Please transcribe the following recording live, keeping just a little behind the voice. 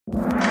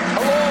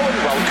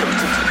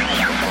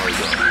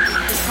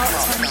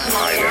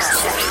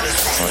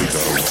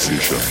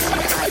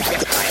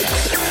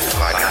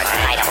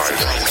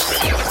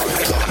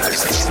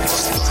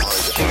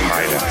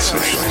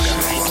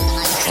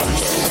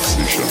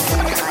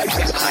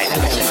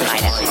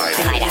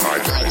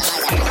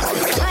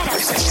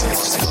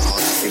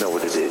You know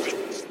what it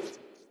is.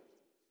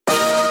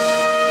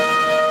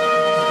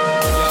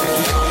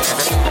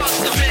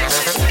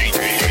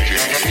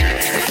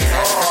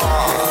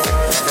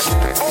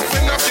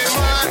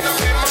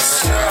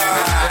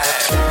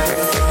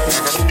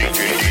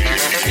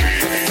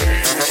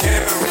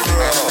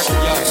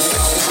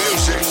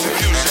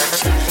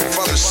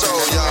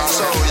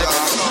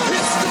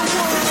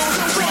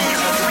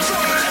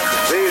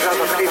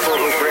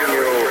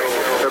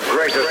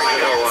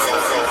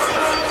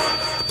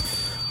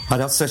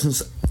 Hideout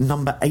Sessions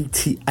number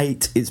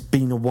 88. It's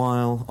been a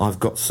while. I've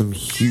got some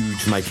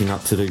huge making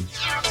up to do.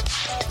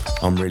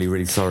 I'm really,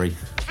 really sorry.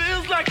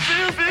 Feels like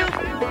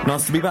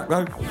Nice to be back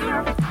though.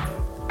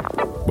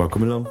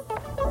 Welcome along.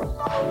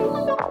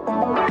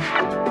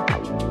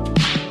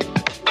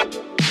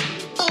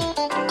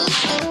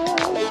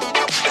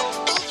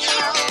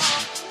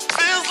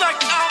 feels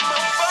like I'm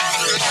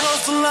about to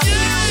cross the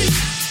line.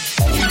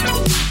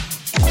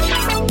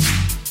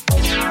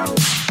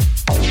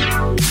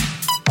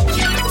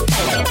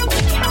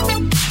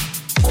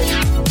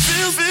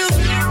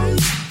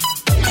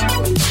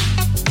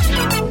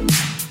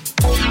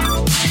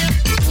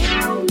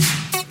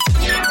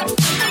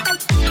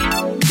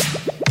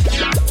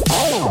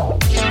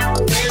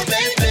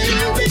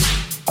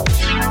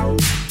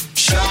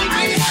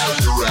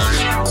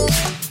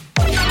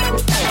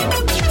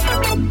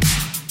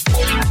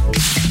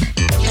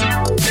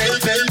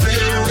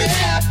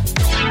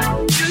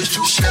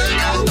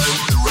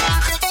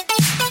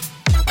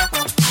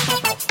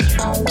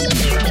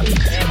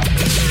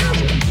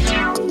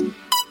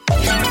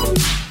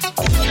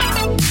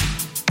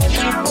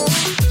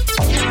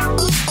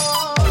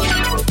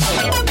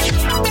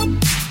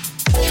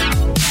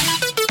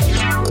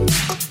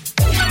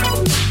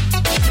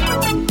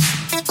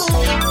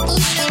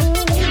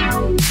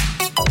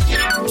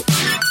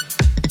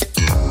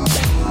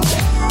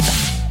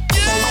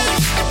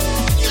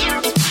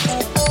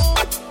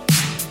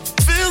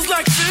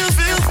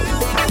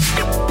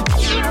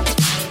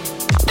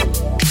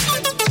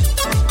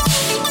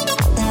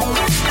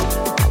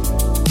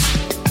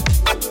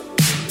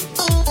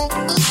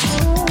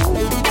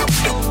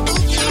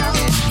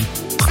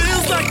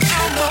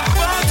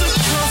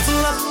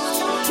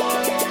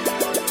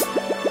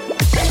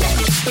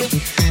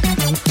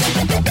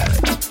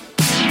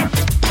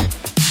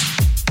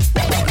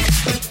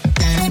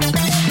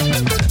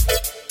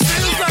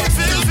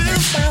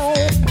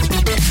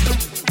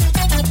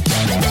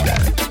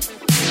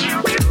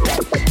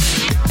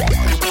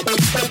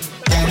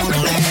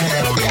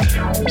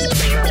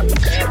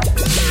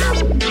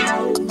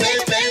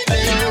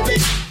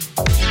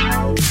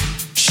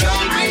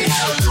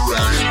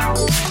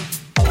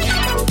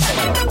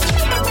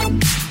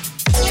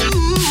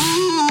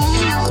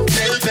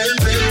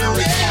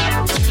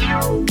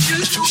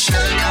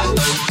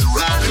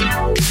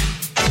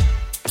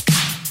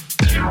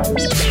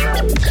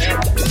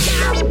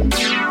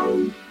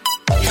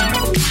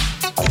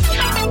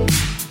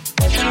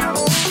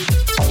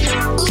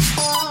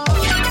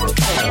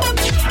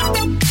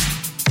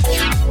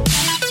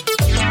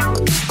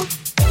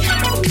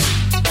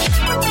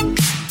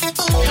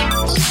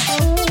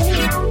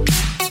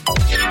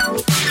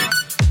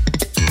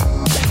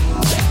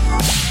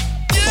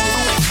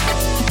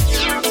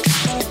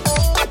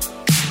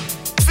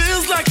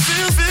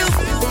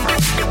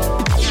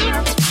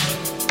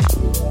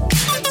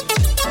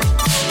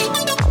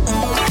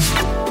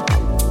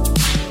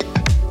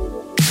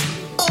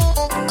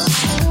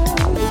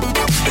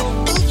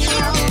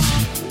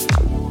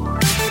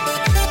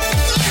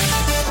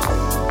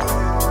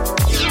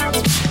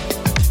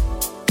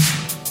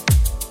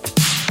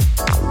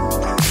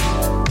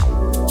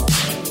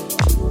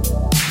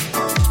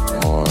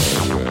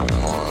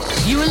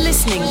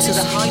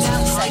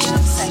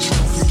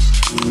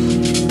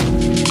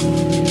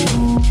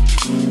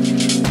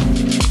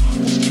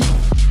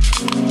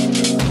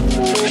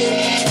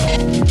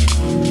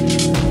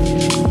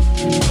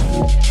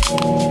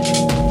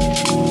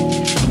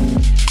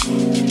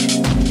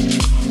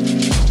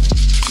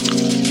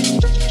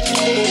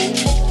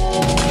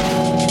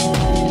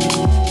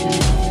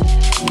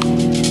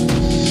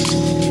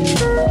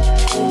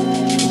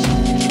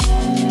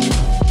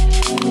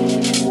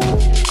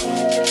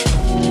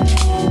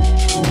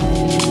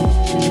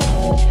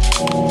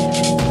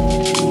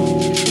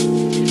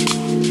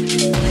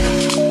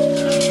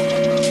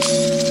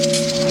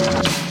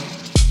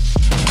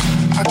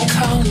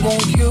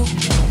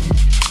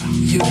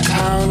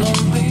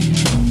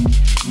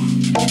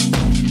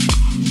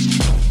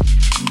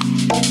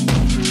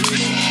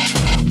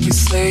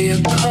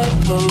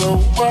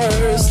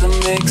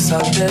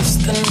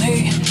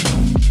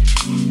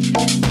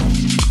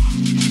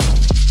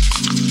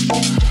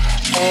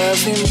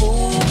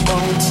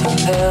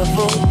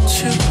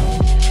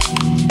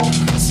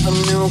 some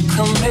new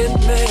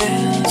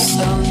commitment,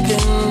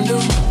 something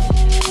new.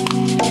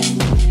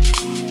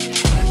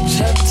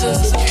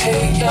 Chapters of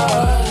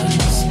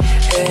chaos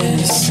and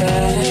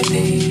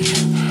insanity,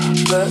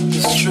 but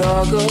the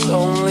struggle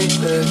only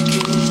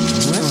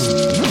begins.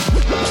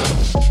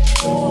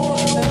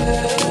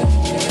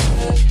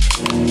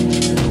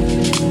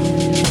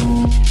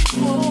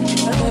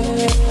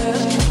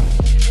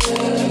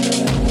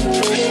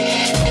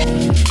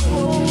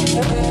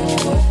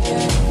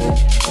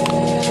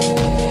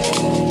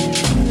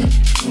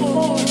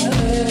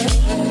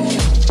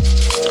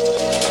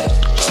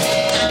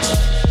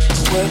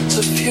 What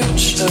the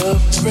future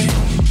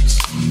brings,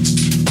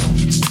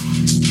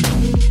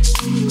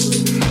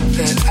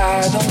 that I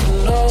don't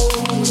know,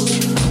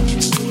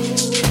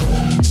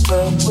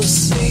 but we'll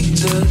see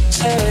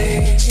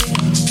today.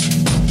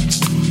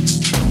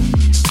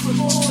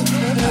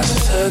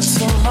 After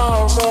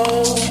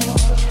tomorrow,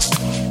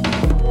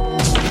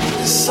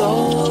 it's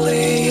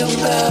only a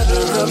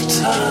matter of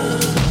time.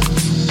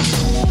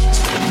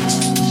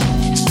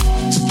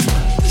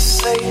 They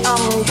say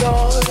I'm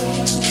yours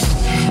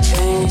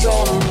and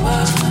you're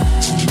mine.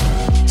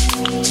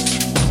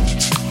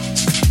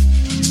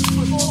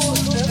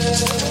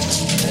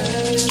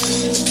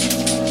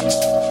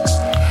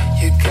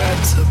 You got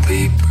to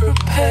be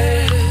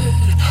prepared.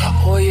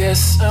 Oh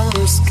yes,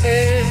 I'm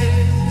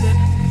scared.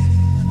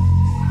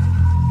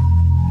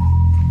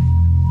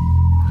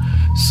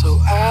 So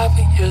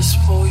obvious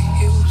for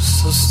you,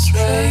 so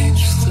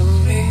strange to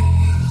me.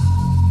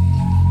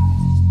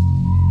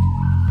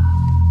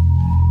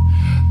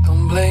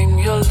 Don't blame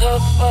your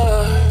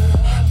lover,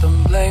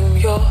 don't blame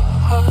your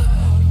heart,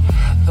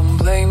 don't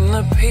blame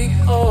the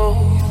people.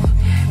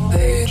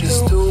 They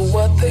just do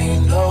what they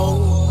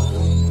know.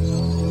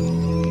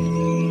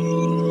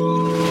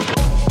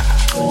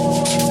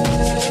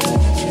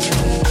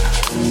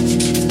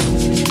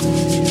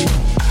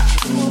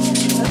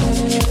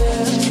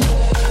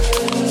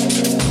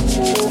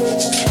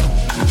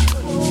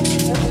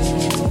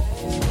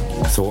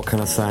 So what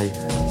can I say?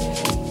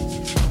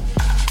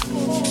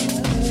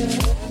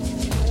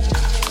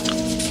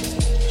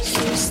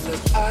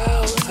 Step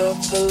out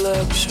of the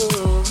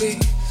luxury.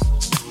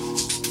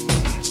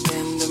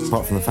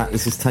 Apart from the fact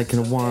this has taken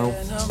a while.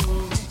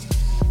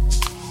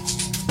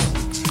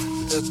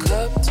 Look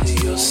up to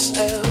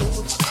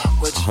yourself.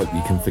 I hope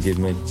you can forgive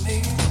me.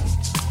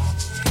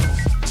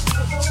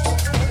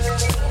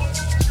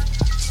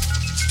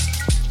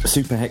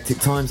 Super hectic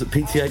times at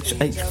PTH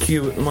HQ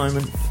at the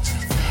moment.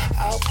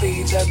 I'll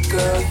be that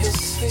girl you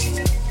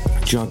see.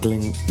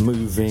 Juggling,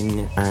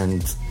 moving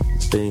and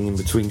being in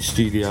between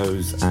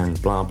studios and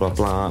blah blah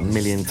blah, a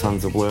million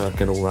tons of work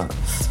and all that,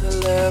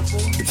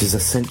 which has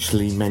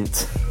essentially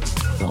meant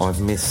that I've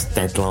missed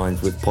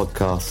deadlines with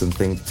podcasts and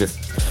things just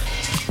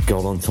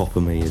got on top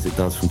of me as it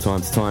does from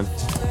time to time.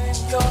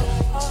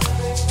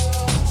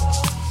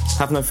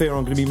 Have no fear,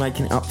 I'm going to be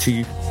making it up to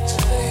you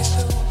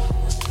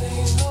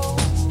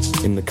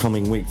in the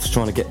coming weeks,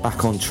 trying to get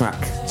back on track,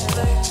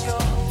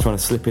 trying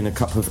to slip in a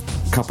couple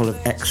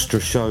of extra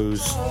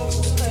shows.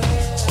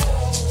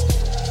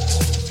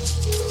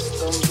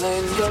 Don't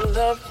blame your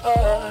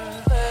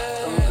lover,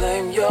 don't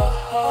blame your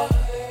heart,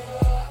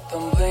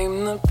 don't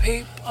blame the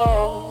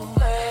people.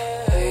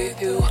 They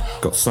do.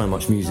 Got so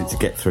much music to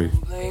get through.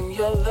 Don't blame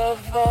your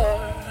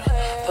lover,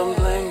 don't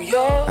blame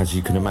your. As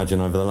you can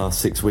imagine, over the last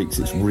 6 weeks,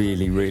 it's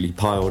really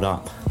piled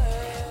up.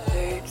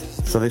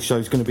 So this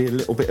show's going to be a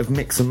little bit of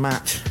mix and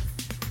match.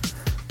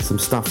 Some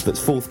stuff that's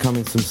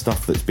forthcoming, some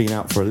stuff that's been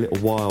out for a little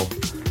while,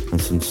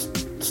 and some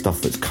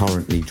stuff that's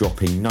currently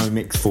dropping. No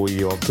mix for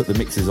you. I'll put the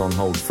mixes on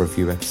hold for a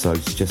few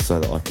episodes just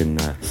so that I can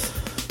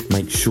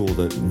make sure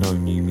that no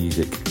new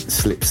music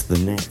slips the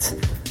net,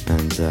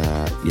 and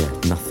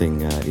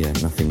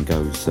nothing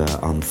goes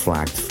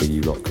unflagged for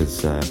you lot,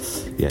 because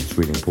it's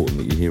really important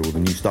that you hear all the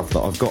new stuff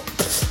that I've got.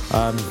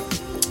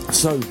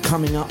 So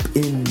coming up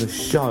in the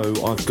show,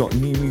 I've got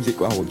new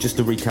music. Well, just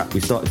to recap, we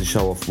started the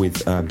show off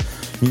with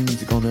new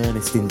music on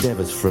Earnest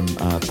Endeavours from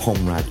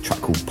Pomrad, a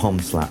track called Pom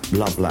Slap.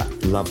 Love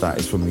that.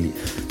 It's from the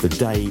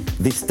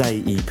This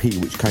Day EP,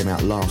 which came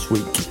out last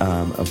week,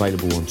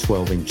 available on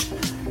 12-inch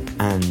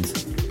and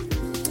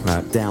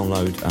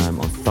download.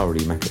 I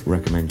thoroughly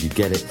recommend you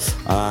get it.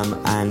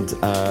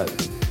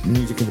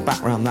 Music in the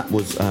background, that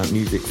was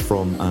music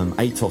from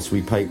Atos.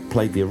 We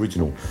played the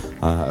original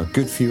a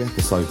good few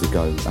episodes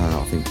ago,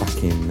 I think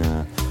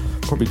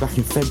probably back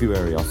in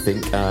February, I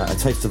think. A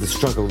Taste of the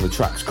Struggle, the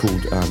track's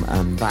called,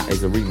 and that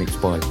is a remix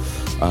by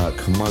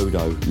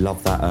Komodo.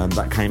 Love that.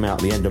 That came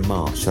out at the end of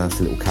March, so that's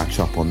a little catch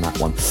up on that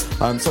one.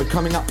 So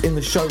coming up in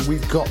the show,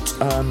 we've got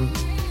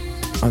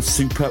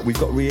we've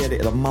got re-edit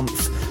of the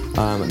month.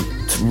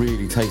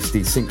 Really tasty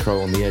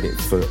synchro on the edit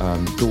for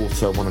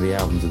Daughter, one of the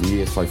albums of the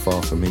year so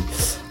far for me.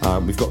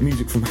 We've got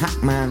music from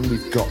Hackman,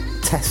 we've got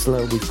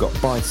Tesla, we've got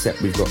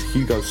Bicep, we've got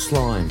Hugo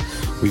Slime,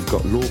 we've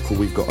got Lorca,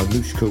 we've got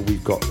Anushka,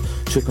 we've got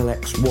Triple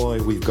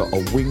XY, we've got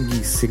a Wingy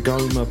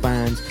Sigoma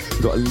band,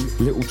 we've got a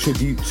little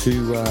tribute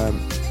to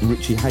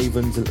Richie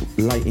Havens,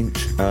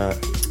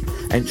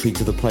 entry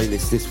to the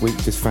playlist this week.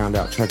 Just found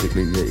out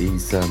tragically that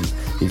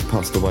he's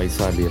passed away,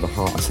 sadly, of a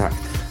heart attack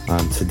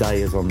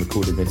today as I'm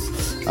recording this.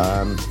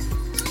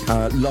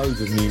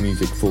 Loads of new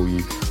music for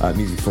you,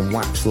 music from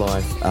Wax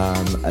Life,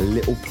 a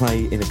little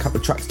play in a couple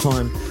of tracks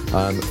time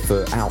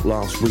for out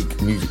last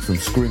week, music from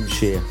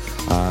Scrimshire,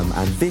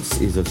 and this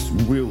is a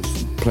real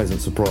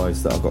pleasant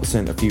surprise that I got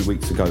sent a few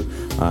weeks ago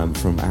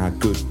from our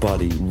good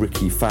buddy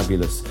Ricky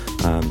Fabulous,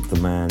 the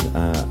man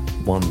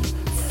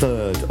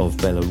 1/3 of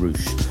Belarus.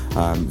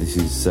 This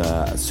is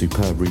a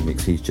superb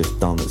remix he's just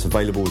done that's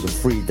available as a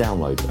free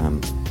download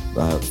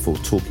for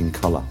Talking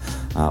Colour.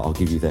 I'll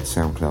give you their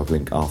SoundCloud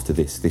link after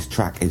this. This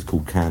track is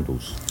called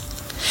Candles.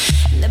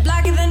 In the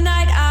black of the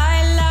night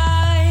I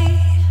lie,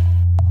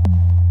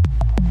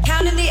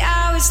 counting the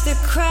hours that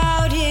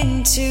crowd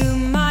into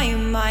my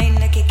mind,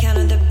 like a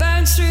counter that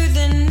burns through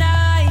the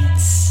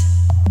nights.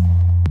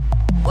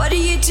 What do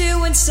you do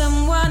when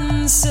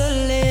someone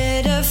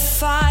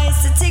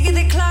solidifies? The tick of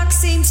the clock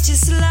seems to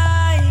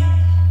slide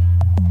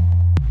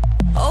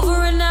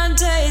over and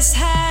under his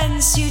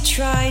hands. You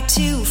try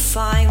to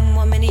find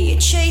 1 minute you're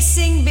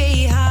chasing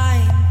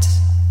behind.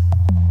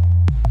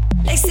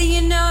 Next thing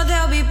you know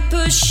they'll be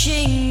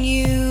pushing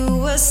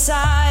you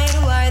aside.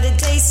 Why are the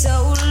days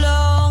so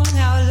long?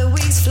 How do the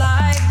weeks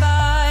fly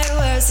by?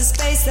 Where's the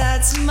space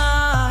that's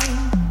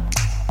mine?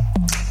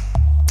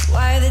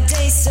 Why are the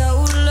days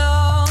so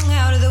long?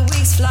 How do the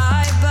weeks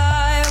fly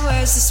by?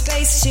 Where's the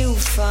space to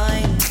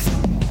find?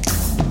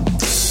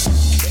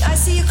 Did I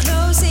see you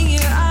closing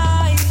your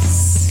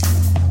eyes?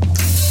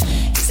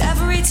 'Cause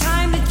every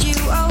time that you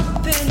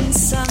open,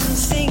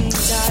 something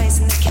dies,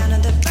 and the counter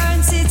that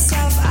burns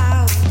itself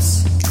out.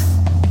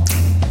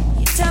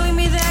 You're telling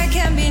me there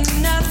can be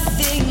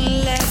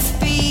nothing left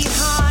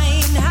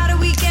behind. How do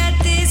we get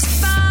this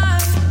far?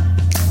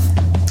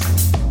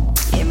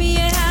 Give me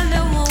a hand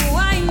and we'll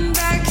wind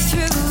back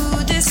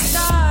through this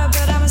star,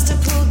 but I must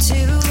have pulled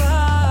too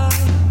hard.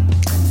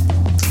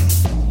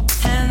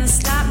 And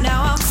stop now,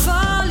 I'm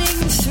falling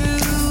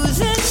through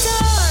the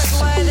dark.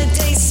 Why are the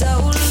days so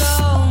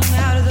long?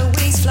 How do the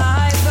weeks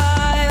fly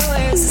by?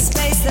 Where's the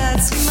space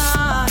that's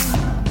mine?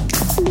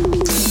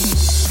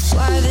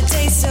 Why are the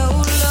days so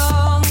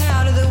long?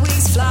 How do the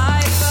weeks fly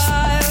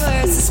by?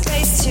 Where's the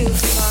space to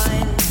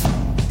find?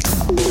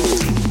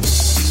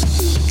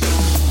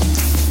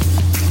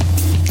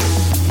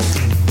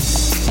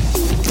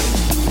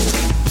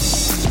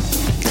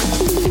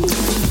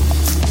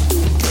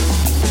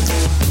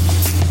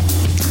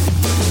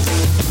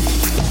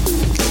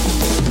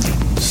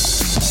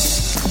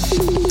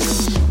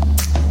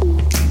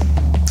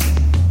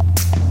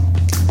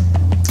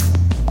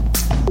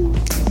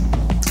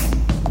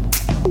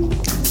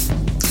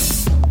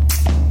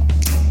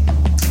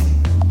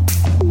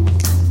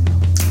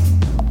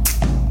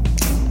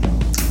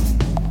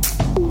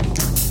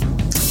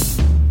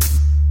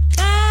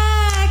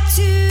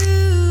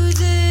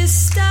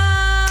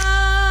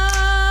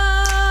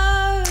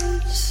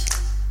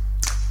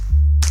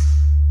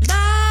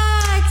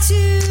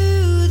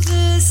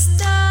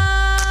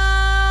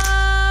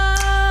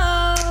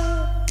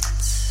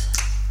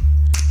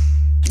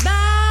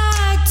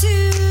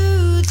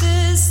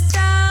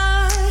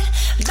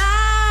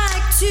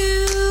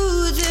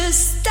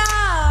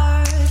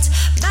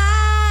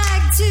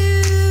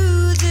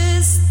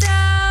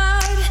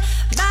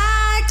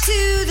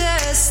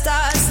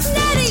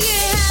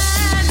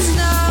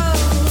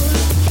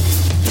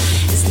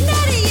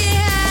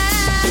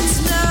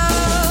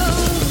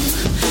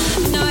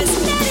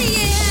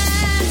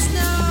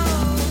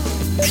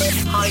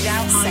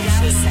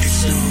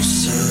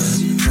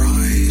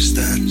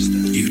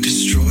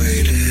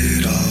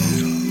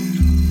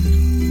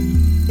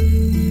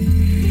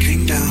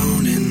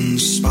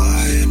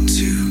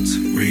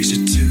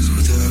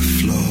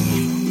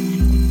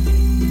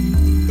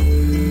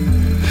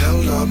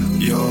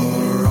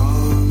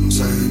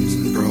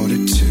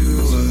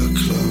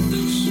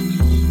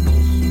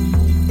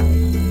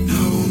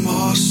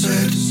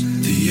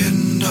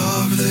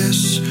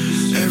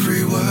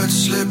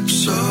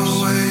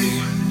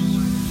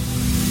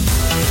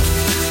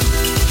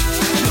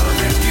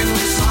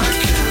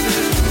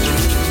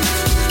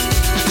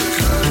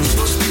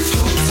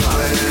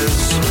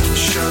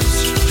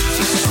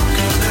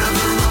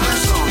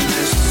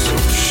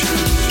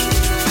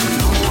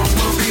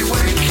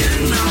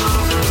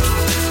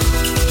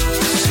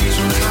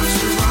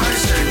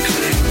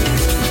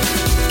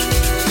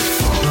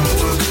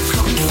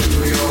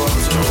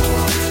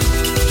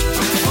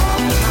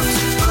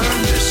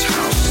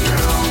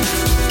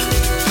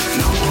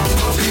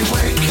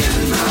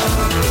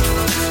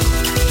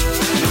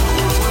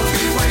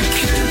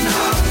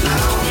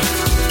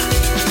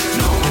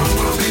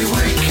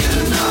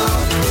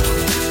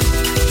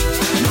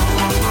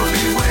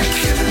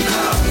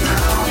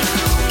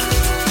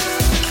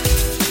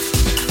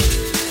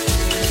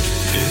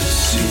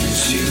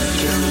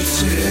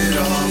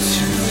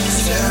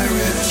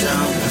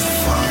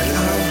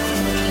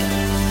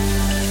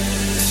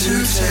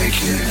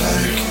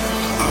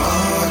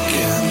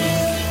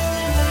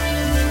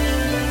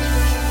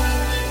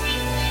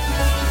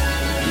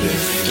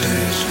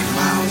 Lifted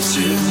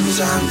mountains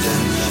and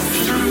then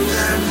threw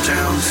them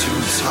down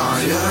too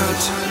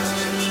tired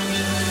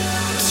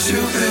to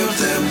build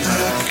them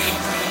back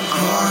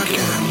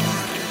again.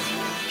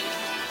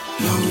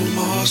 No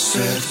more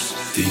said,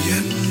 the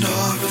end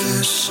of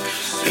this,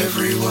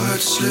 every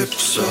word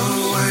slips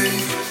away.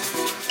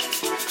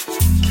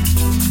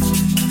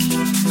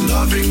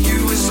 Loving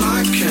you is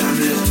like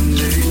an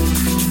ending.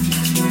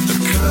 The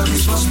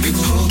curtains must be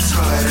pulled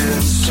tight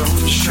and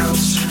sewn shut.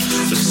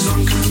 The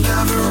sun can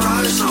never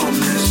rise on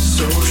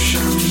this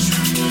ocean,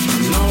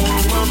 and no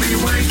one will be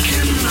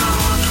waking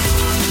up.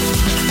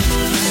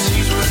 The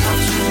seas will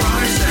have to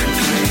rise and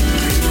claim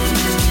me,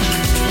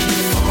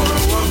 before the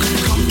world can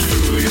come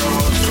through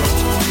your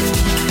door.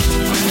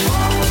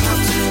 Before we'll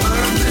have to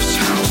burn this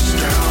house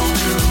down,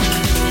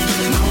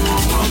 no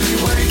one will be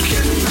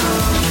waking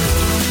up.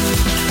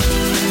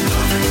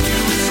 Loving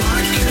you is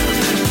like an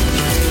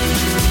ending.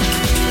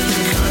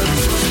 The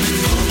curtains must be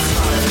pulled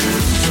tight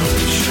and sewn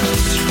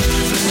shut. The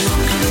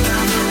sun can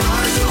never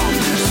rise on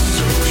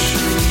this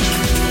ocean,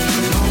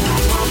 and no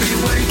one will be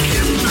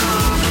waking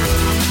up.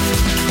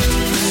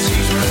 The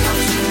seas will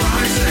have to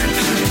rise and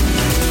claim me,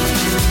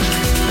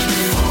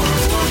 before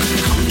the world can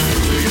come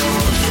through your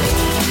door.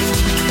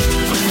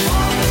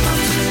 Before we'll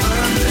have to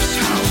burn this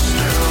house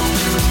down,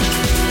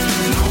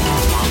 no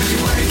one will be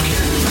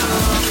waking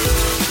up.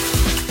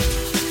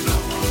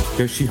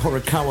 Yoshi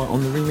Horikawa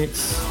on the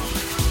remix.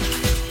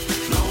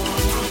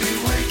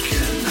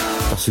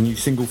 That's a new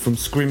single from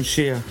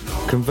Scrimshire,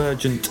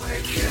 Convergent,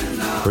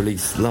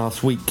 released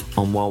last week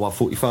on Wawa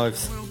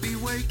 45s.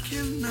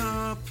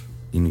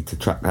 You need to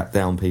track that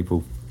down,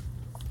 people.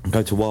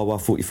 Go to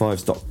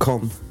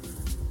wawa45s.com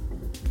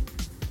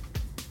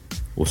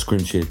or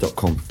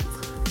scrimshire.com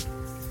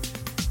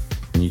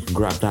and you can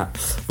grab that.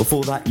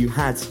 Before that, you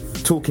had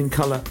Talking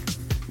Colour,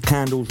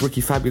 Candles,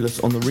 Ricky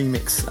Fabulous on the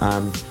remix,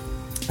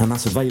 and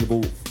that's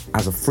available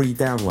as a free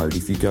download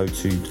if you go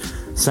to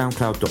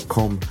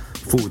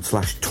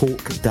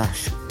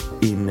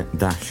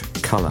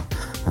soundcloud.com/talk-in-colour.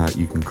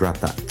 You can grab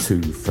that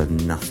too for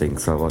nothing,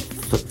 so I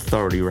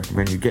thoroughly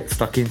recommend you get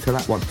stuck into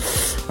that one.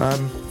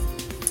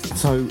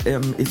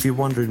 If you're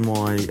wondering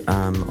why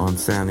I'm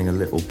sounding a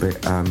little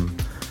bit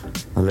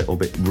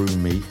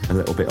roomy, a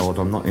little bit odd,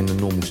 I'm not in the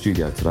normal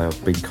studio today.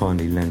 I've been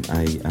kindly lent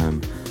a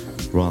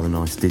rather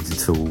nice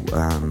digital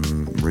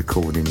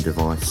recording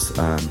device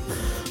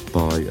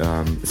by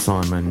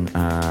Simon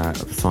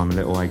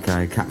Little,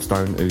 aka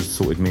Capstone, who's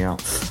sorted me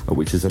out,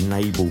 which has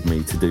enabled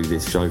me to do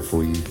this show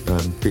for you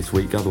this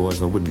week.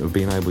 Otherwise I wouldn't have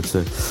been able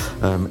to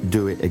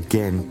do it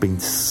again. Been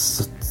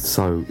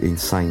so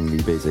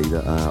insanely busy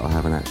that I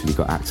haven't actually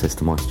got access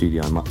to my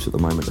studio much at the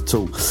moment at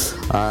all,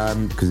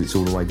 because it's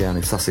all the way down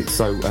in Sussex.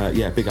 So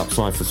big up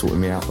Si for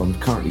sorting me out. I'm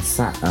currently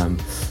sat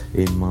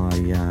in my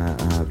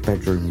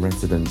bedroom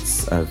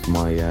residence of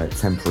my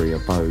temporary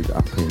abode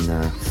up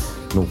in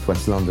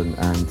northwest London,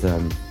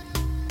 and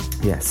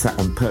sat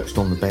perched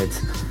on the bed,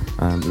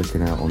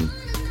 looking out on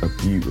a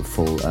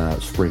beautiful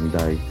spring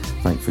day.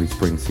 Thankfully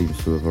spring seems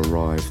to have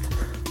arrived.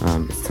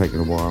 It's taken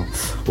a while.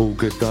 All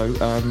good though.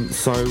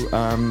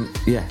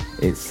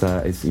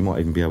 It's you might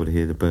even be able to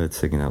hear the birds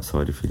singing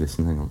outside if you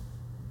listen. Hang on.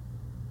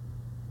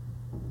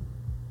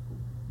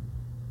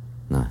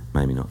 No,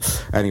 maybe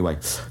not. Anyway,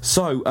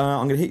 so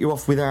I'm going to hit you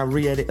off with our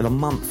re-edit of the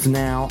month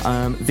now.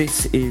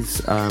 This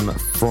is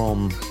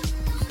from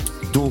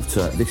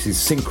Daughter. This is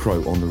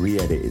Synchro on the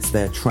re-edit. It's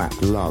their track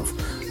Love,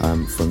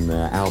 from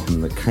their album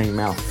that came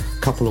out a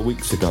couple of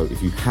weeks ago.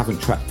 If you haven't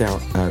tracked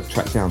down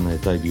their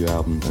debut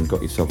album and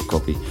got yourself a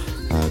copy,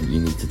 you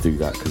need to do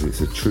that, because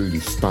it's a truly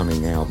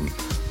stunning album.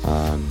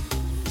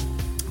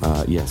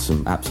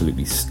 Some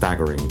absolutely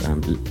staggering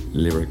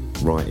lyric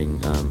writing,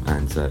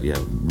 and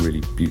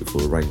really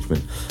beautiful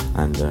arrangement,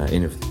 and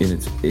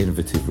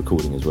innovative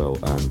recording as well.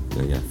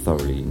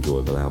 Thoroughly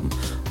enjoyable album.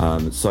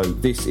 So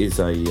this is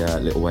a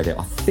little edit.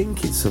 I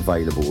think it's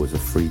available as a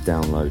free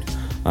download.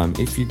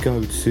 If you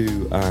go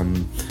to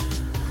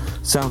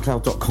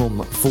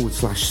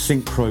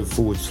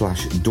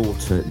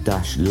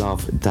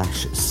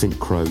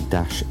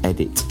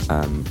soundcloud.com/synchro/daughter-love-synchro-edit,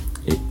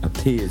 it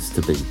appears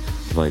to be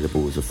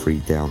available as a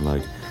free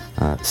download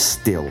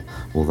still,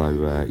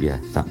 although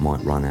that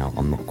might run out,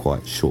 I'm not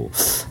quite sure.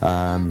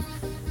 I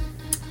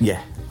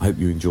hope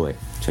you enjoy it.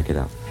 Check it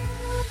out.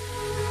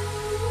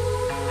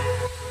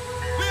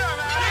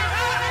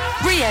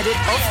 Re-edit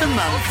of the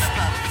month.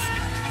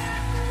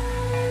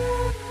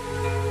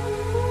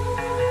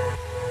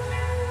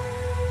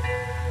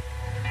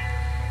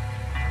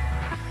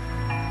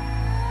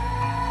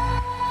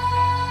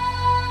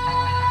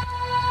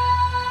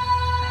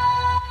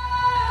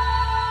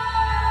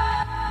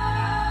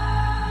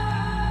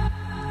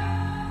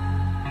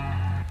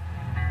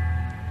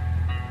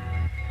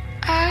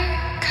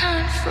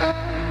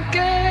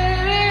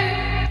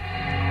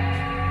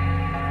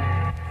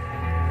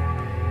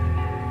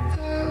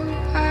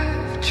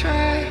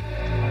 Try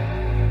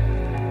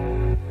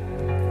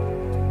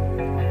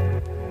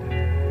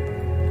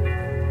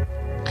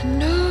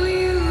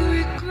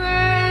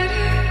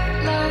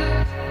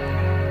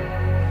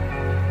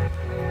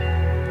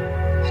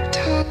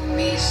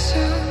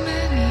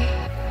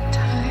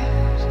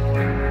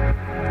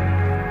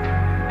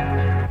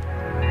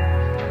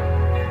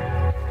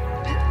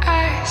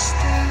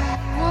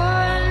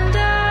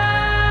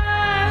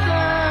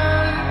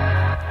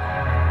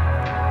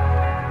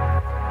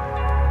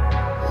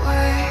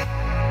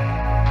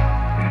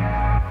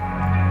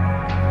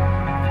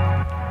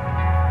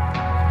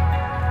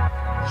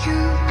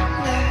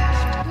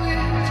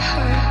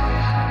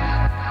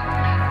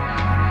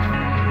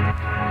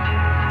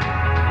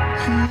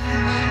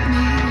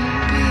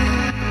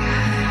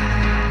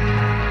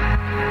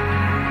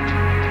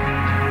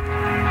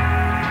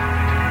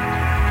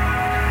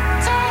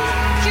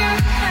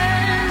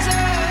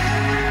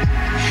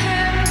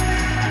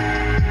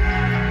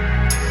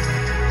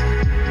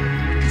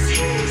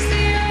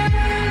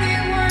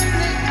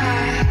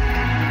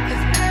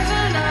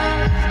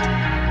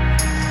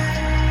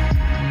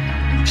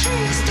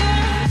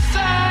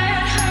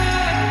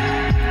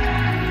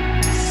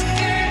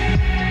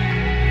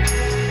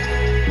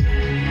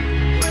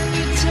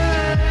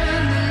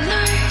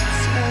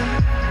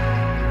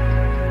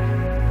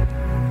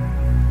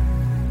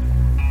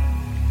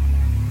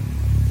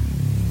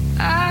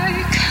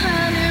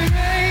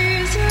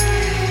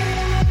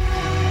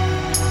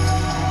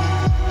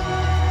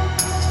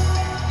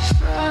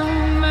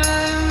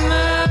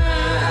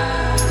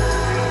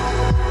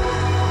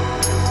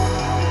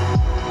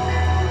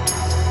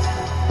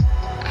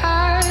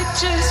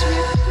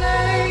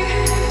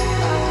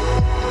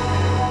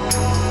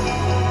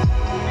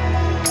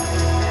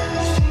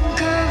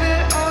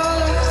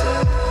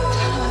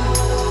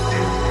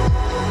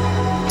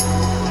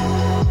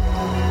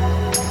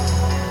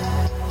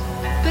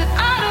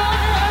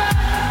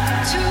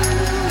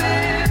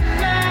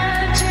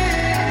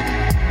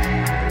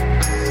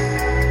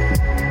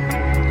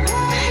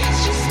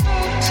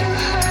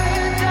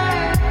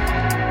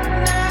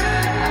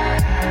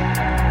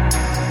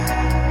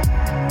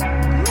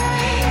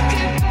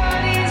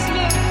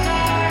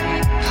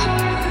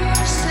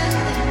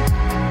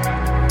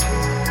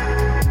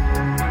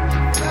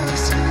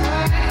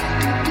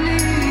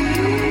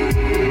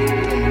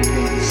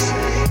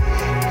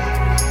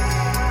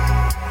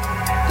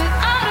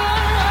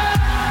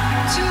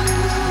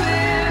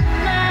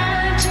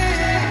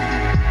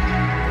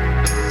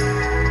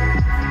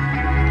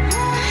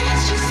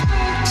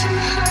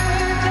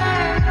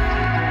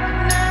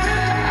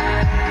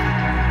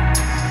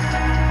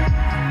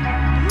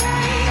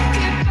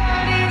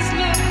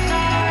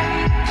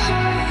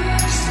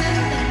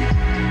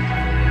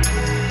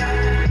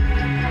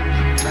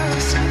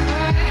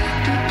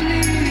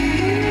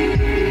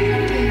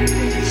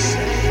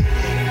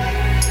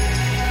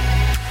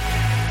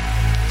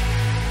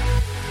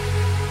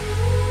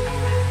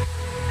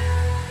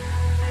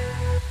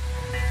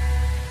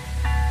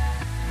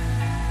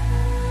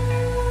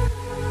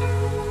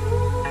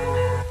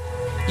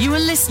You are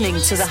listening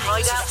to the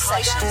Hideout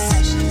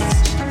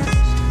Sessions.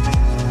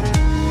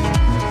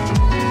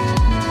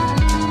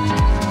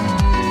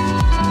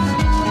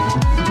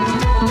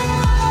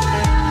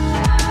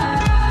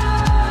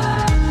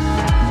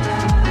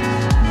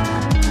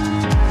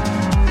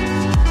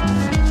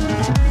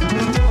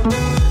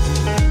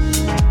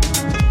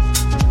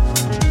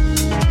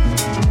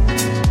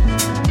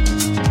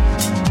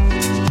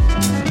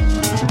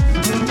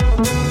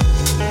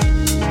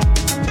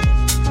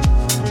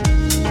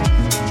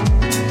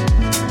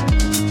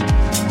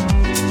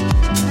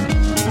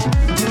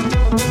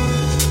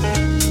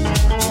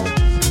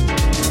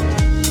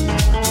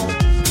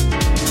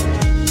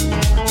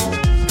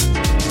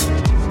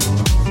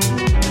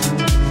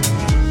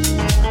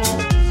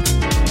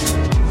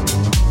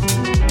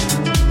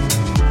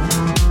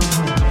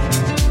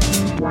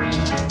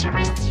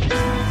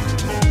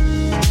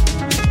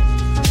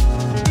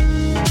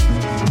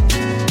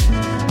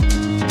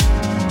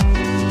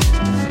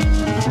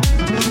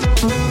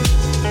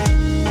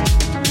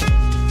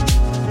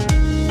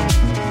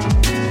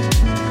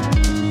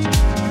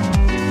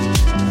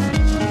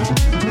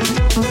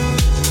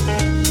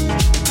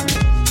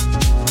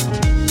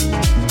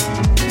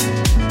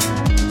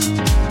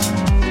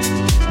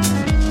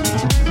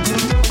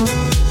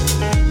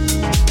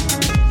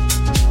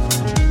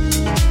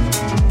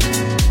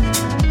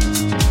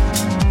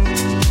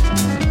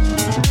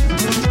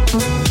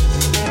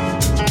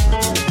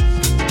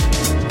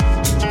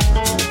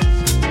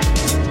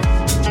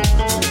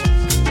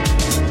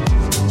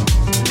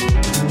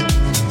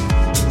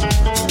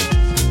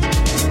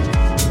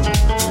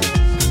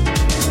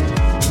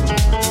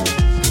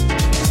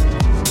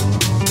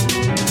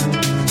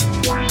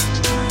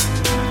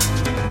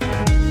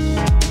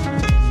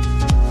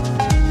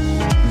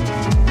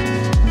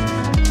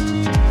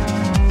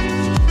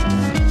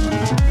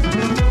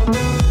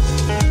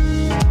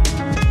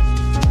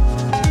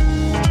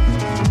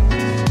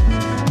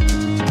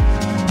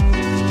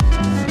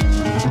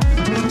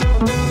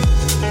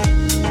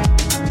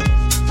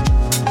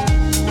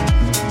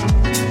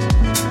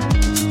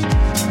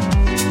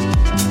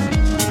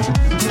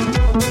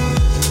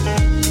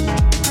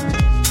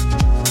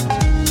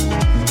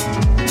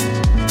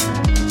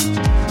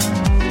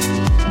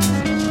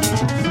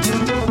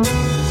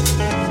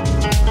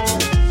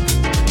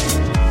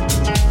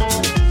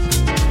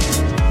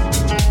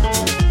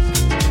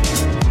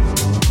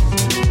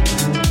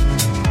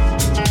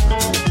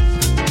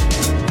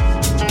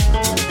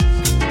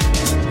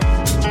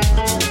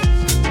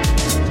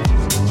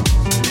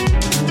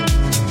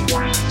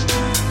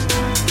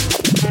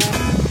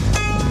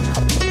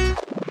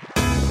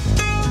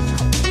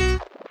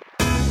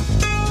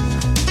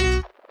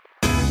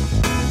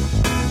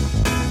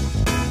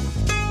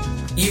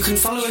 You can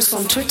follow us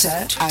on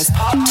Twitter as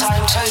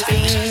Part-Time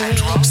Toby and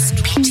Ross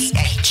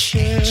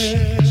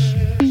PTH.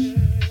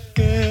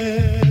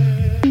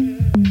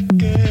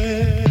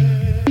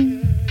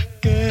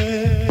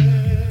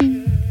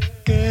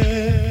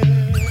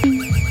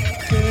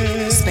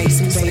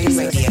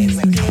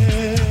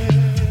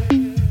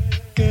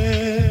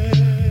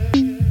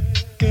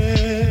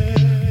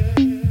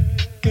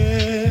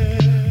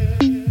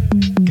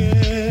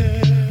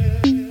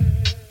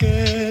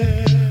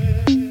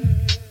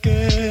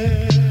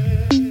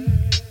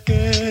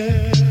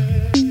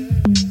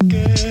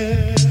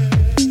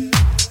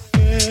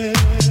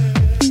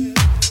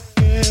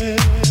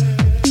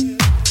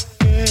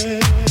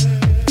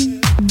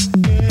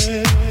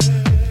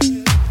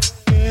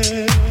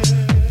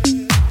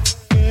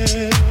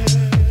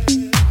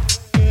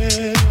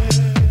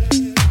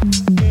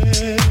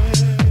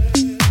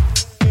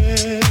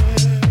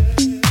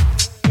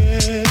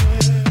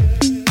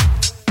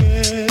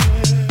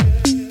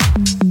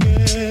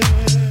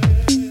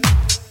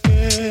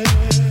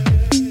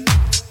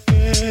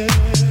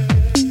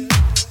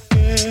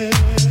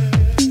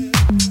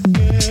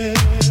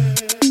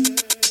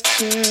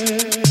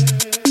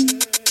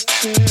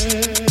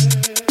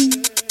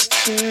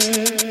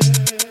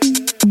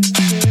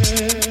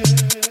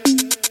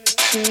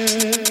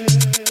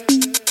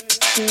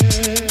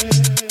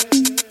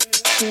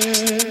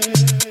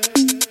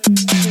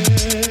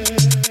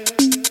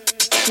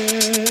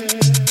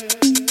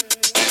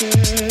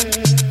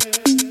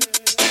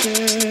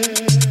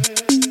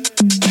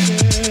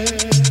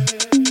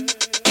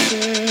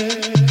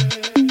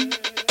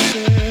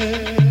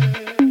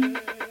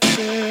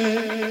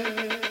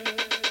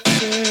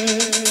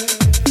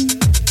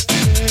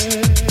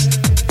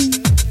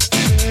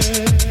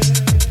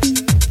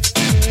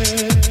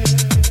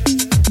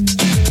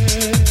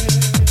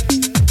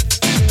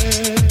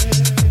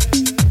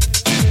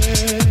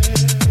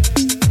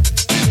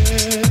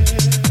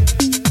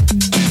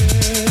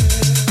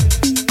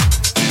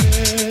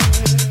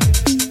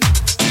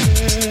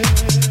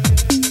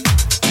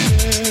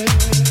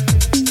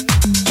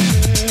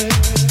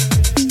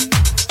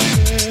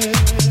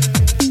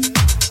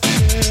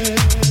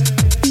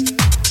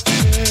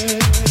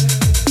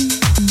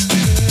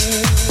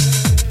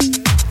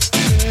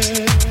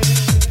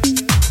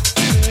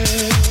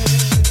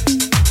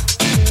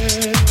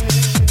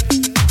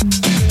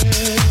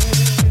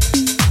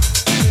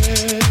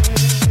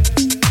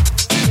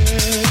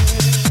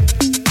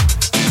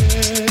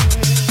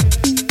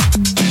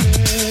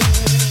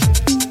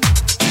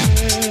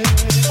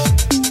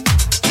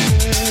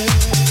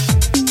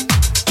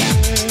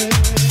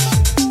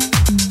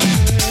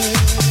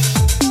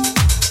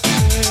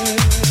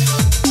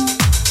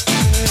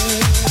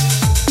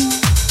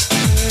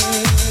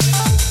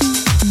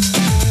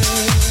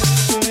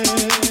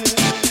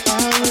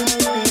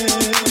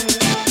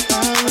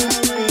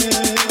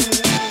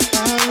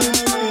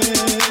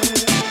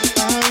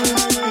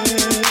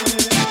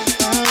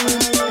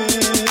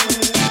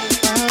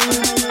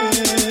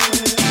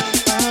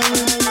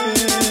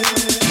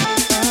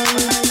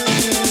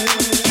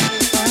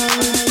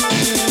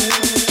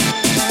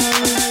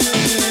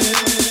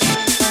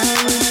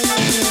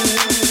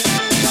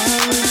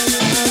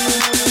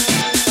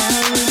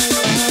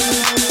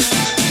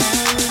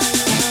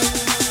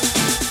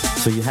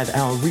 So you had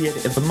our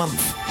re-edit of the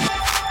month.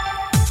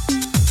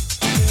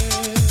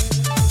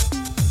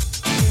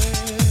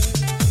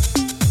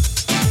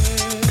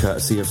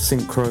 Courtesy of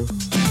Synchro.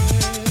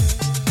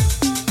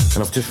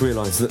 And I've just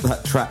realised that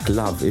that track,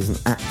 Love,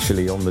 isn't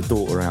actually on the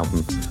Daughter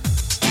album.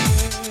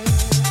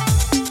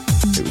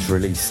 It was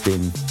released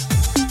in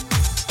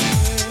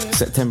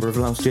September of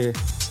last year.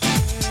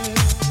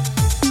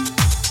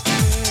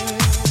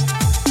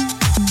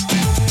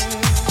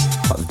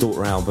 But the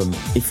Daughter album,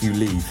 If You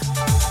Leave,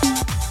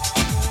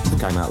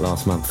 came out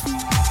last month.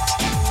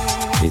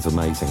 It's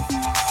amazing.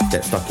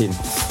 Get stuck in.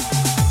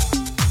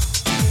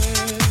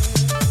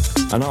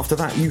 And after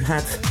that you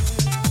had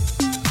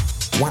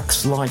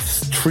Wax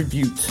Life's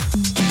tribute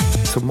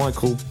to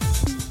Michael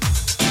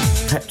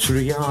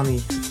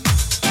Petriani,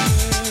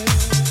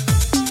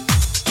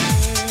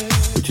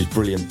 which is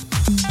brilliant.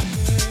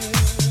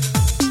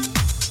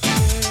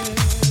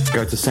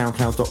 Go to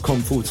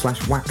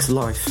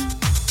soundcloud.com/waxlife.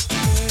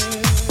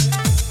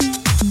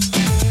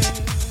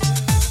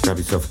 Grab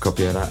yourself a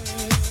copy of that.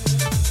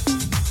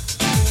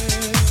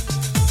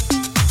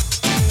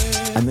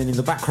 And then in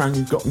the background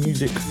you've got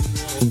music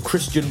from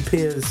Christian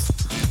Piers.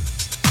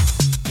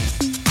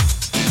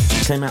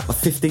 Came out the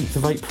 15th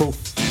of April.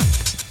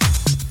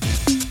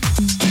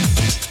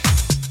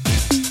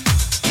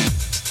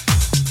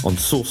 On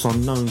Source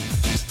Unknown.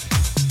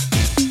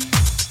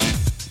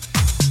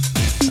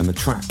 And the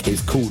track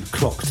is called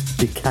Clocked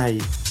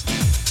Decay.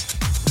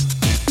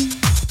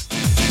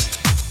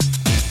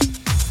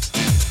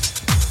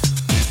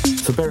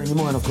 So bearing in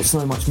mind I've got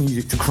so much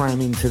music to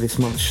cram into this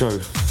month's show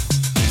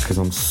because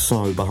I'm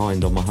so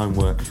behind on my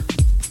homework,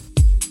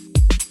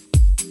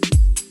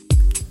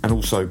 and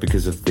also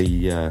because of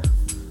the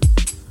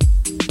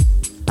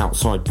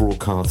outside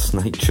broadcast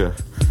nature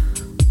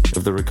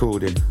of the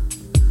recording.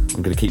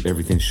 I'm going to keep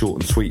everything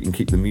short and sweet and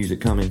keep the music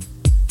coming.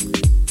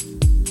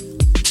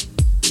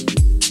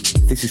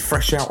 This is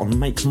fresh out on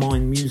Make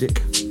Mine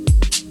Music.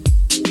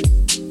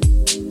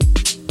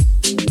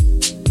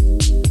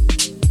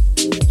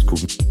 It's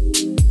called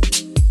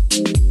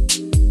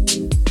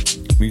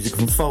Music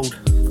from Fold.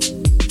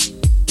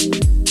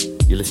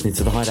 You're listening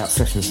to the Hideout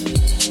Sessions.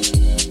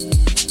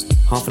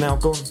 Half an hour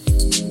gone.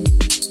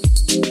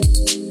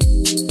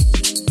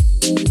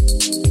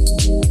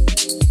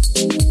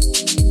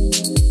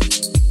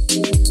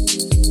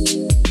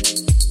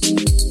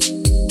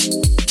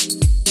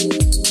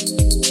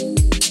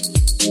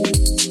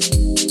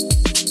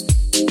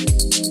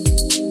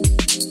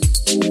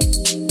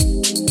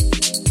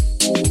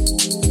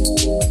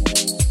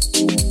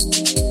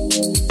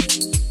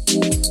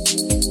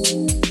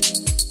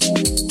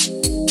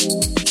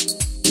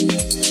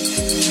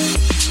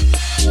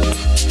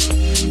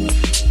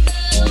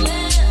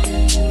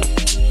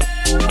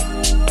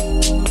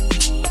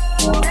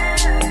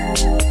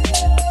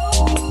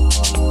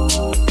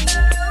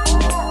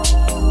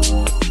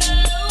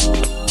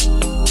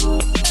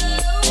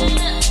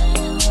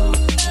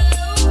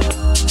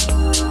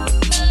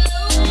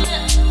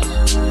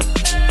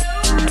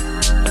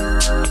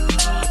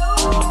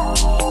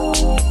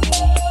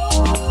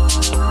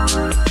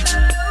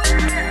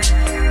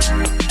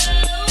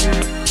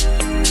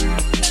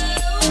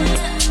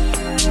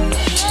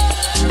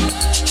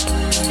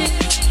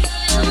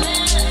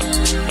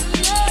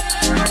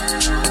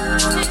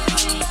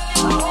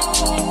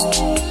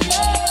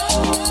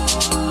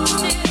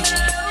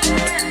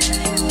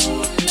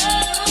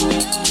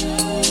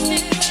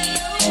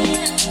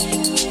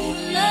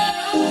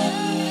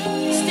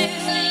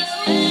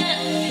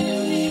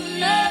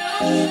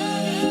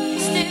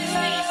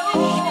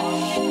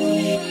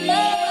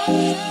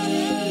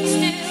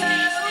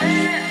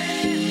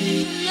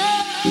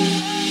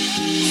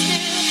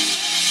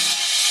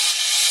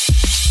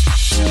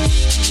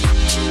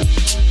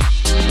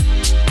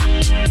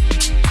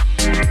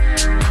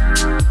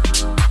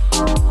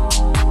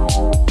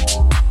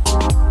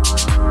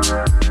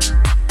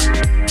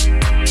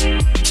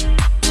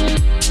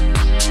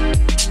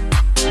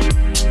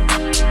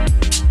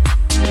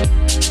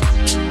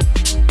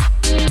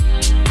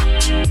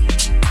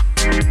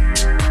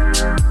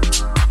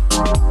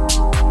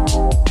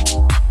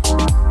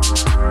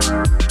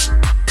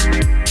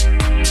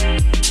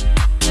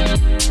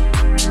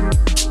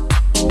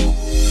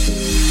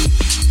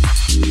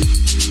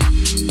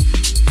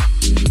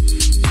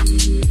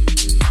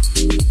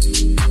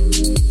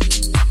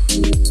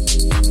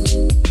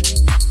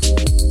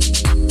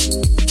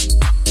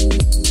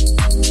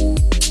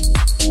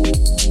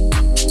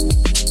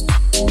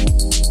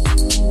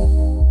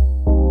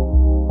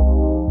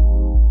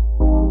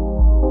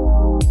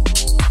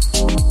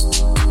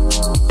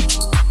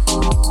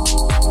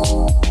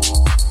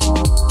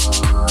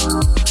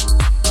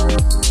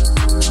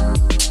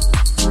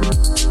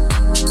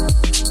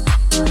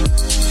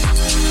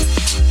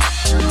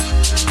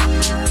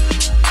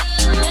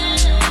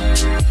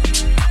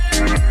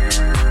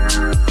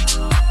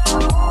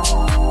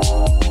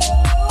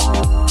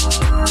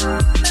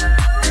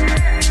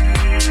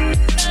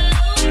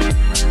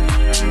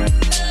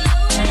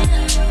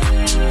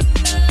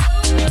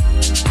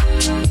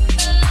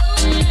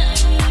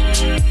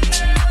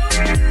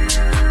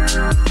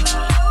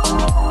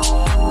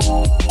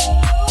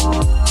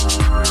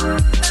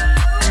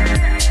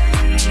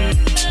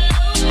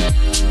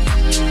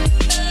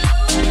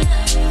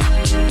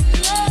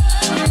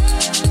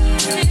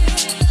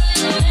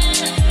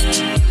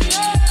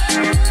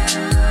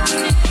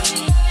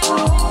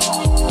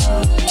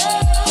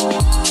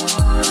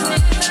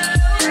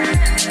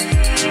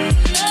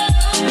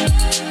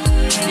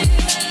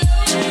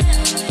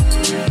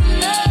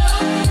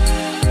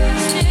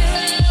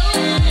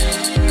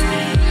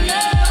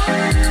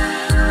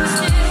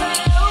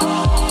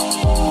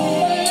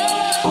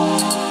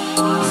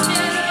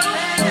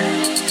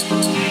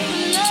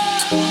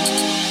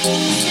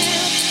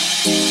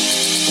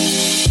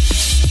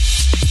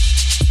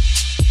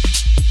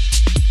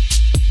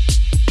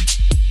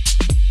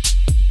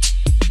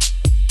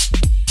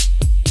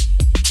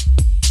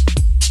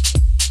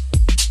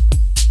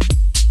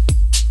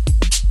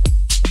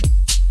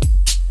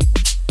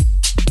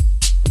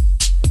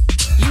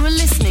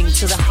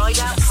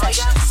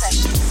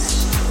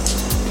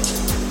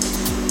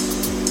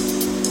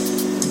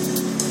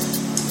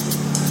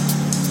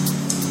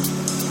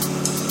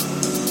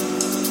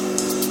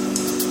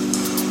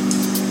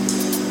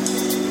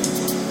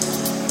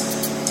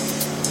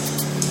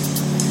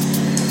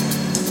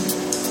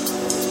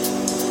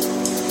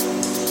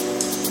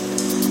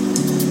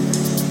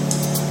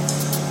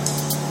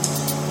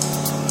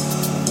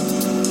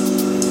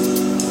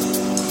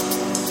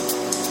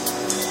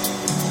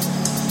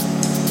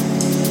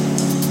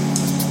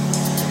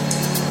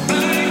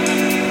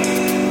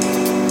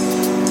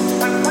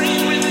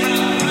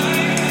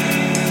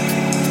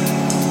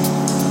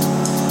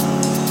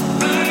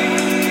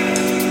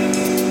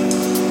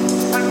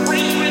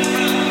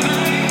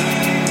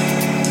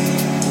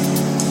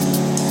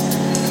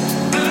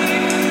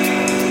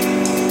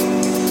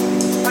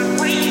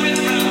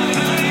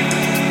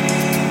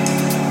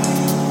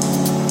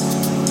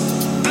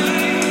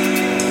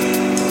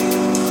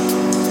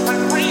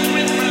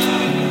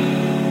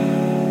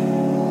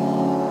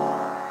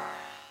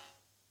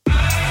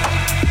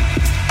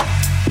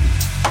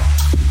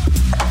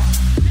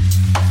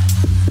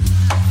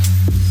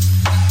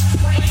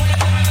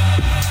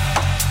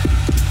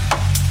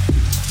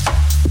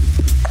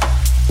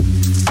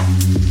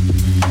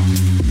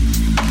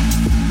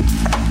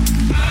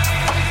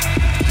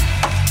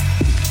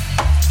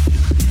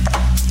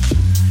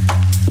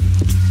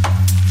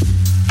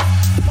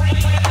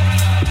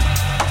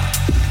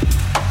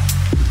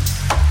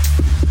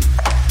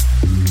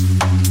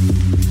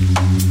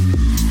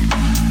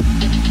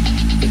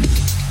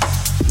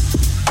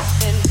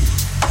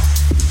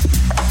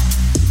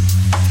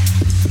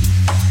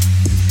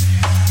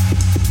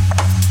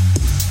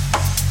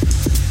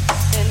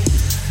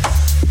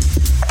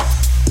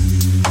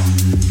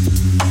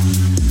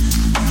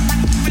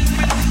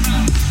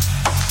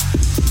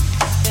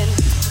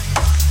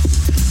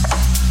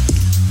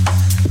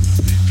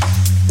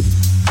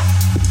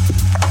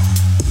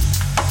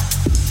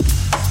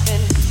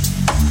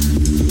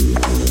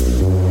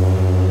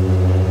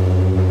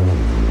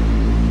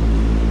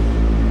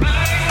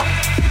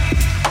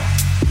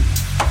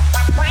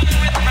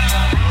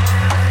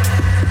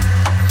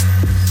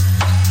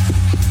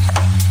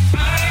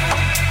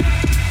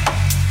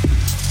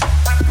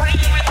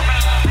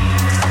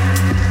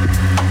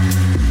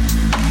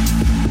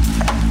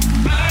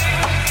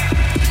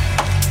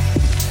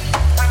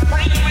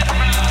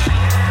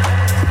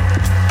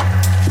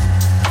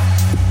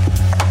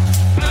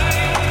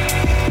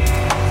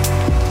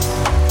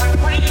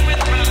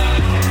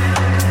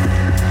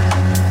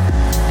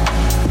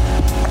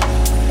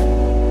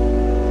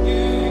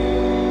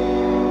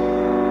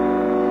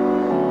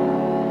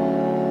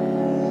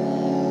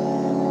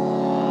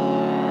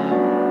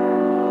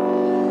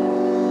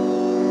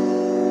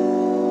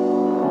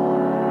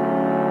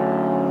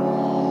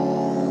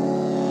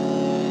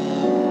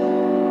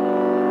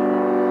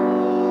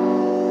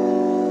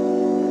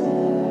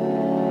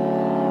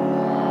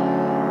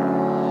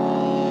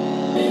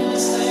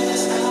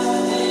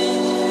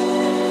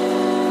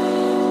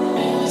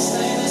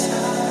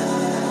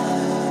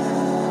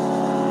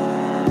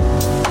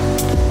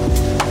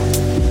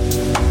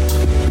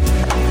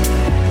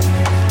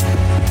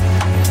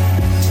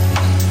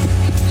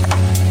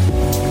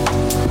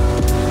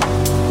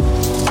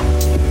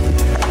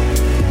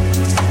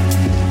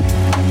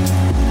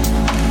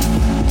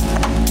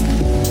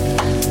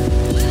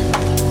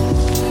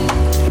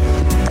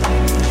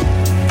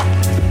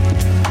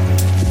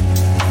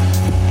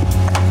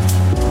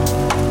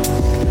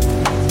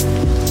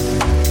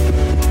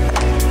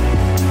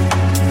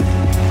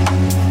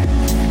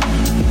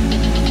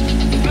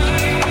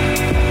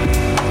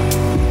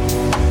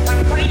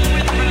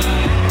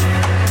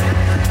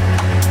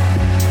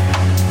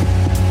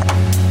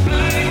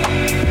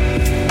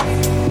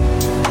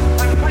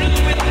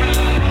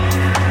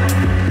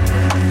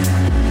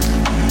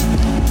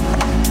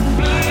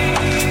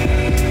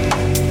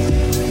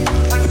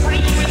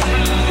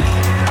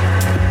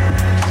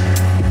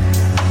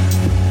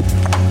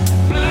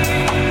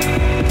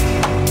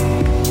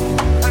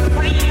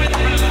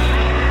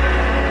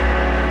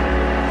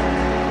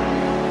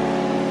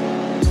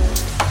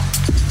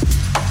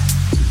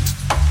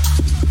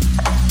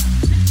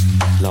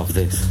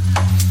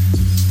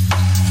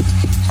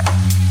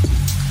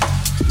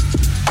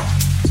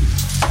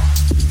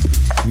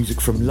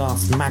 music from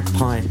Last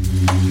Magpie.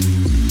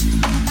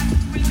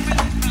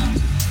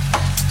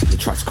 The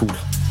track's called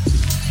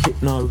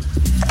Hypno.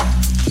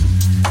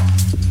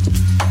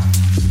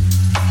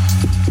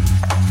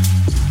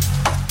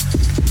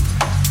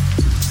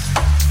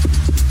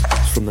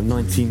 It's from the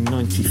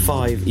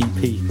 1995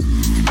 EP,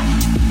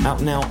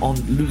 out now on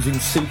Losing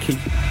Suki.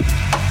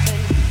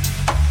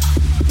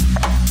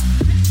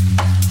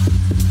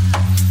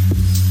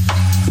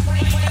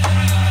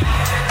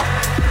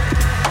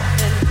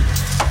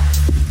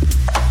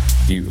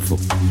 Beautiful.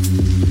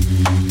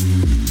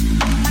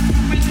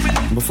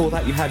 And before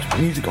that you had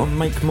music on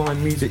Make My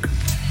Music, a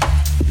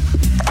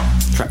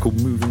track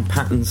called Moving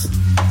Patterns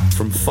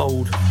from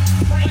Fold.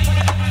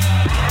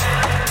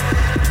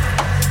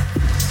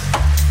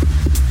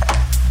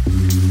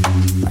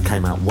 That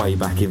came out way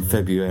back in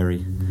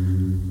February.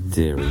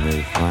 Dearie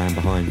me, I am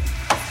behind.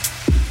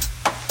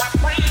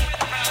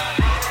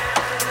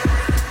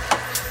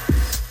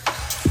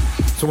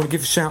 So I want to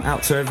give a shout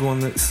out to everyone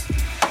that's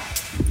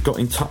got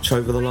in touch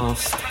over the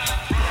last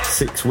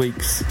 6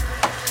 weeks.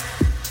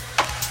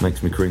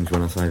 Makes me cringe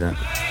when I say that.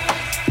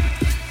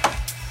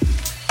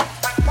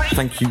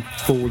 Thank you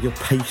for your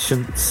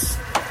patience.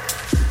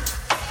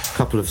 A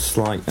couple of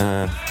slight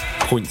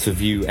points of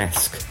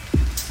view-esque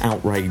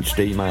outraged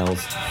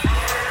emails,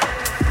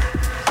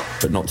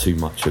 but not too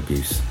much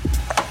abuse.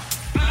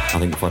 I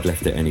think if I'd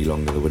left it any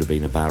longer there would have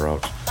been a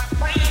barrage.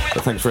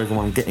 But thanks for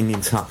everyone getting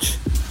in touch.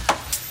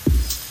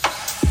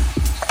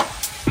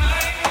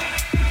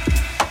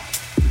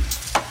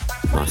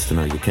 Nice to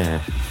know you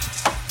care.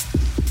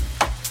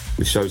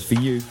 This show's for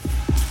you.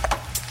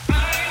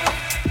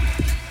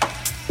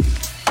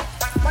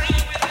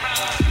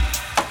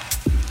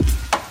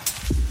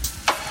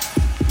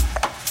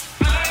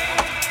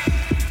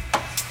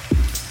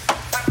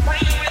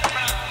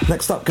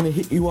 Next up, going to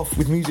hit you off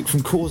with music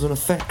from Cause and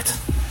Effect.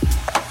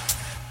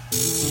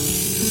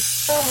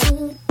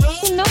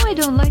 No, I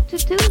don't like to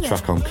do that.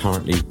 Track I'm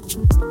currently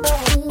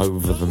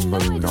over the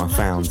moon I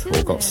found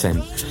or got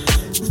sent.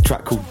 It's a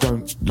track called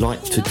Don't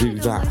Like to Do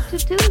That.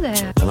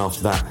 And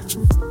after that,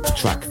 a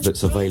track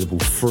that's available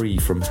free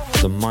from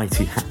the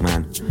mighty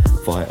Hackman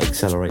via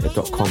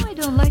accelerator.com. No, I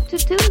don't like to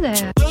do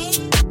that.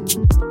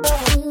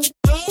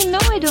 No,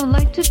 I don't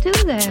like to do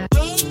that.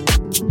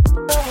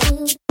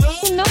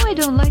 No, I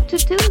don't like to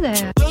do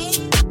that.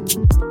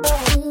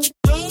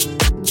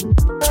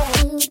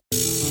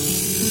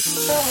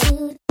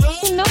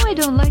 No, I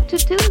don't like to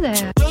do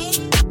that.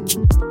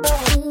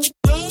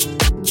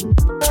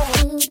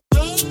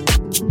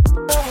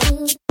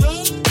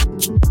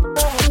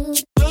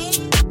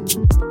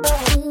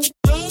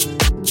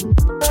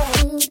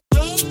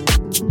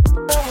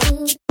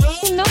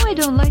 No, I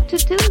don't like to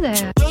do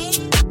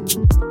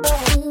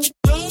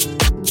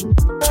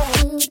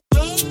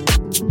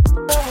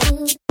that.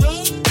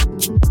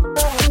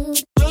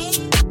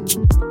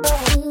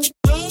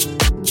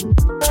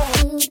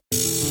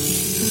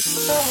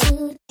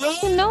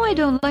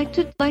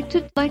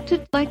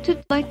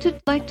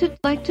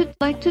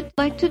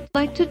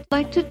 No, I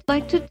don't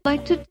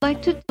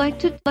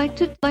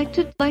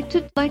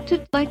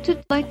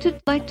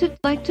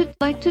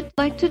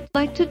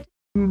like to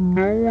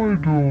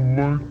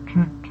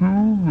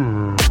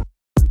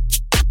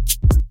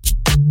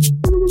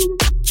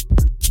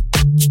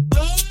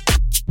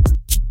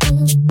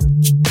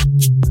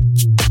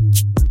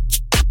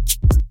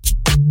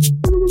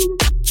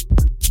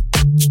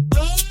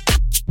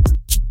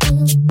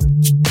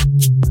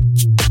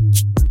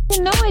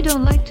No, I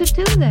don't like to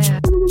do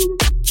that.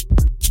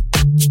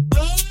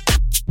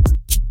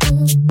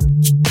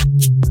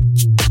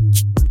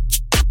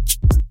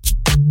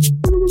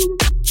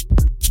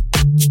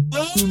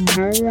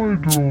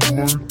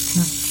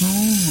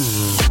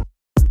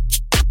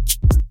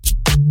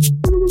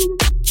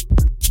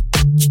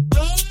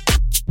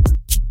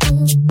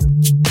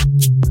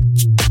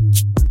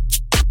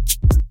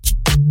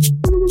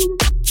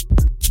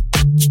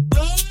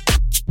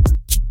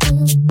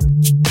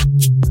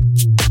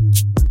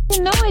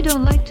 No, I don't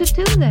like to do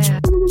that.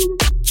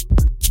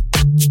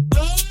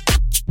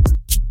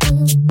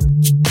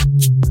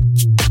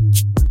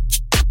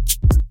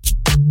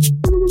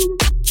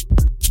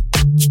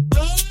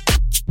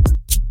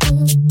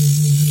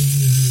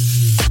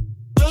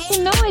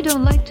 No, I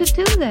don't like to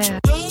do that.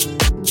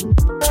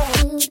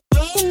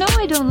 No,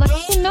 I don't like.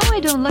 No, I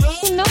don't like.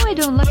 No, I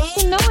don't like.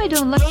 No, I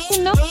don't like.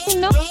 No,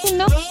 no,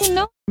 no,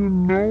 no. No,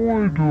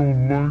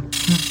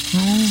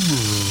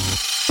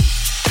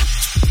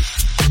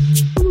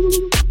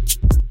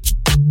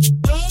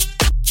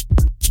 I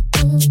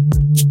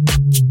don't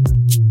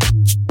like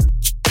to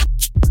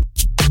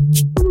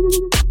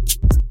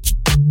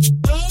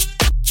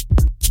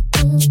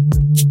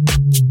do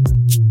that.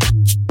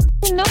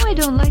 No, I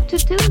don't like to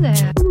do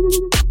that.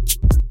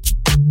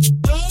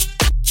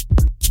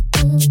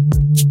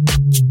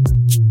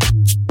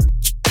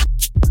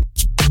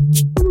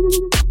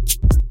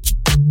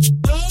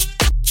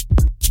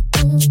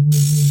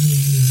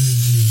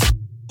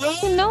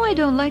 No, I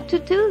don't like to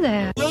do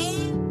that.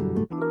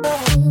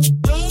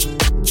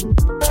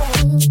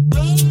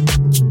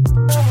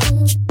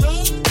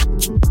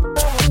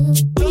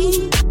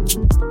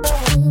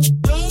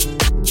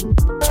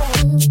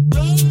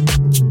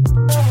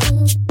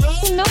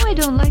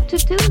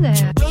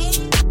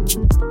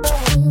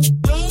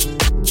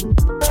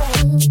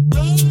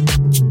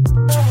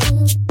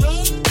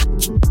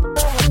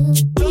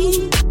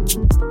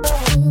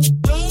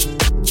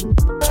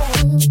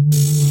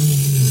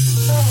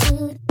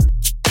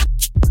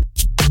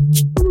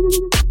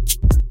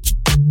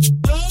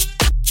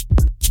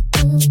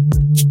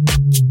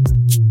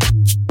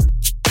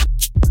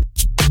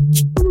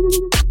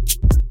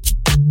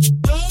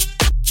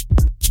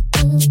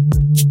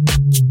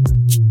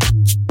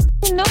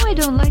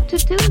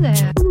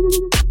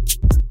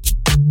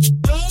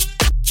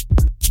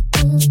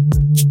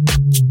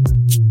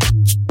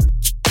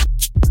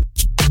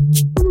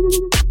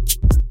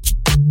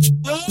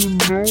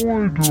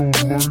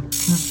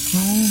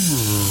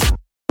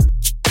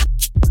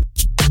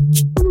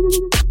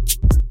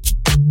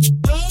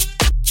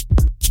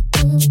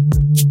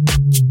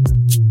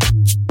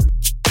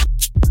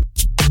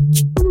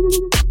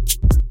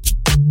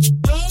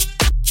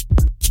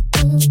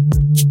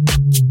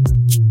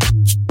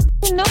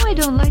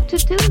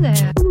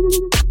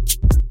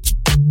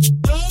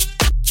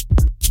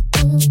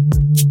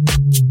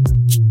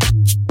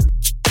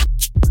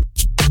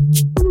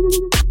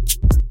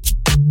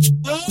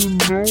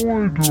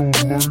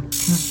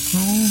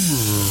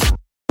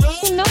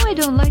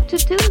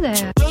 do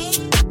that.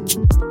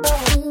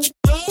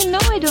 You know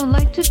I don't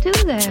like to do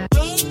that.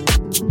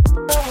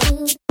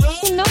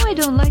 You know I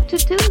don't like to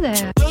do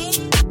that.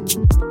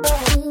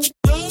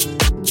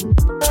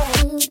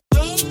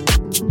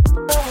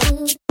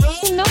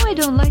 You know I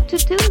don't like to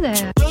do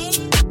that.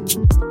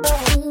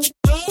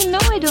 You know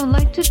I don't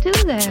like to do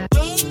that.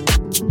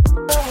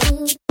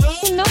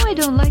 You know I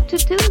don't like to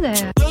do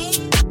that.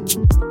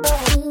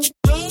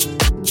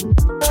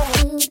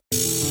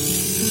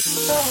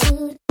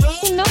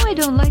 You know I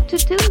don't like to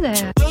do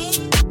that.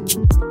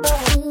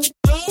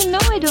 You know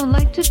I don't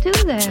like to do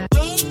that.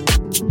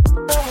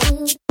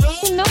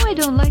 You know I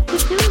don't like to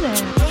do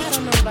that. I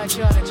don't know about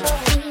y'all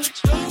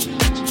tonight,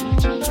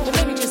 but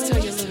let me just tell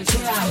you a little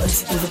bit.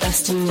 Hours is the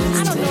best in music.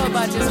 I don't know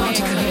about this man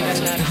coming in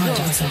and out of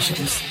Hideout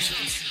Sessions.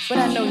 but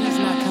I know he's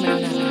not coming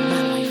in and out of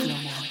my life no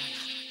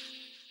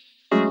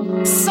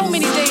more. So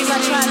many days I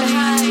tried to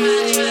hide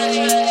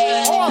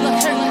all the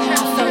hurt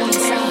I felt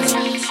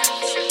inside,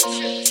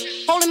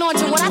 holding on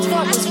to what I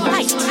thought was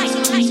right,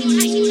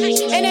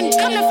 and then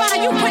come to find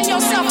out you putting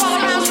yourself all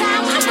around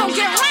town. I'm gonna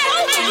get right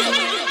over you.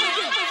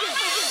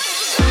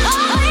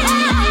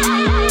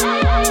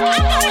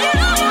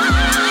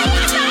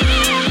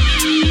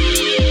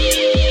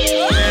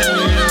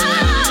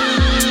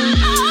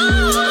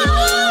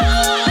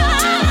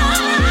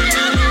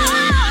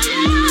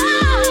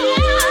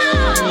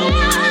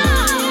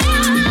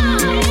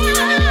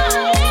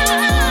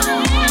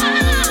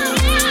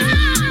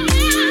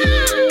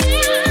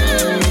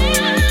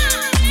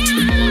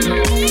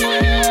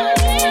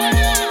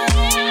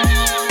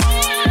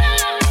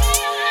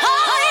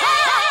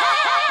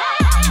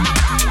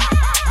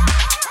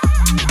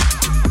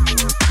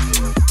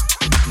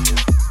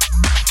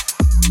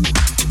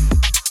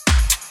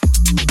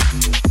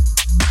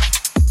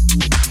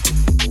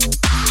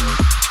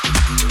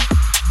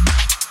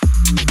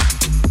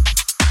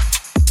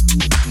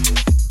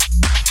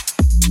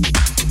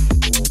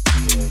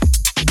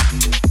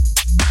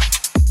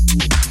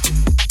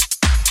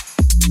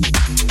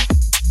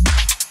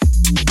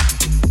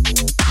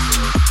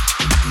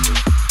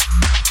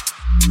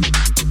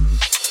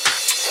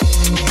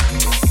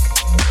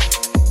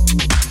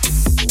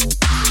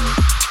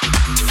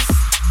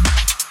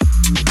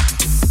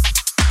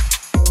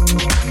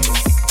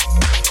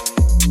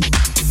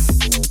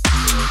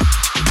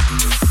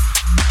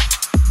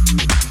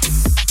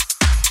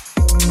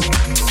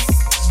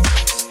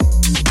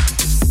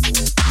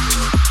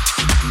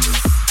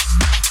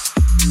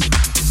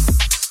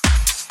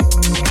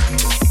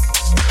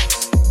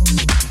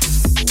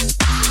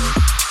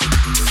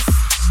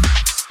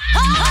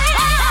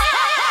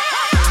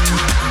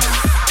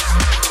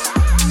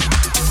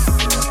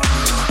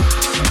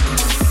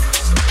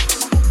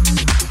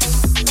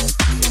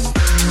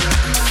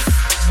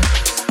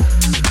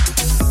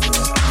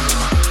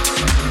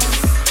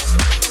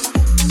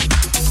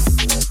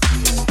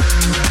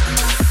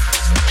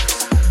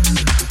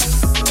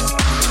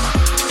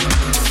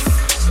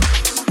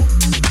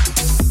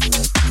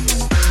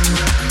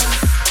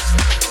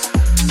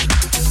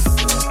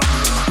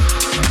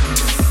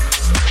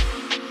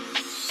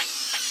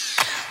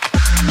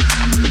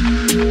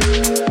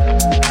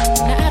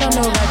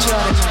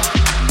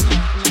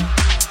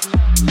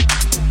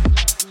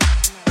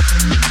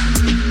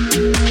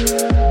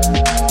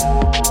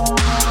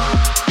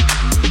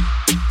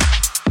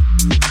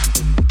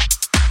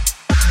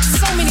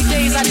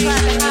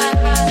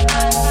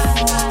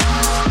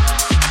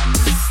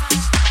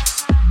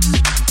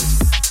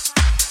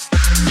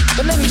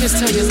 just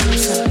tell you a little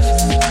something.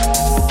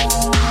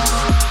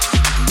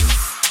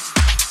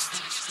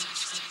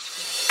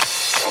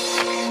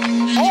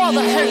 All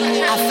the hurt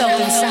I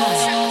felt inside,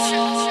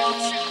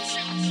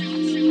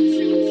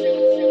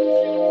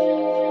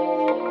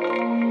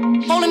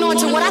 holding on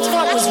to what I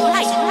thought was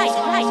right.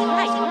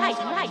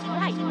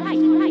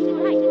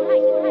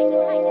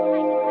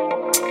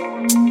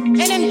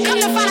 And then come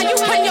to find out you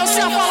putting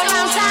yourself all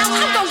around town,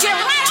 I'm gonna get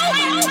right over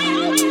you.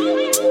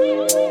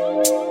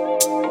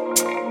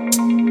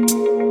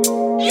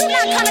 You're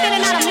not coming in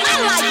and out of my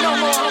life no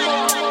more.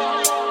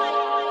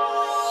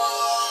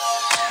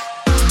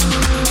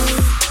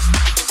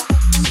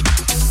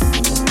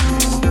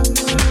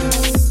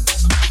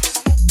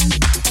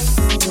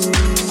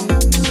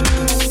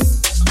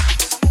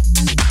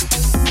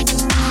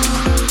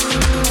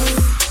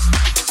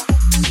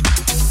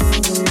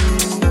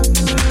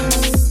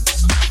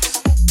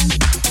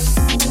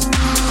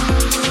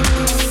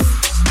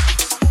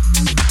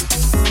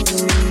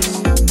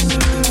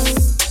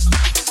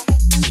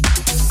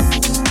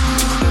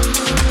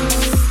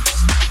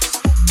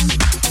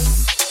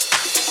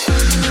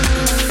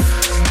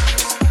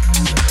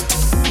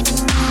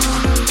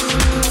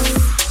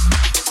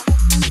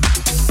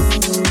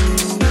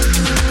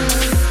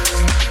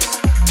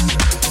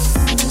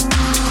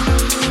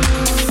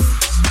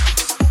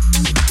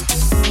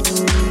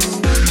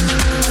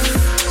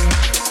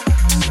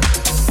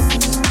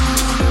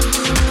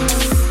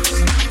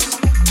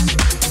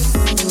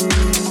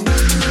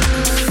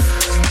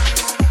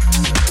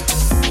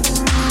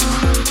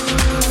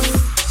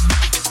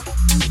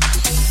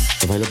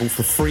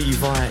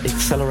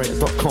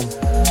 accelerator.com.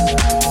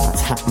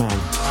 That's Hatman.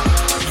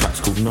 The track's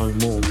called No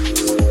More.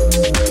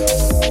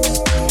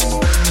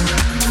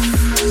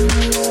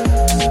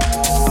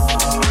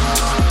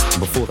 And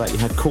before that you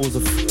had Cause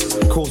and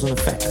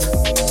Effect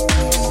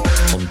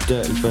on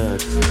Dirty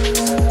Bird.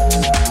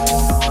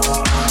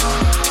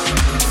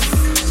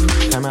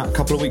 Came out a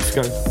couple of weeks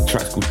ago. The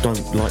track's called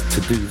Don't Like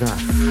to Do That.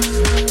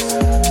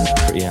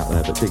 Pretty out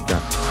there, but dig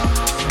that.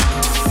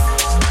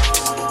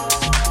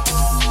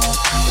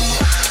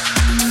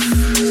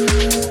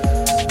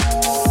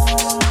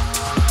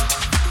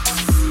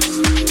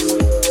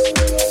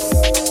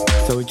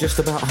 So we're just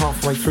about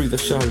halfway through the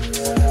show.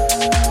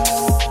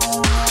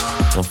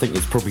 I think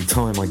it's probably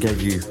time I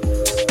gave you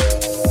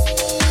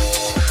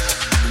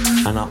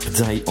an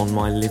update on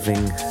my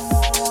living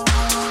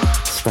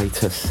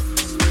status.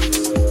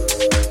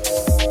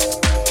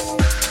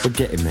 We're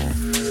getting there.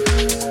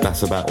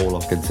 That's about all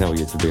I can tell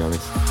you, to be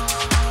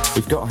honest.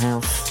 We've got a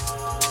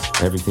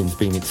house. Everything's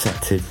been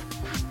accepted.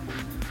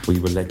 We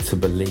were led to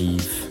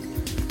believe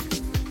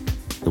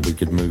that we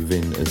could move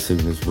in as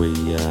soon as we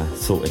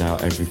sorted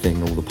out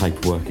everything, all the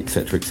paperwork,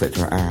 etc.,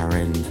 at our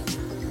end.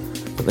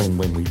 But then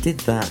when we did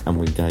that and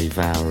we gave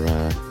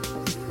our...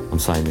 I'm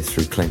saying this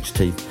through clenched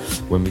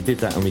teeth. When we did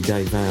that and we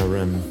gave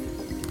our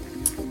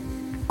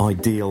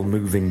ideal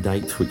moving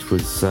date, which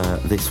was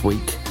this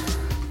week,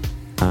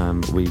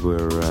 we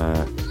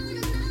were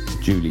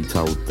duly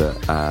told that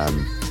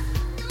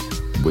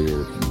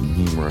we're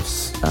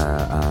numerous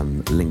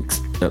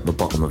links at the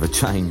bottom of a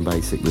chain,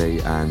 basically,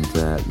 and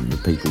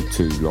the people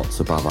 2 lots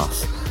above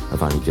us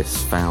have only just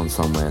found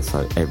somewhere,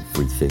 so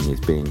everything is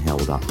being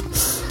held up,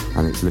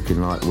 and it's looking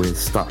like we're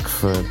stuck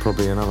for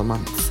probably another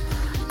month.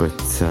 But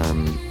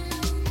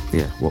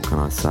yeah, what can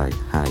I say?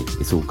 Hey,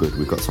 it's all good.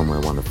 We've got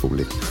somewhere wonderful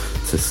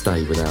to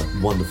stay with our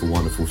wonderful,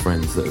 wonderful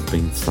friends that have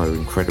been so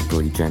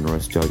incredibly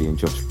generous, Jodie and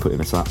Josh,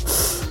 putting us up.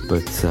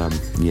 But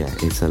yeah,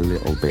 it's a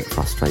little bit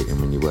frustrating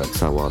when you work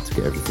so hard to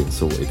get everything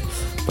sorted.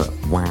 But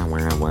wow,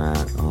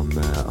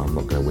 I'm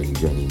not going to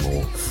whinge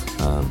anymore.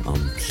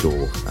 I'm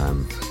sure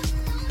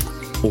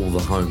all the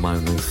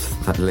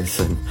homeowners that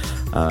listen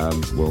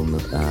will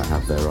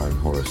have their own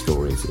horror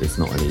stories. It's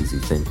not an easy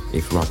thing.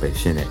 It's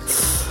rubbish, innit?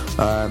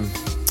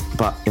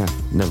 But yeah,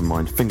 never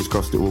mind. Fingers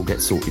crossed it will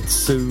get sorted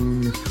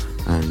soon,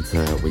 and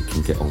we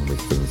can get on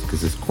with things,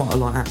 because there's quite a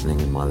lot happening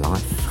in my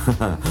life.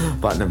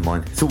 But never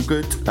mind, it's all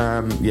good.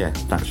 Yeah,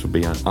 that should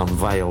be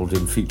unveiled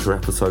in future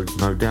episodes,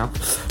 no doubt.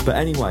 But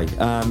anyway,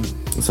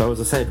 so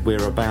as I said,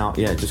 we're about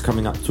just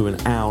coming up to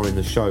an hour in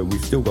the show.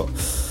 We've still got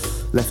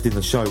left in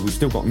the show. We've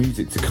still got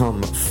music to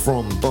come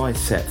from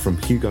Bicep, from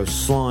Hugo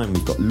Slime.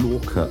 We've got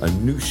Lorca,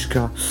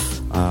 Anushka,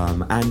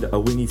 and a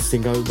Winnie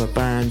Sing-Over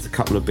band. A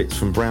couple of bits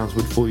from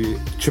Brownswood for you.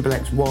 Triple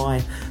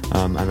XY,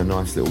 and a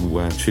nice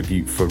little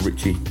tribute for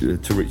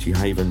Richie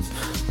Havens.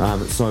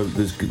 So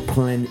there's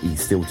plenty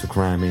still to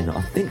cram in.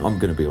 I think I'm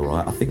going to be all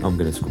right. I think I'm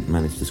going to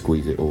manage to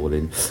squeeze it all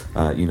in.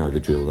 You know the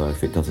drill, though.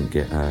 If it doesn't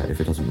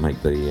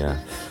make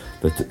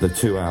the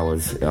 2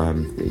 hours,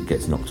 it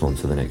gets knocked on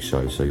to the next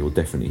show, so you'll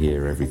definitely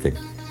hear everything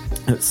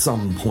at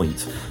some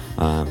point.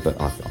 But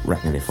I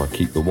reckon if I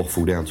keep the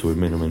waffle down to a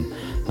minimum,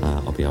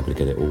 I'll be able to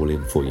get it all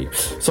in for you.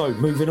 So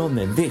moving on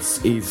then,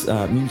 this is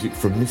music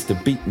from Mr.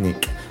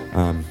 Beatnik.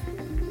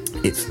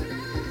 It's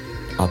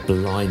a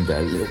blinder,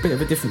 a little bit of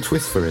a different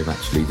twist for him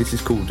actually. This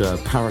is called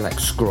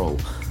Parallax Scroll.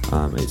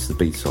 It's the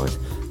B-side,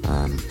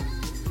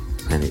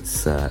 and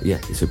it's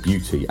a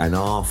beauty. And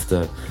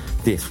after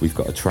this, we've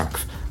got a track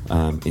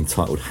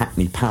entitled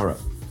Hackney Parrot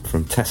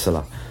from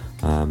Tesla,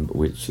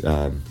 which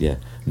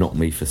knocked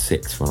me for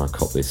 6 when I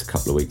copped this a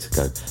couple of weeks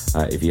ago.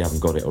 If you haven't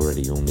got it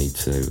already, you'll need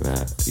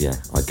to,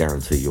 I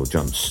guarantee you'll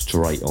jump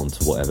straight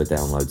onto whatever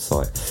download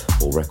site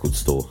or record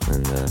store,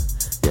 and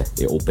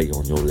it'll be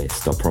on your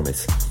list, I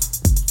promise.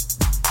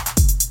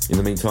 In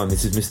the meantime,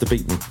 this is Mr.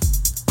 Beatnik.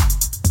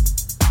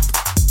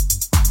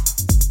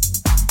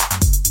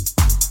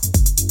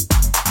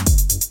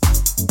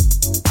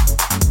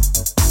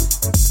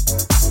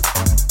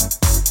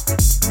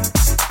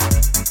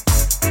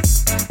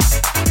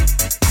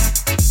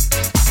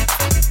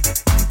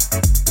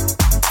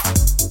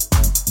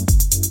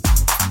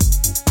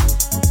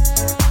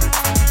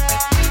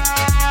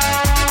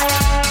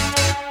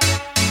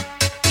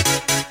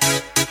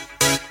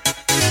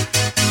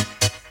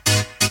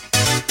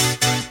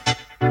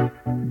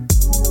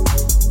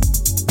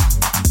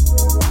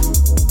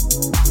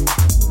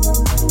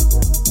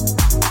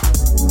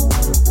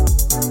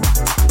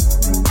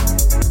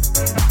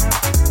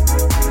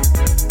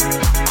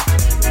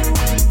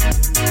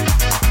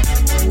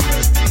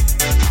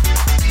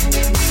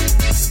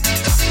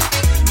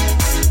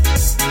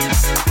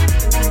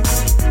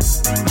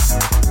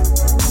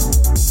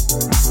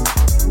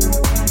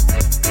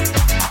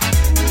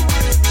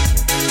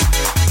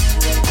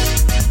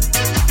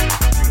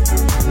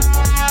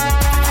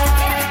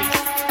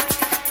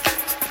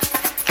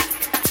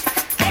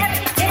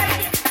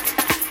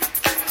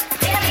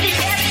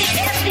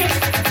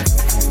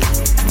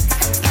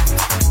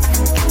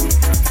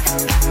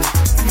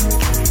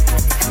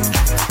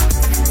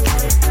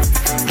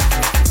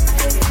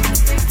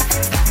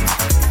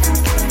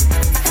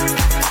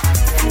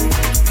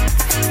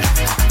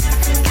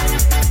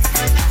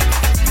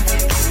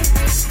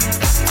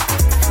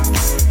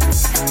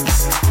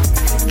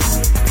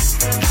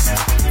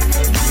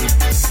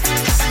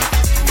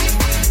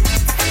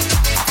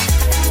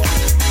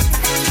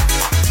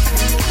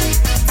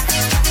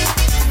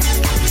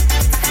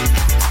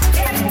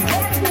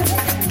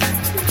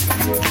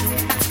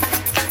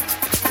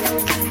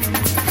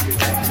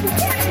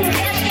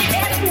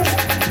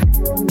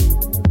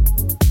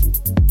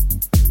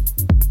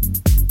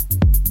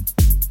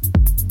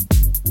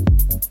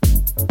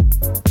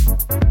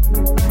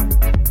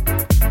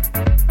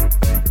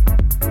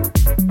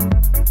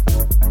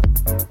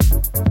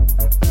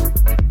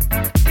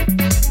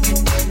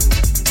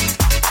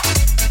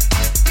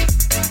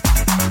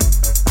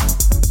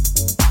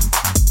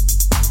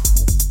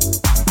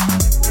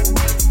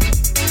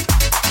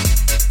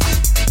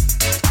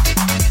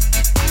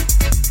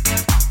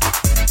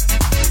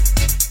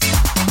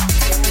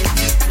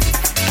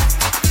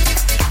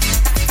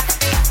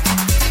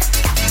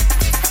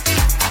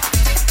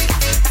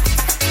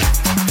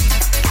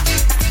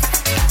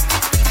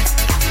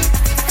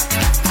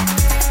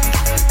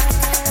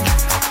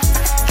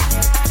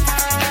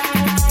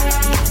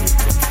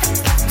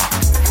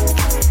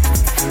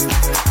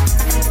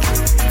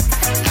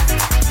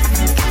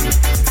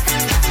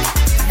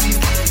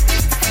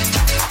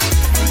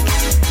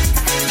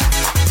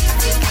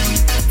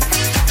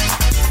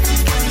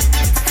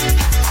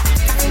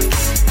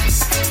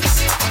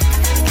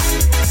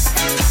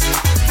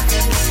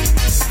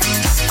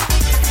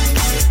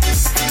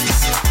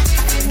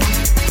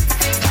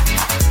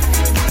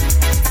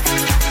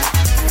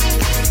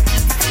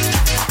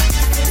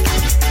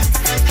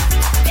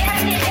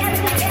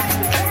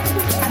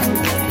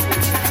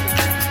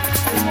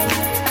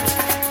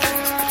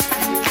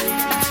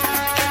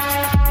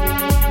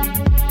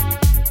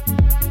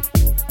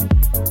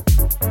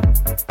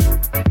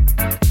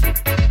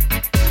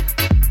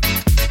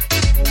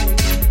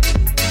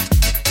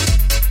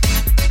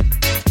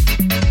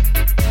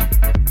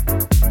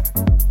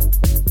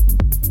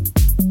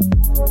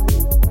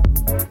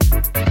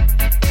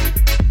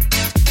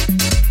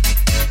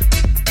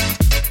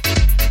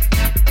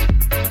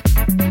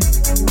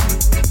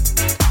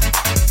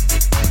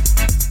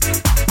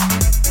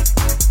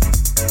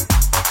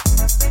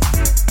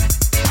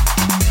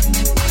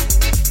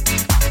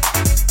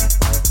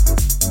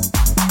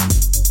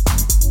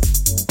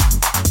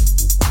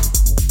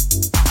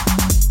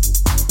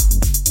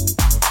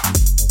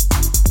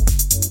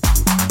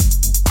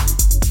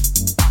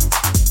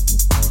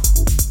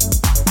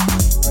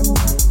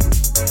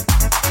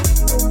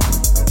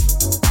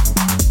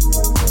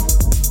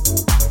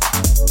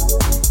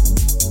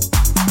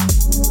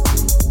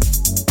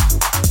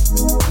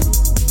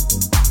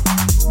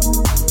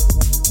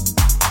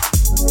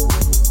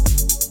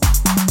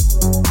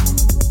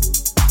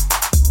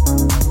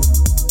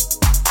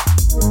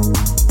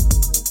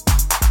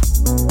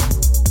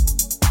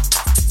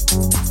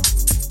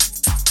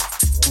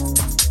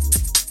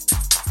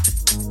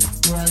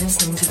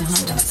 listening to the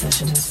Hideout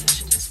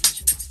Sessions.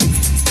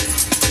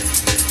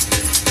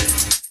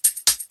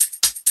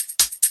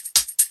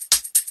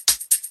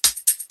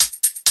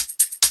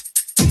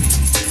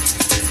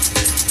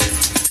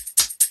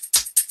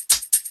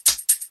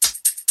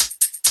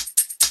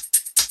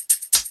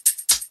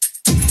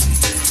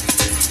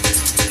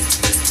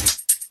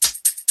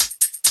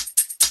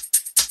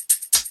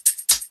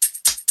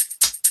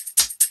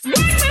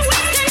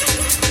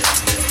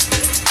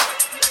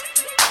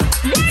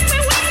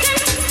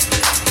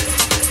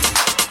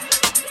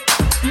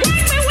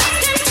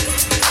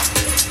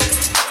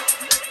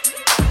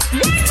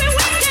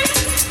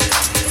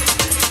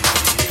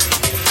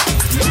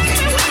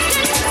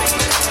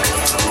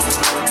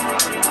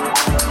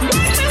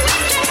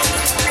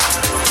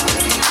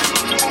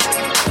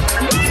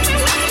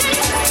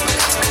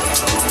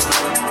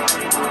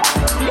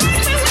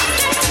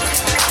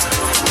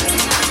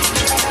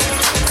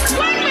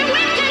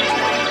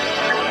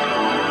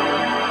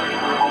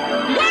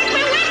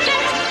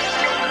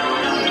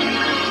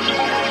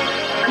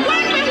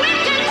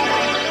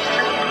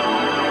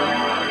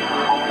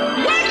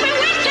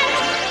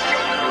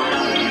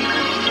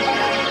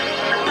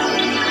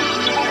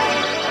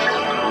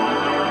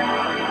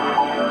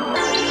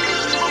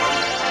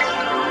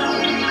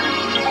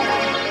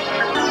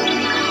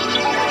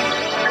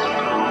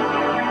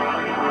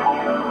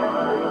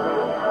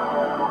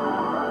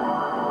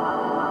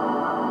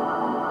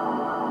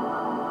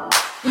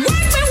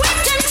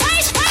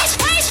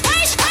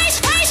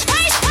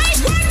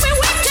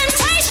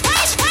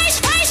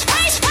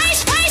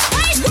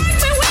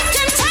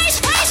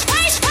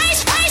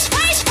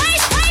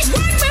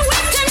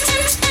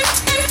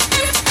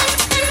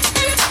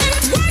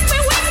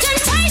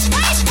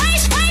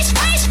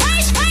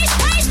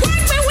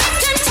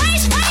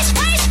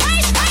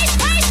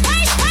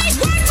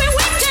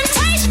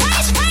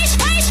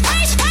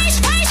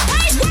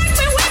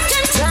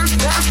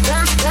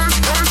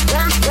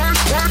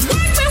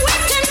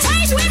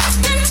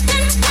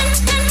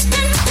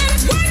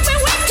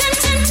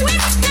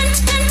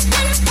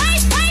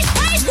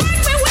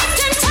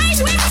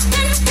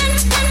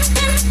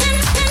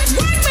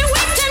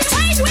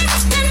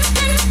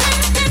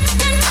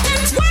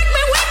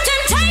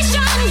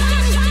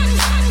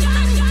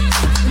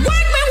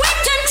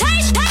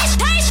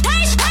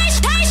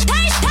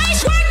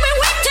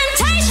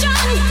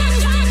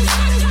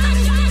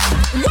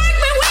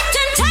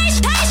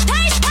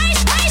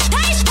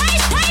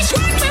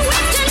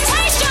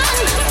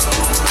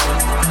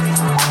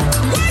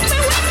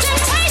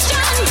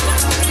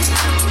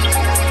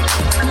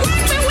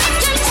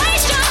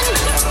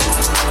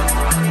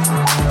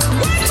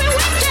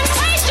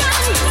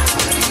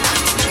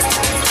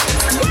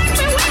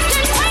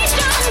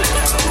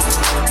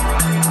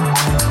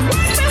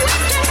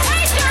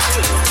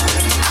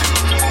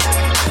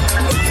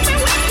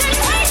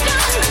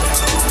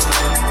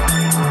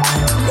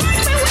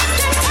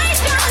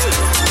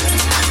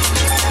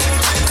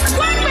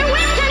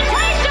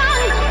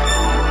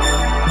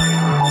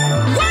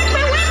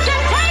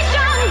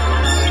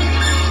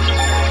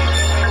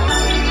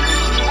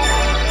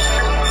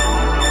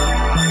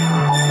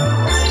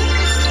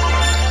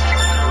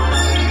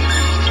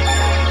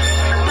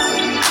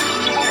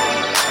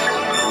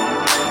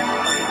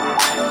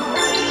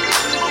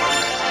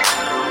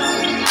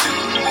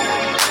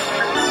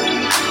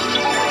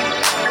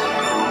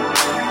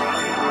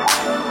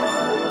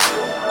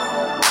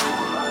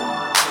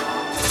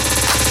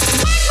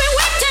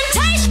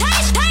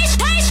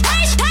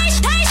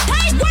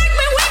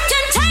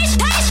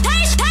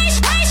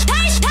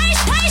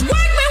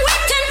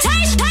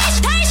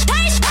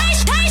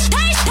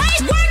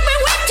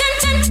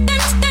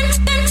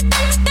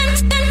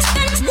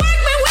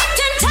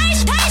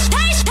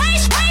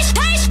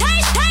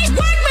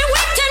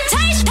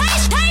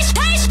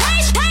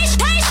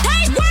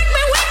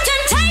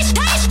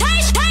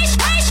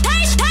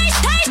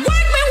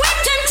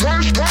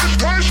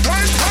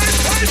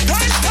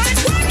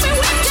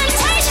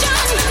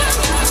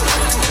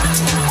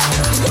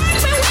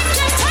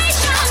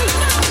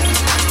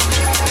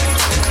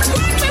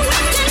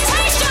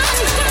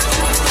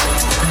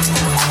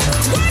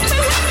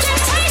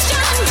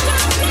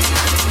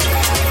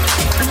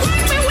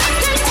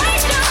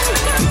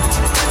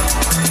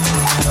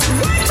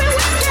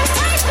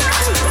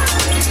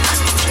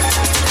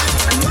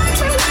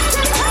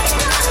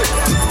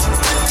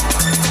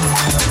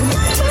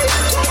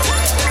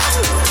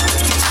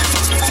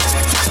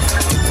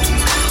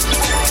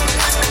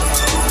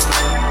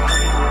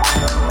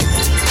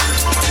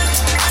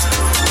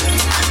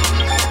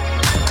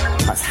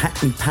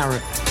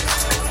 Parrot.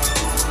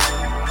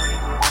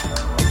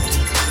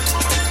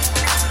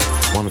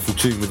 Wonderful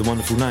tune with a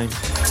wonderful name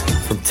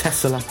from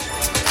Tesla.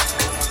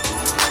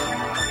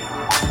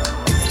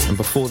 And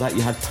before that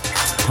you had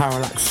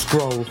Parallax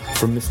Scroll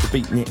from Mr.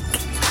 Beatnik.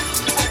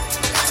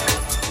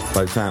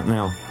 Both out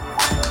now.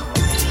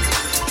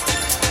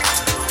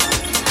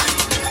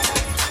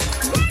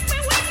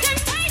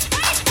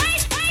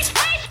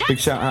 Big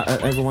shout out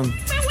to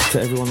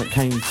everyone that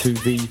came to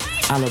the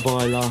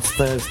Alibi last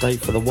Thursday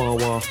for the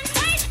Wawa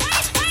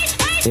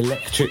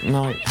Electric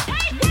Night.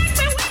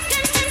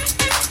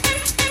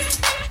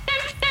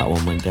 That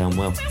one went down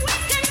well.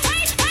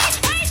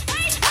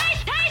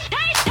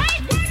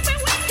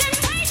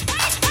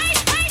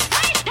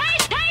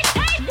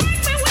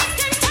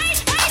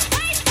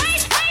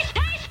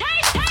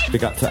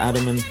 Big up to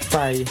Adam and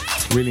Faye.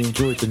 Really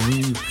enjoyed the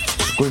new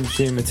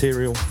Scrimshire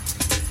material.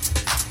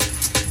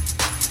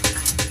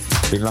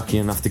 Been lucky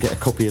enough to get a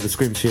copy of the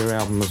Scrimshire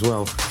album as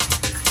well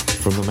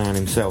from the man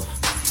himself.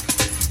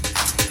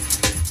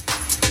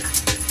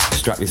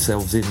 Strap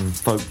yourselves in,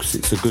 folks,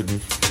 it's a good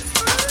one.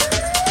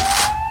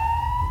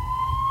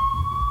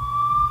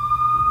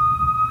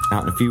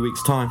 Out in a few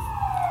weeks' time.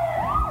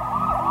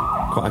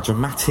 Quite a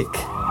dramatic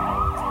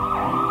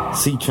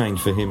sea change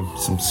for him.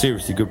 Some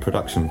seriously good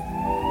production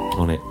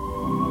on it.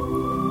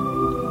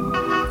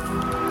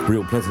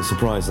 Real pleasant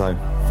surprise though.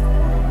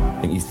 I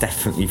think he's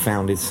definitely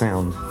found his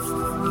sound.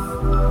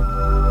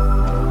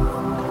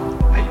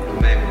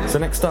 So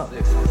next up,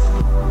 we've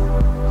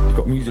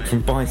got music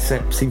from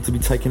Bicep, seem to be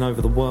taking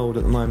over the world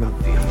at the moment.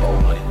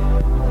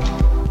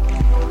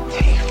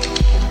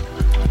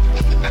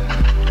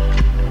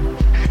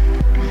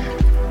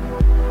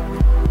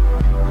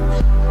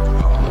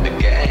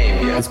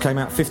 This came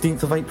out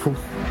 15th of April.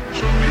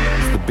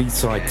 It's the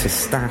B-side to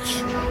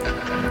Stash.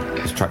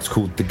 This track's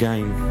called The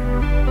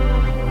Game.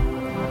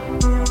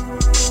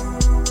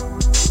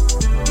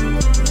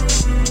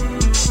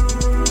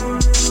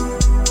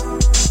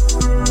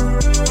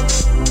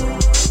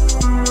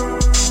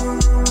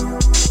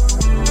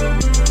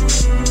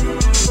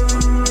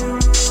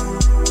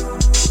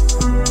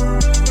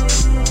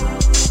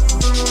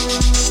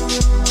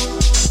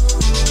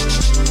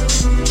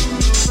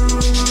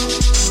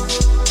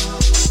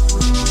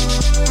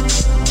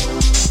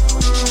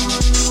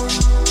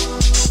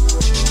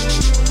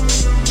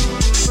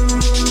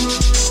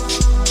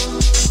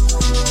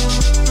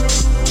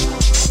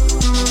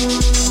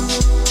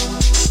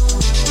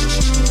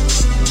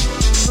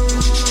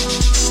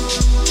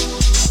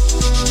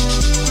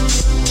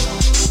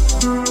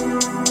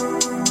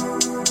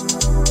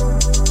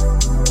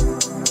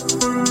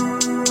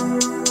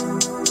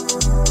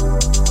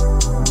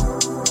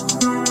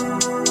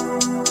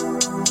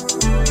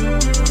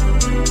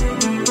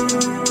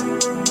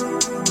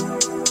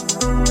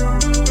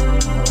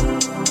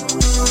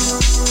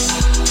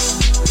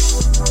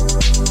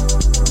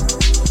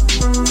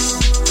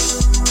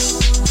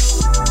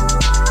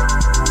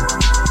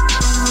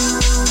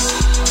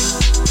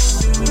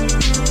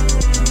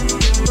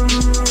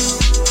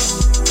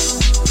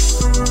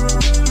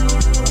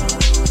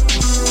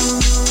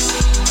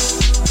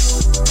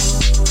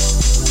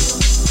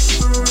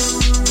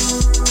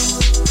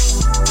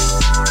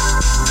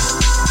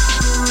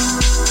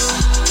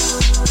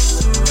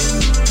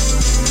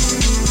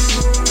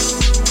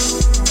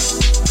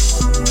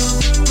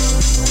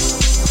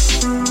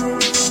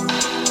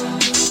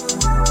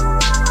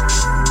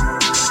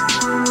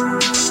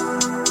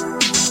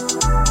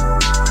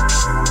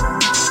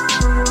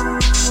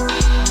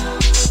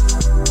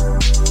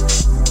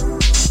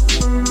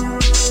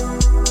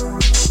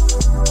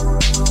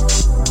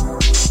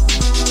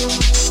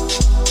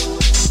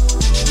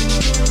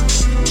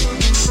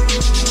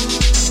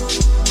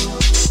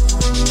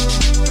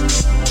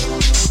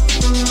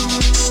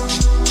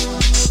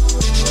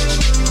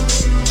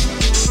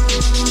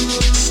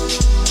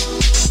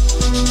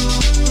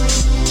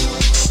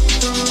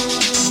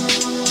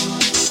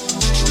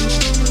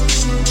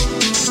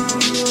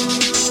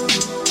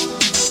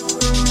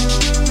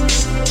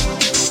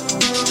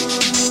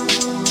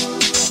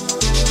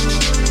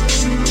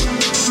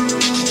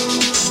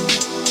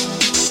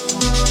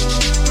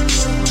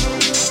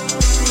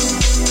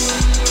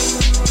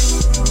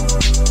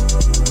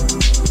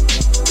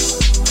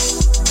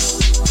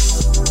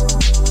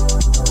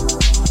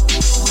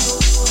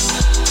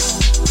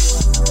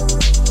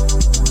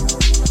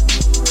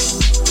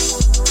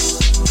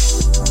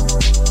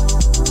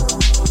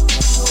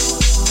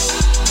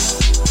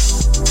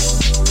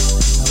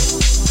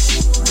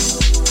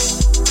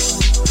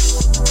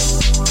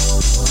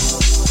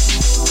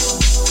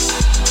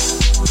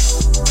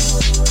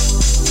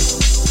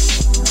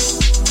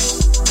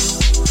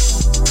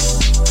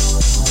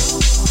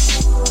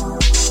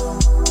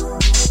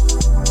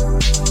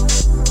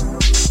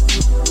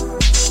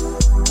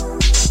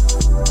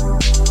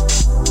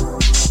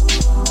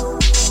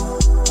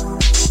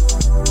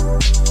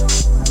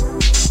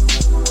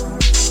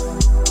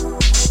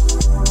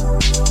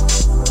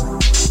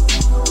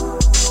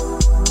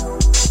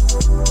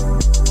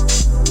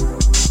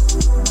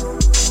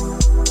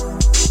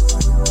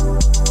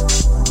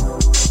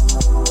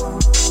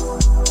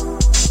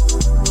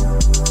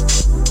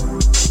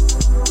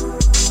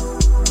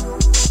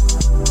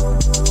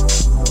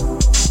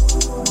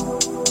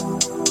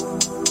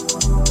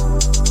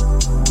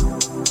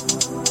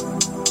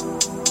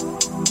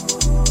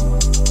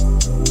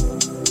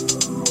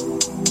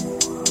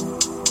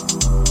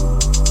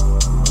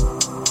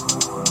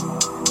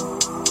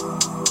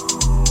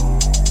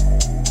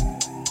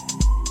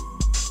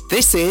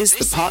 This is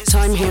the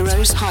Part-Time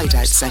Heroes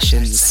Hideout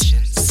Sessions.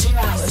 2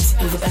 hours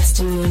of the best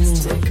in new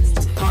music.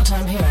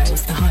 Part-Time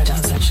Heroes, the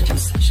Hideout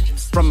Sessions.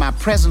 From my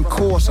present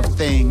course of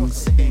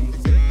things,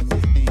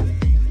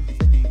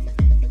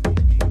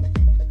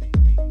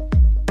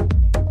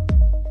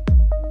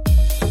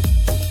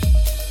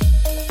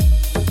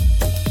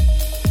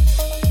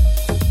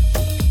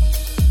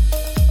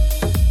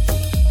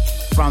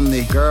 from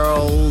the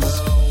girls,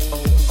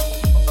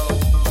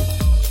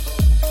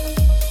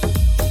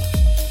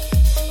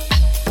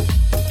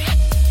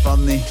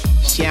 from the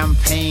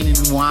champagne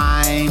and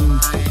wine,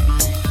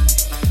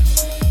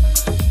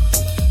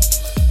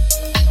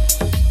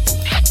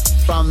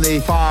 from the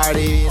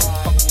party,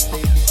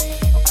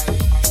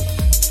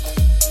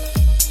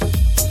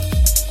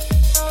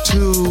 to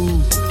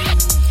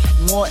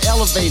more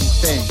elevated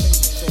things.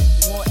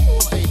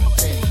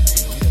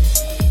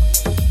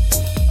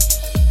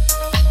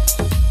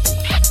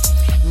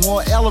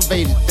 More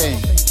elevated thing.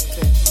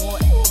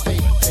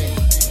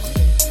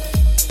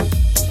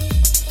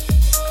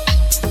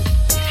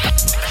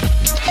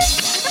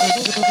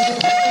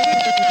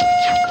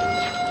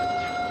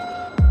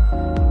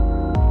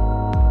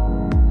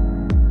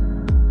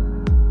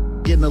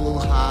 Getting a little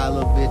high a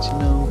little bit, you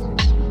know.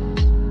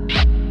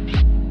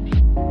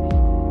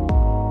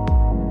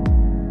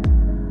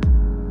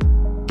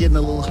 Getting a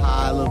little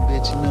high a little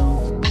bit, you know.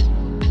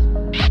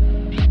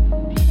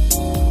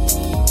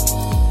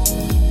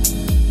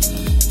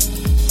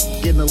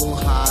 Getting a little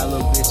high a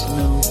little bit, you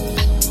know.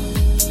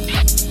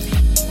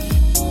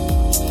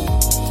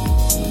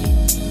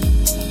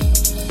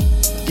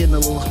 Getting a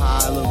little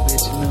high a little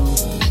bit, you know.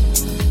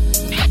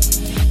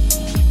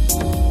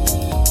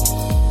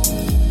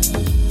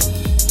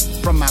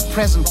 From my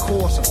present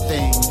course of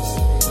things,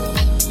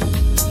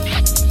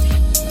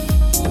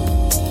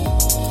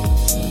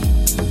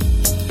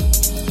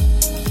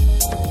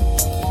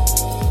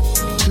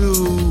 to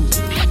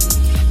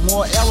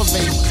more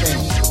elevated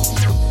things.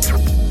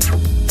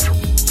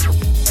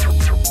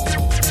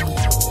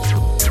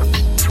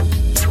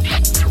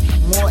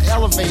 More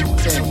elevated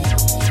thing.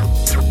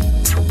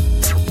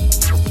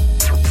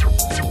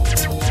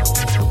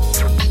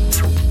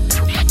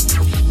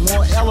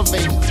 More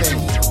elevated thing.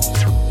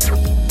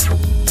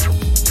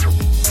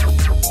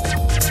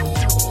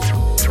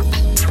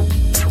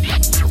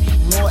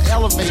 More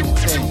elevated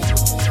thing.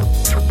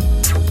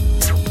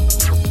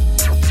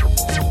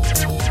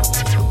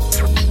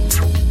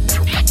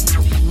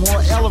 More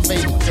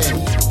elevated thing.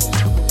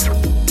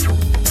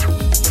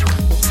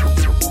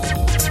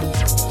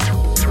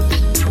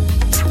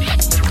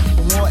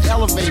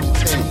 Elevated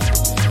thing.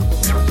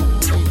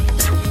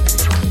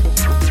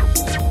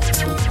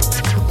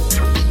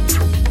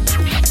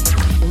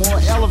 More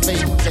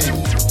elevated thing.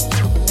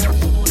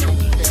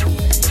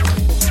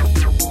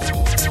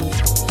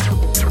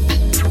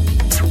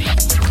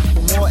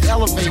 More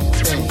elevated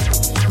thing.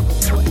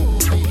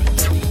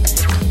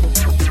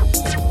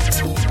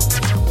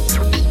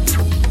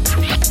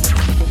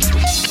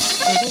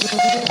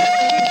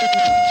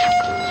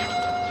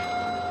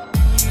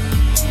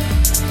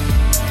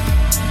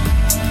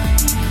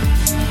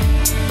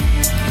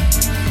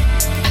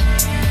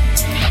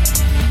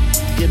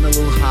 Getting a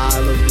little high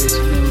a little bit,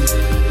 you know.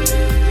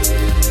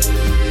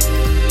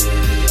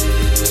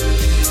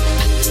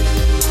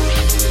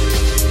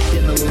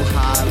 Getting a little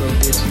high a little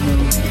bit, you know.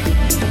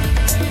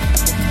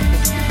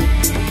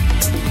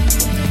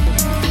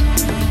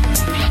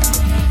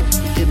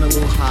 Getting a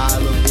little high a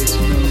little bit,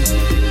 you know.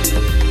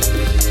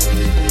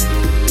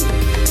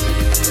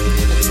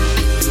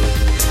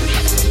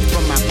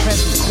 From my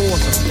present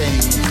course of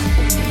things,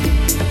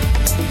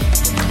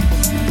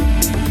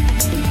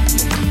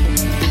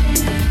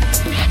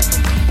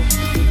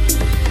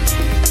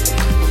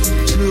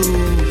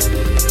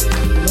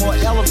 more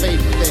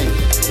elevated thing.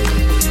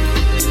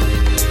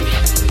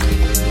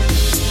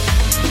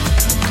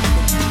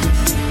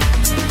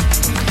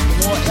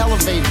 More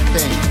elevated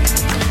thing.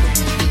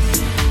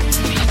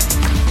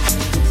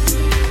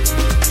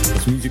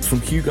 It's music from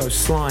Hugo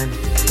Slime.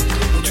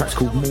 The track's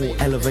called More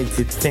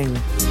Elevated Thing.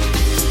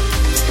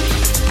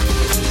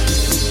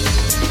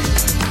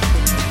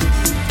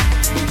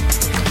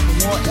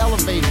 More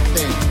elevated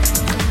thing.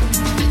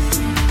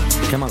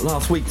 Came out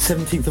last week,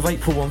 17th of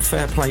April on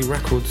Fair Play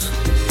Records.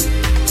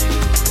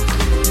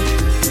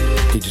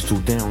 Digital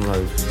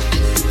download.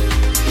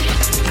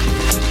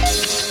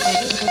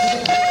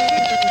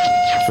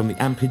 From the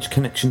Ampage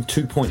Connection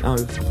 2.0.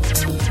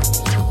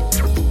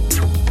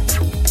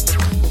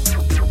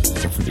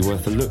 Definitely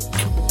worth a look.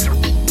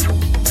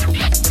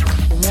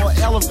 More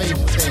elevated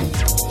thing.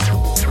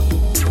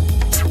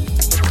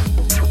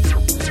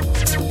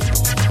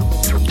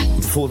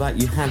 Before that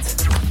you had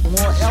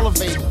more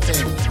elevated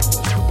thing.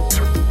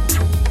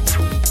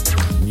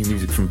 New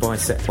music from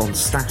Bicep on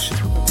Stash.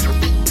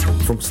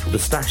 From the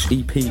Stash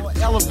EP,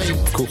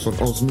 of course on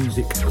Oz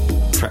Music.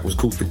 The track was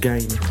called The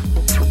Game.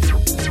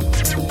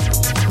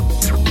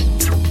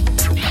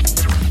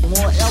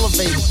 More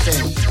elevated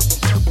thing.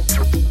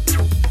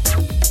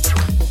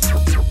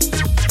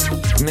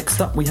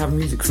 Next up we have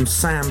music from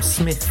Sam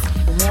Smith.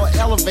 More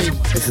elevated.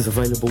 This is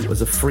available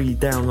as a free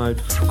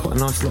download. Quite a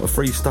nice lot of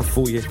free stuff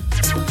for you.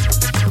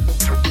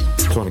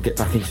 Trying to get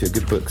back into your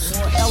good books.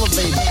 More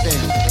elevated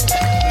thing.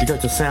 You go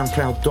to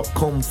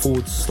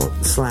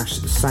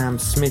soundcloud.com/Sam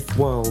Smith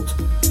World.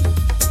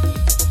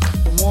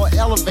 More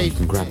elevated. You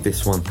can grab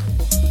this one.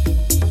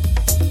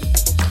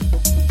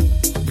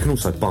 You can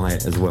also buy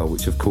it as well,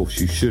 which of course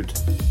you should.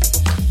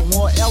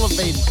 More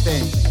elevated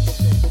thing.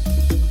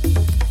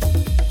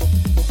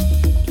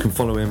 You can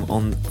follow him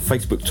on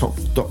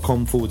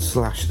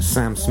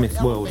facebook.com/Sam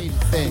Smith World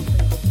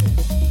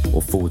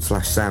or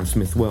 /Sam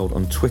Smith World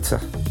on Twitter.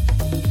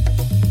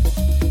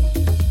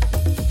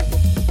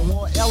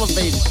 More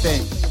elevated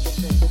thing.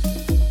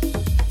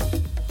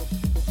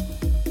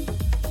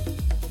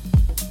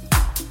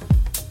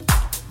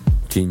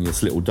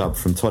 Genius little dub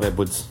from Todd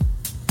Edwards.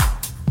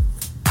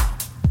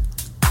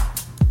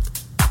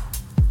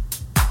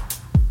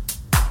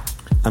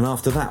 And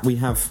after that we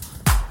have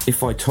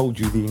If I Told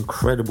You, the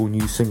incredible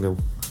new single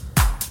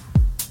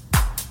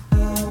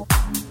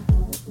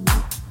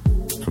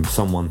from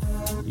someone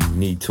you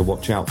need to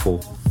watch out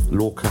for,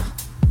 Lorca.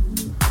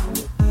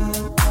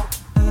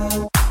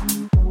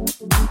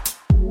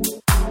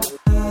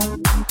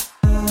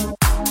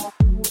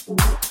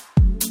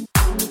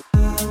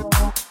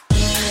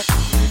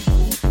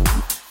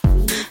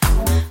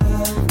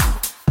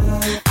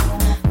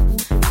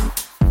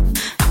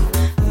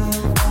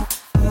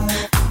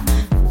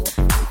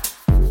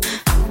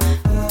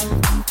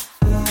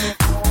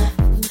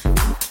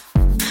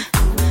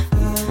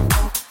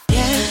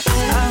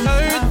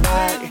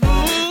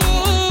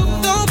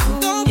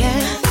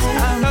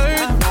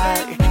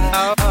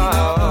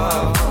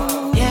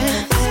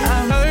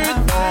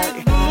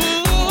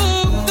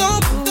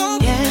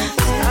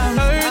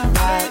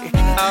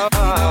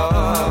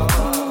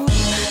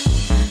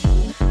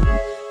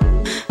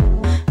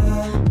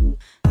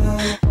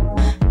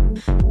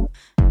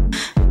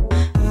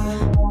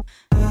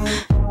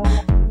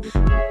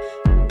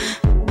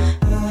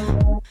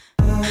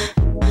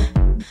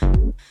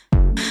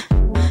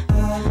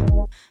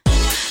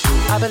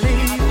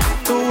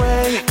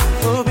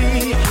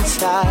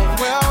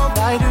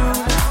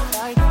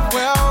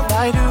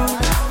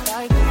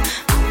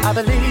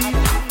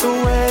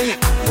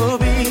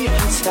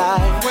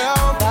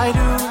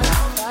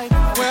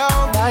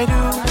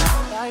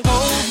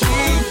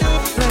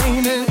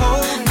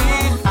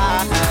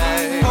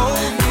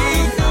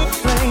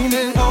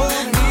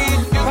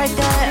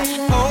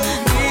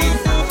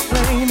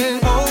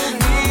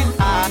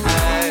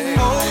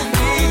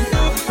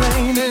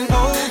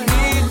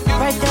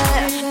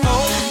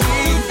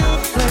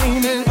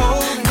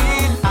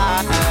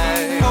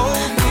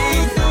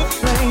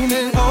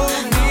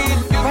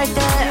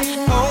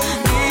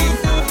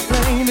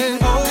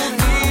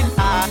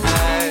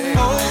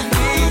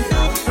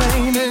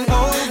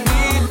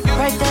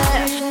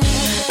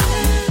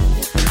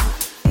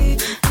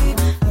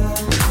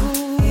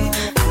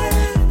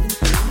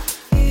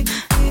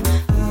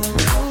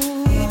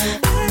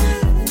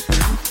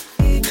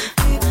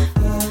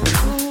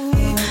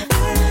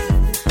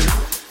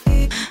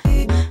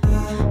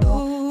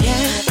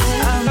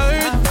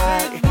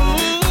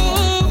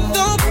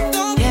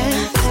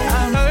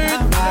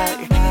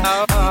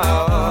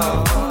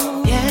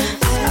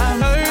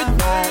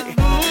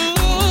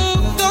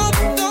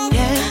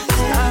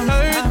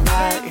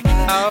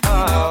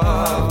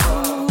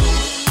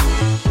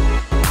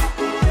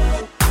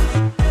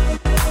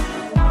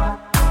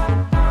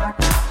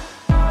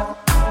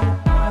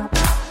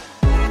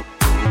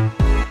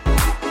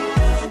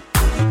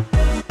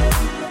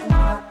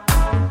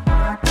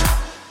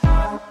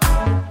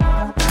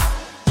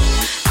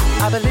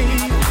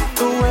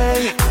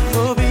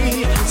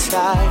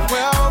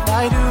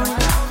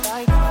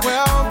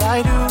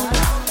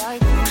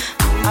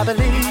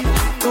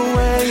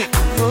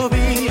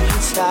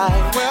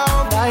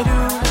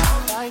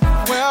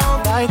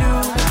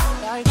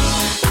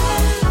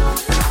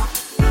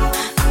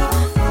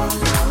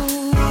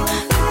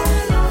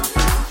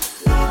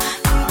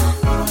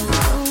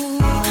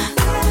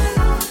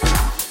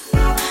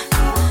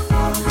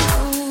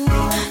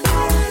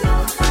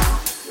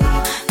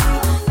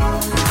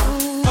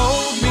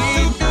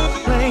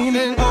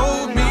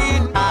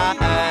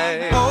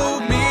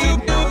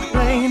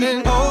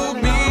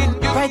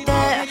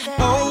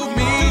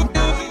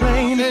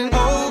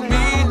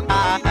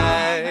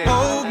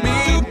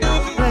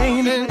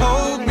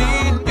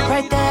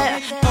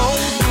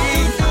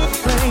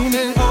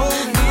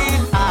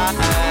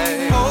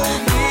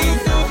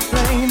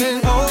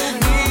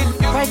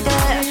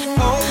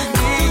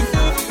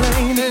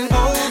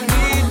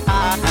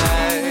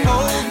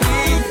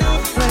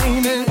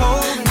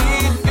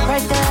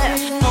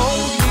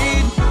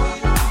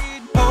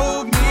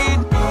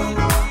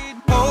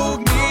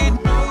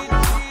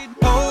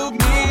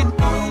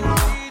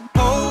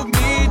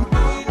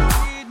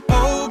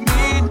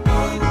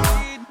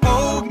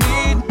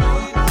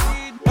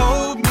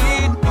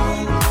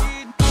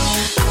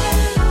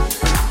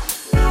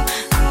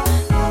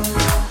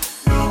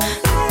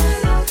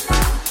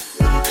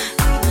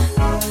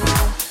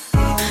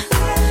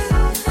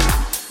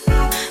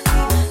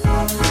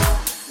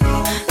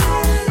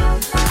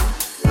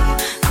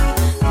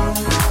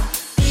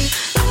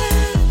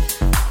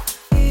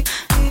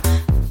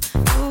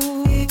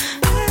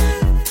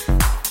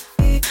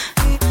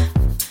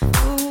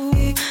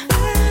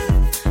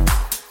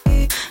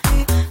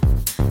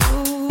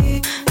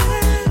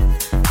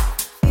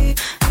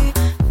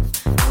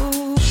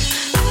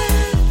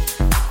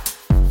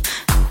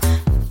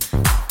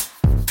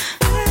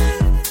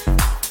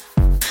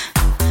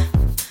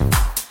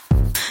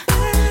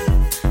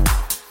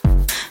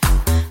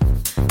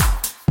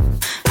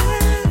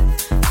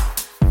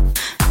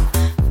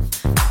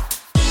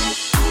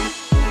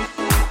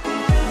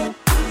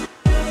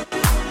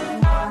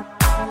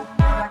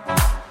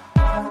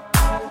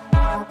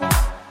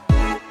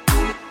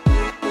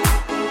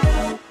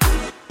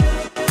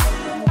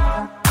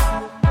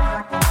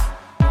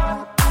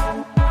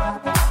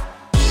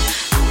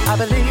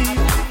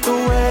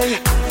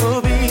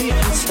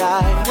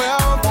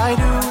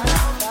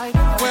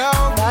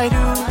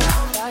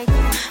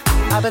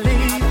 I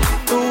believe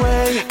the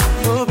way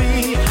will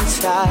be in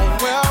style.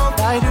 Well,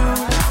 I do.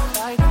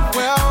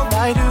 Well,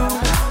 I do.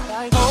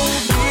 Hold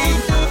me,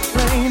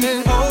 rain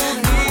and hold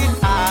me.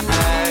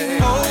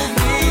 Hold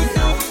me,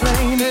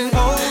 rain and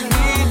hold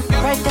me.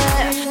 Right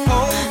there.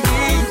 Hold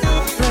me,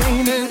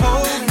 rain and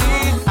hold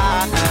me.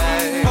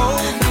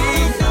 Hold me,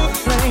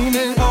 rain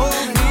and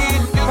hold me.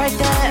 Right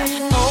there.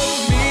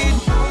 Hold me,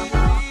 hold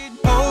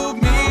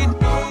me,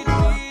 hold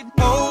me,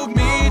 hold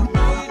me,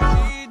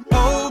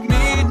 hold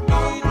me,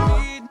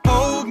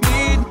 hold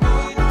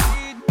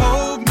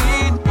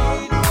me,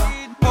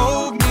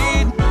 hold me,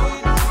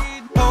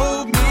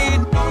 hold me, hold me.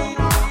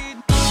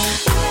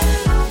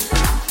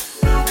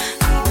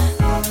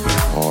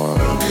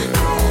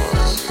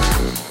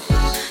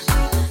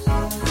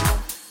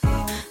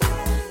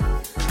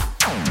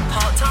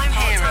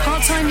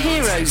 Part-Time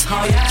Heroes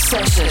Hideout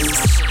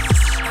Sessions.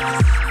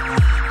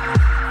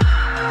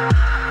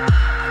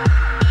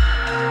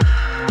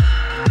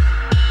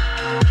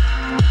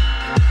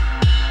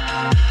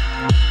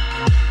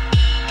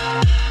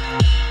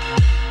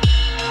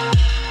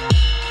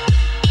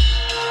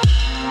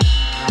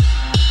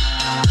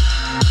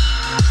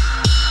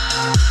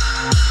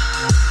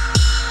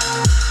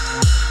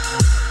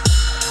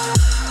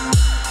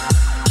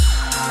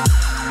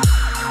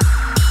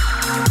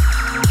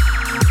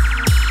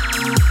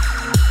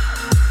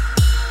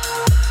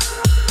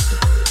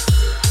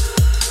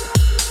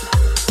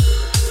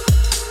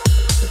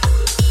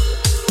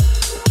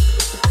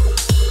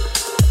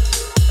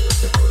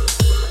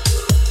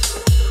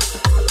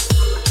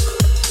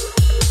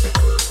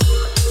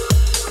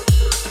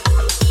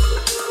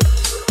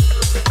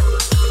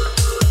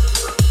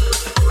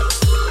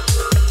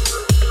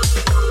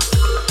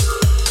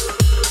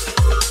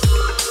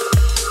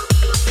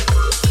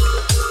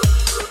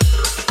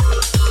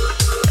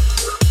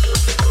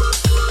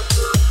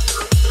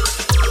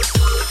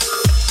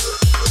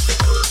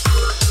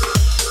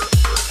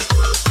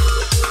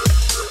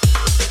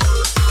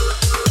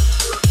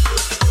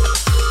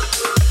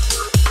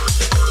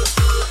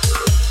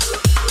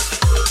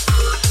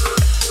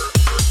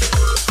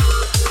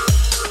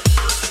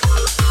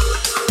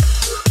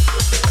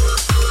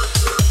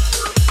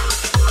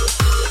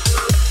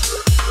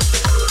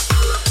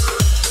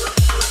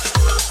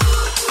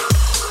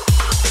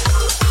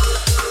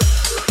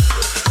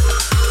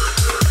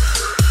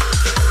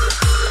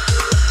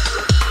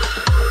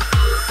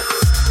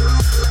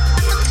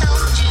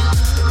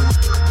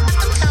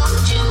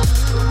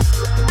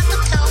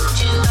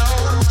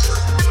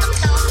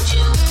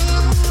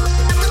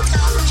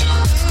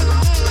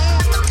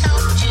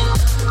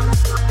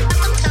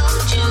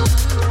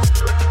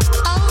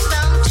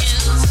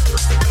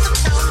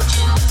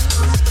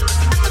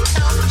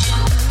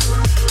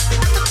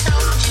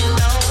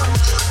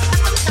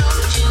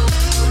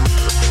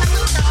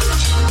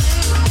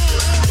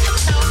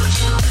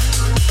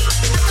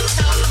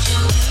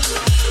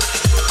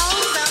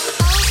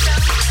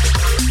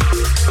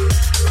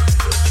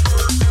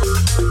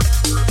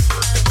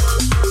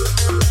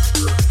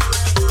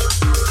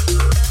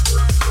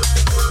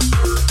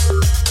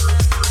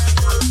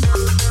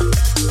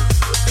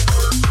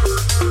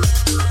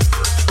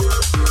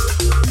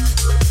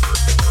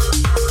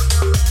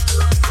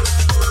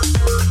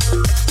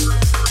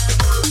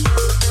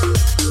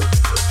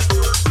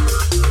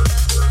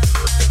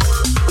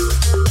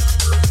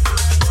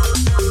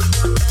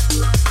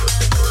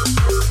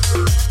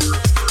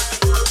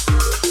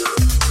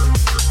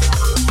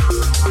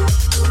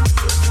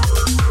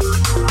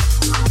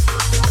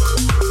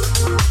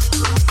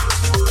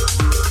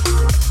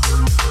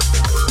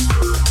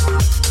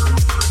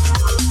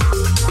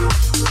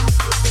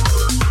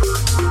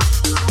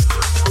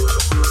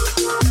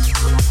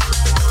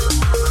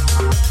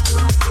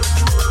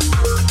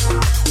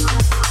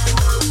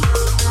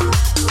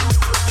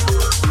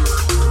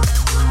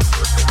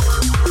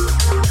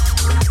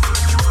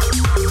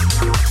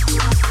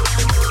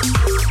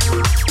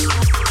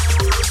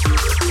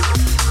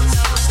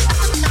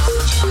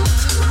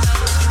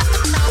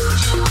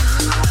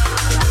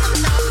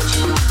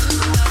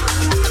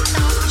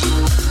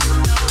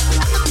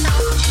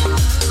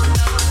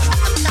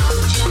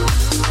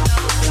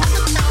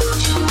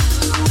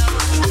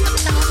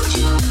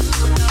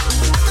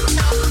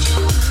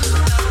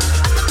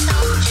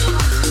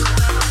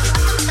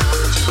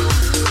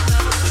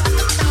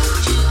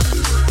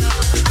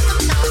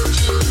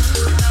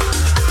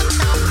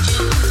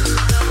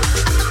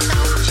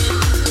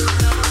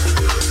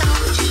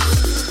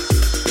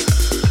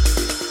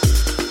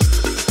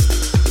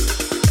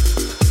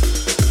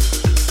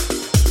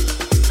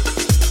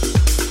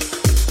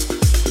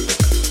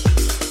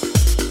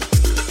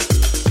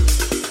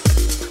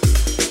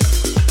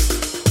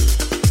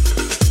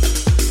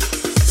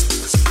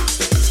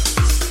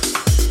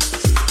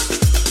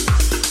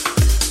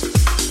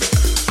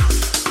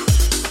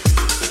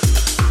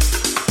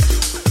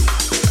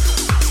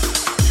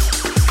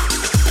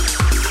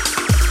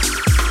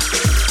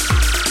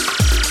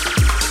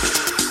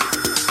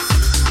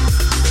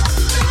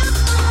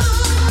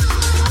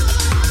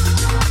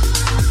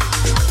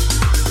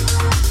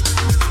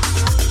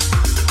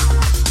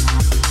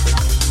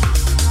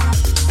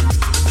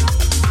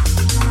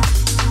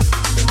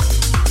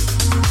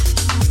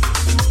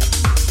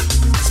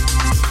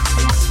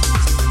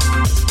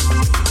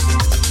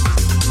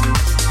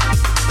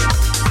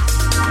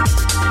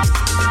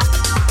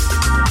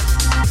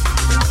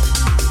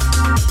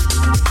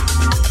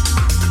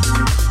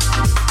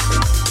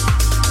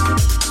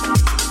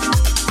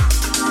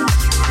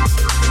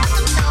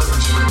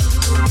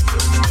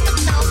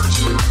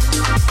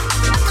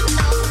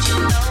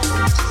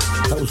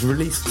 That was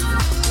released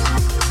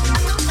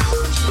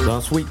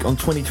last week on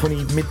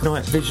 2020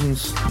 Midnight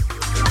Visions.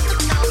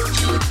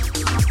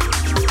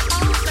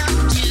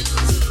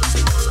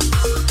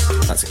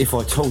 That's If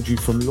I Told You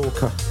from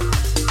Lorca.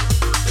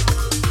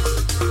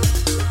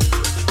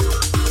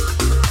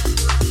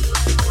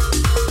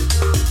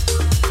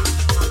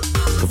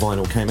 The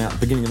vinyl came out at the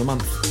beginning of the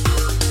month.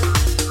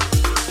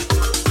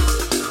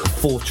 A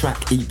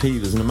 4-track EP,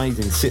 there's an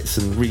amazing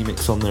Citizen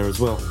remix on there as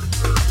well,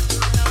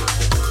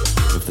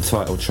 with the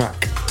title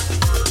track.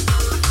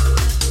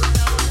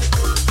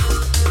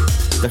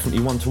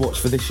 Definitely one to watch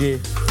for this year.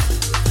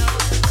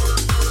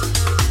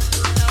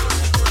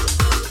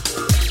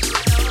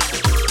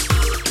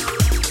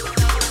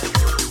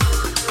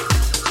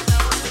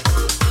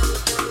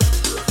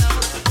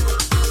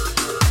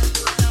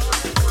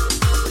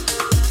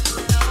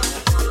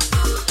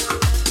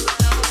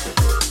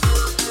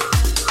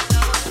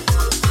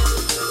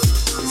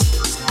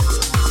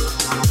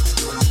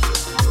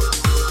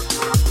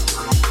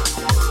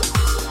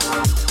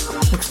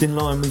 In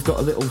line, we've got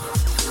a little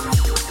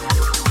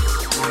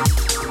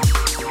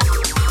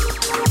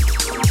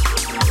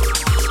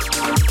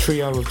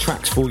trio of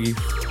tracks for you.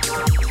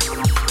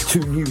 2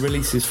 new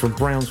releases from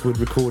Brownswood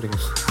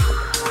Recordings.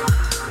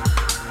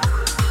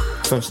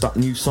 First up,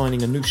 new signing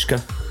Anushka,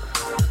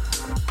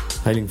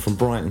 hailing from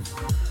Brighton.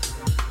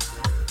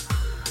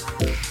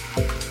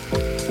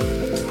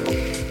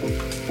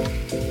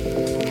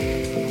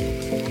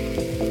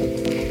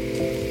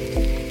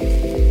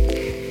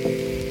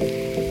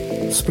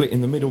 Split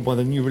in the middle by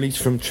the new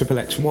release from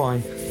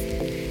XXY.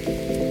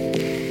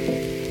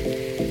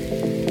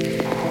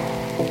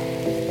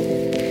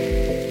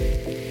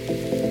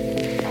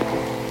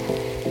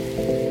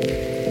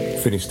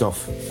 Finished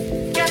off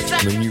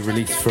the new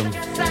release from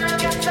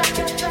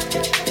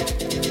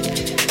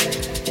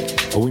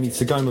a We Need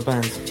Sagoma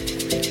band.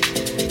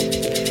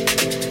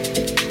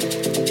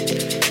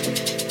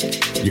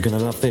 You're gonna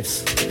love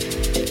this.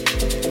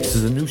 This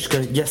is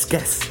Anushka, Yes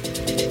Guess.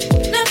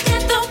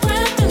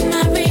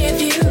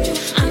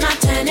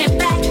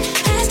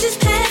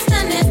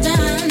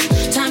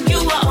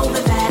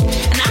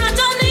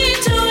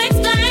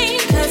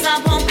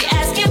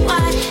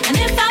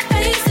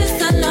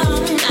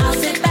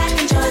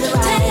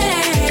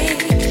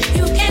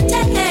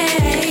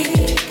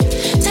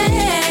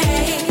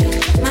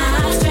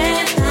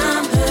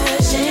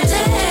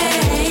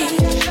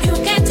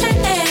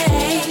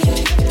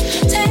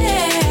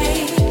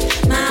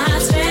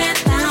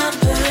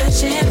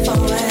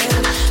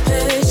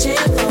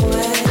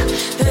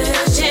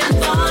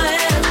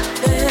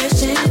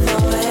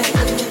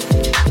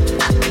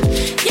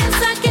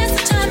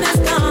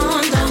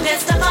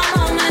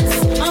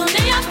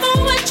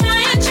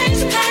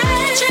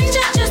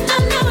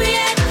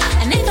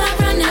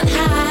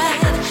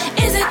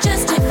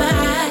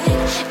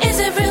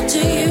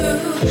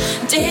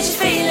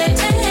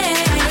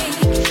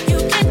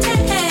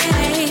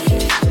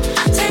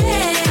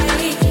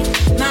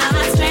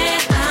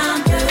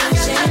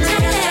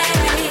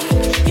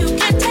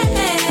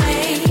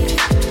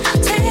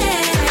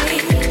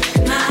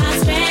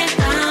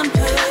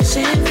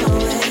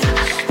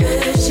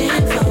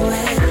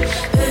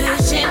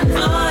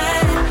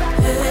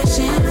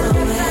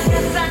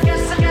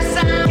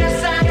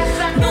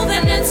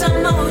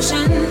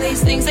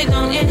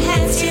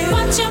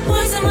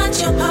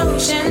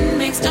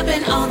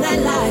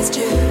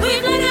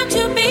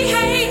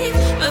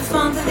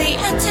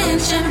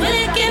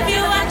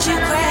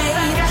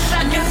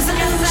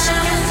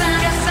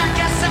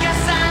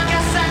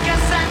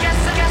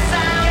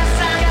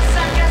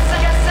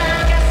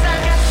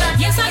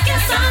 Yes, I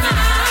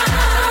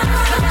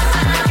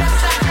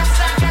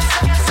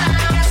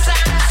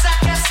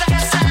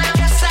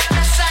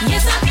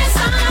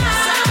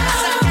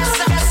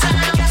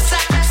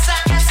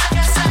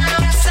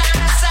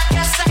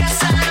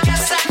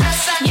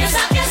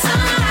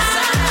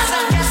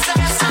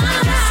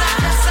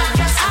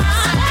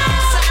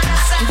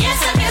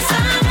guess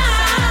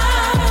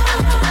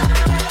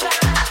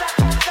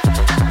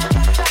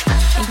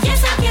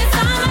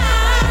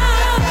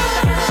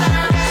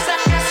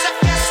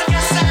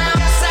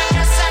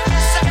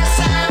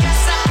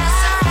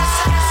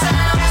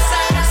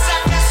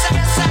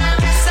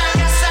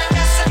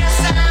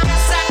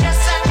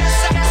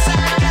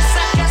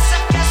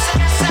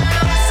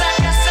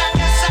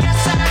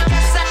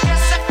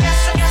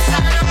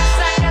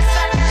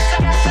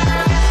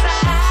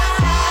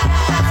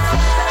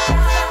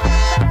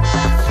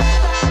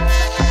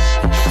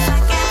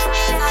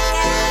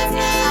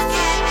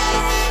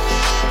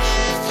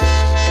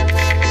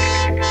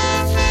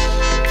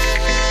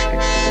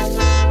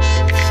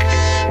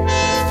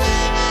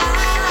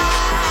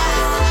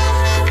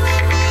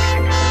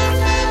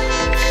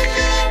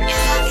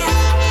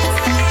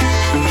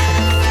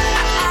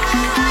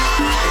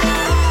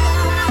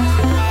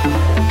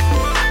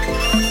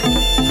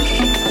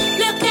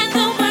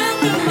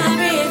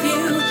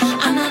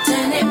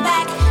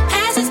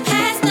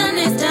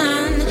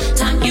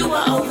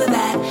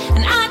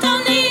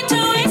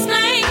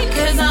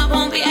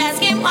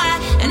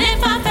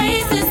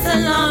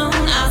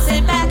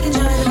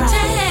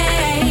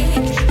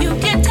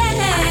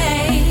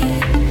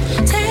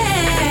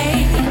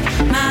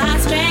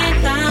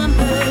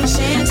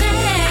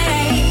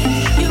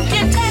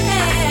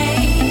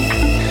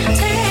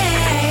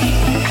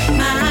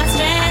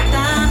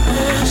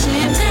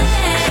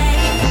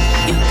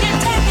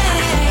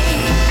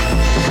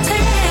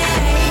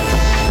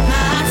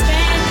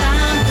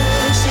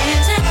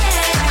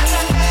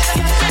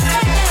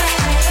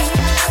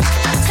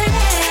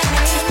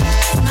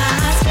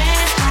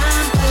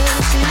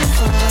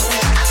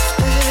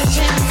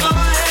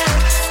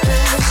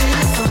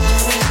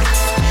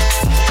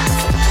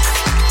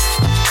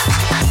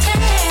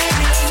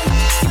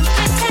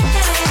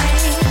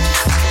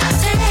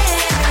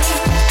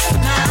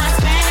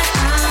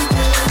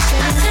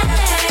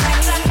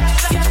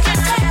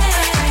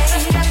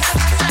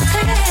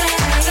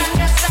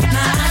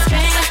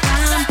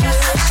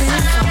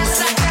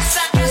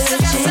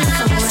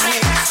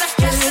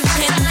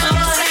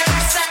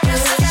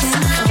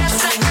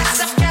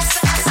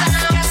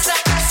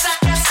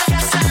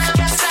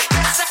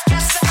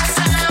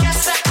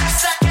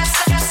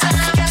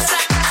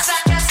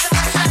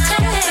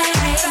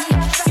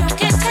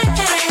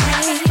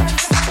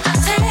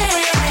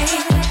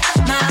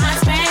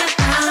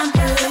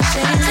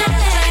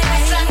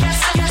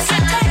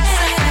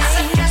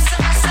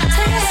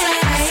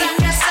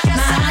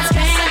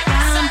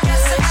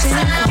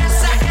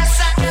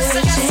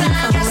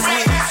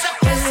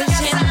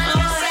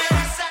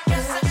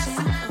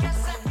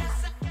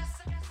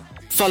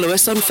Follow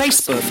us on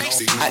Facebook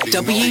at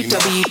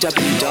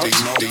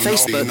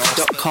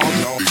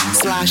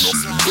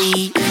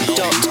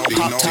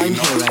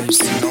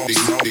www.facebook.com/the.parttimeheroes.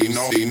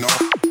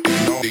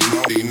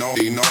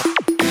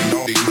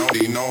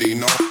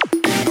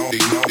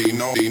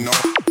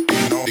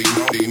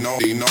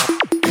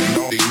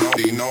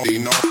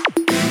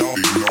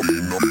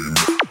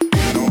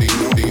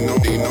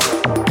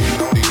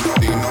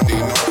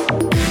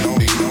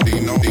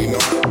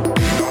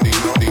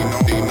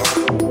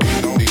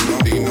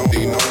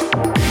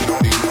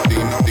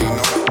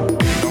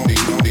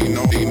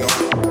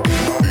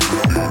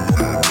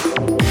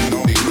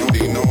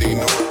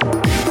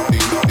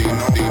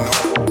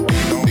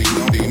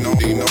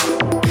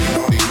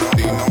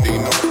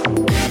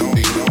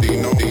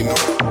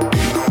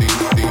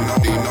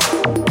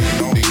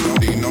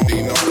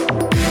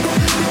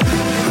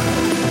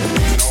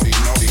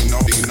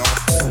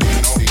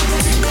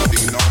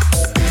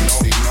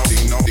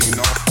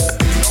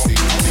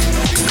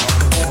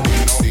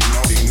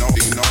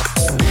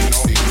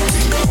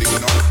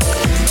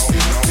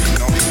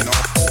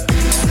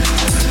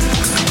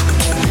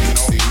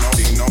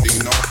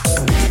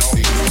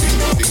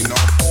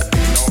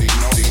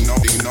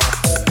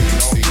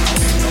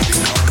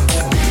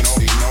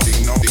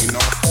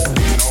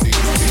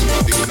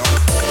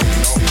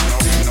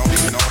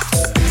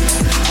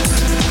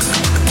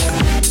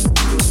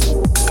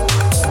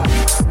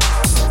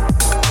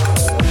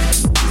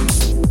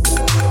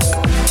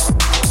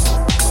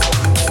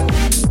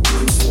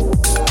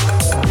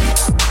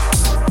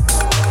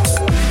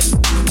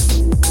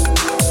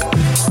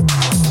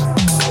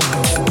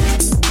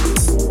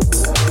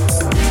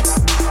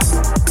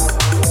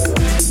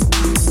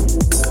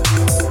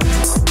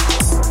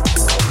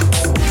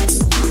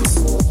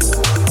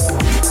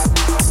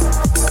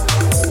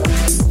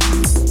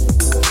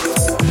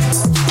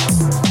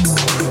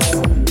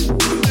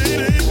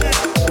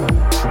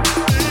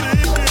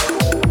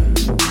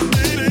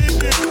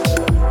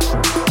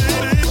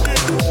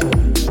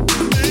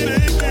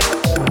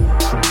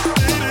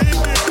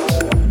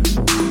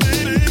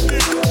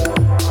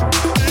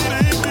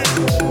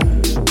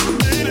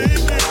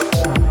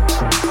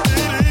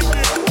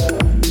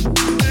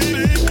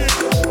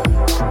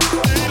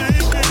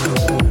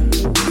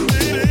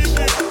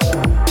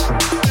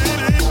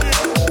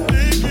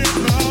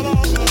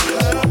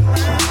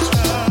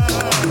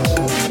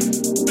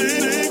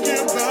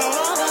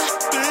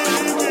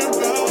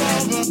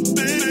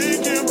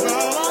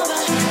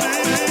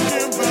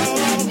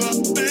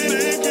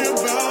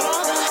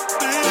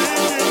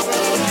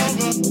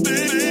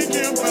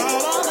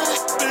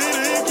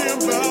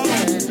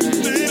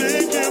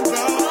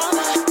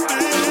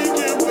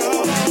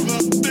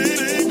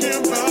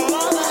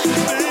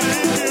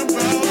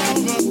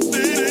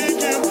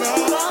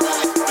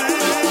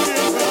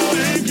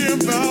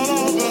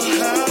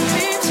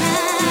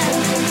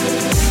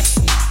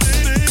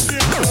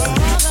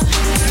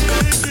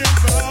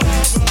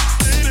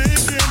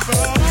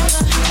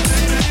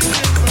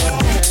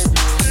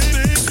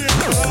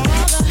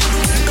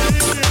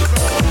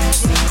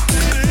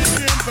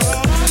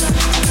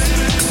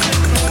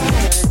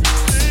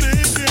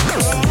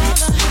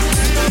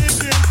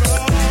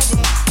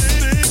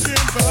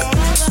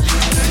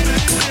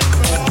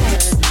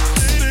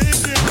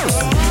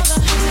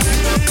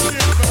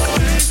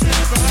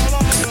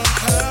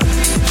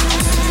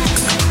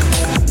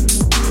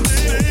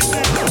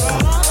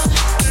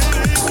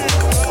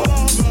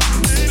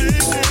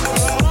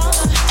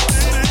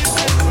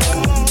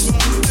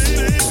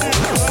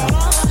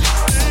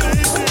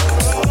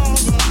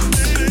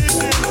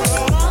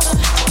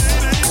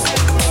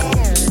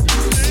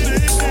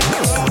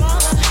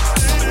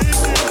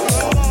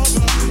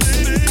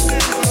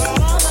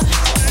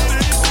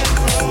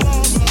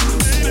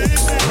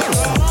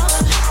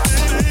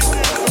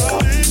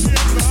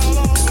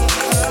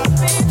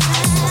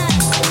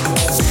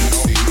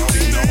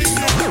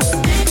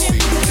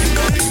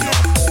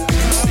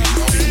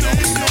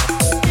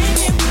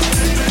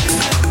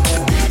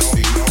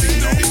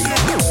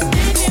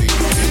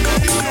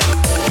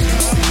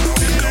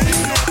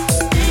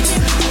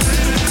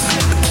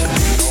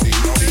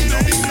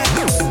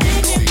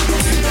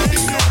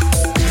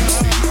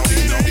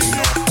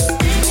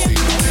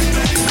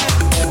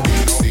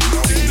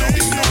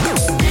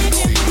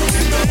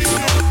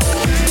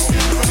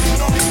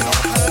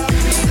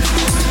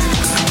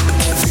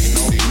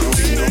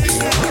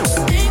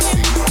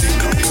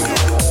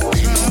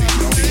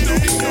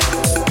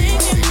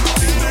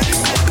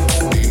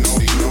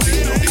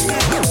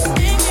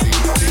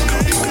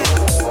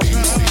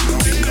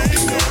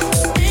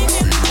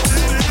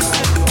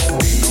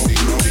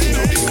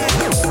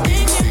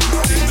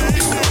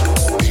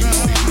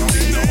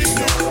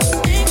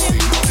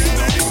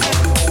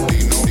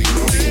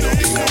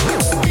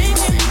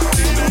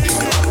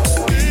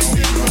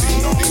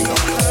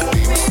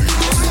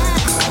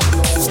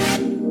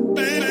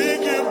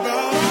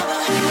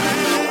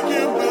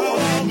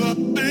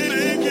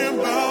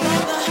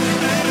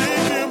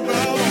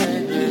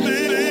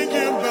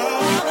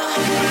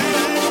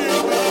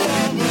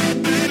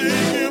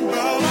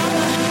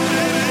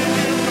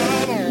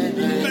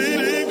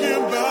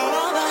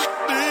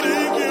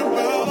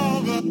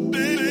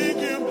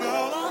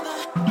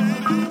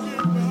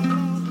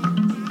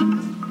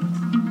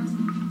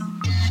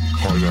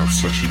 Hideout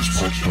Sessions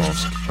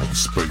podcast and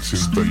Space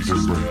Invader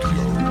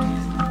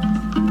Radio.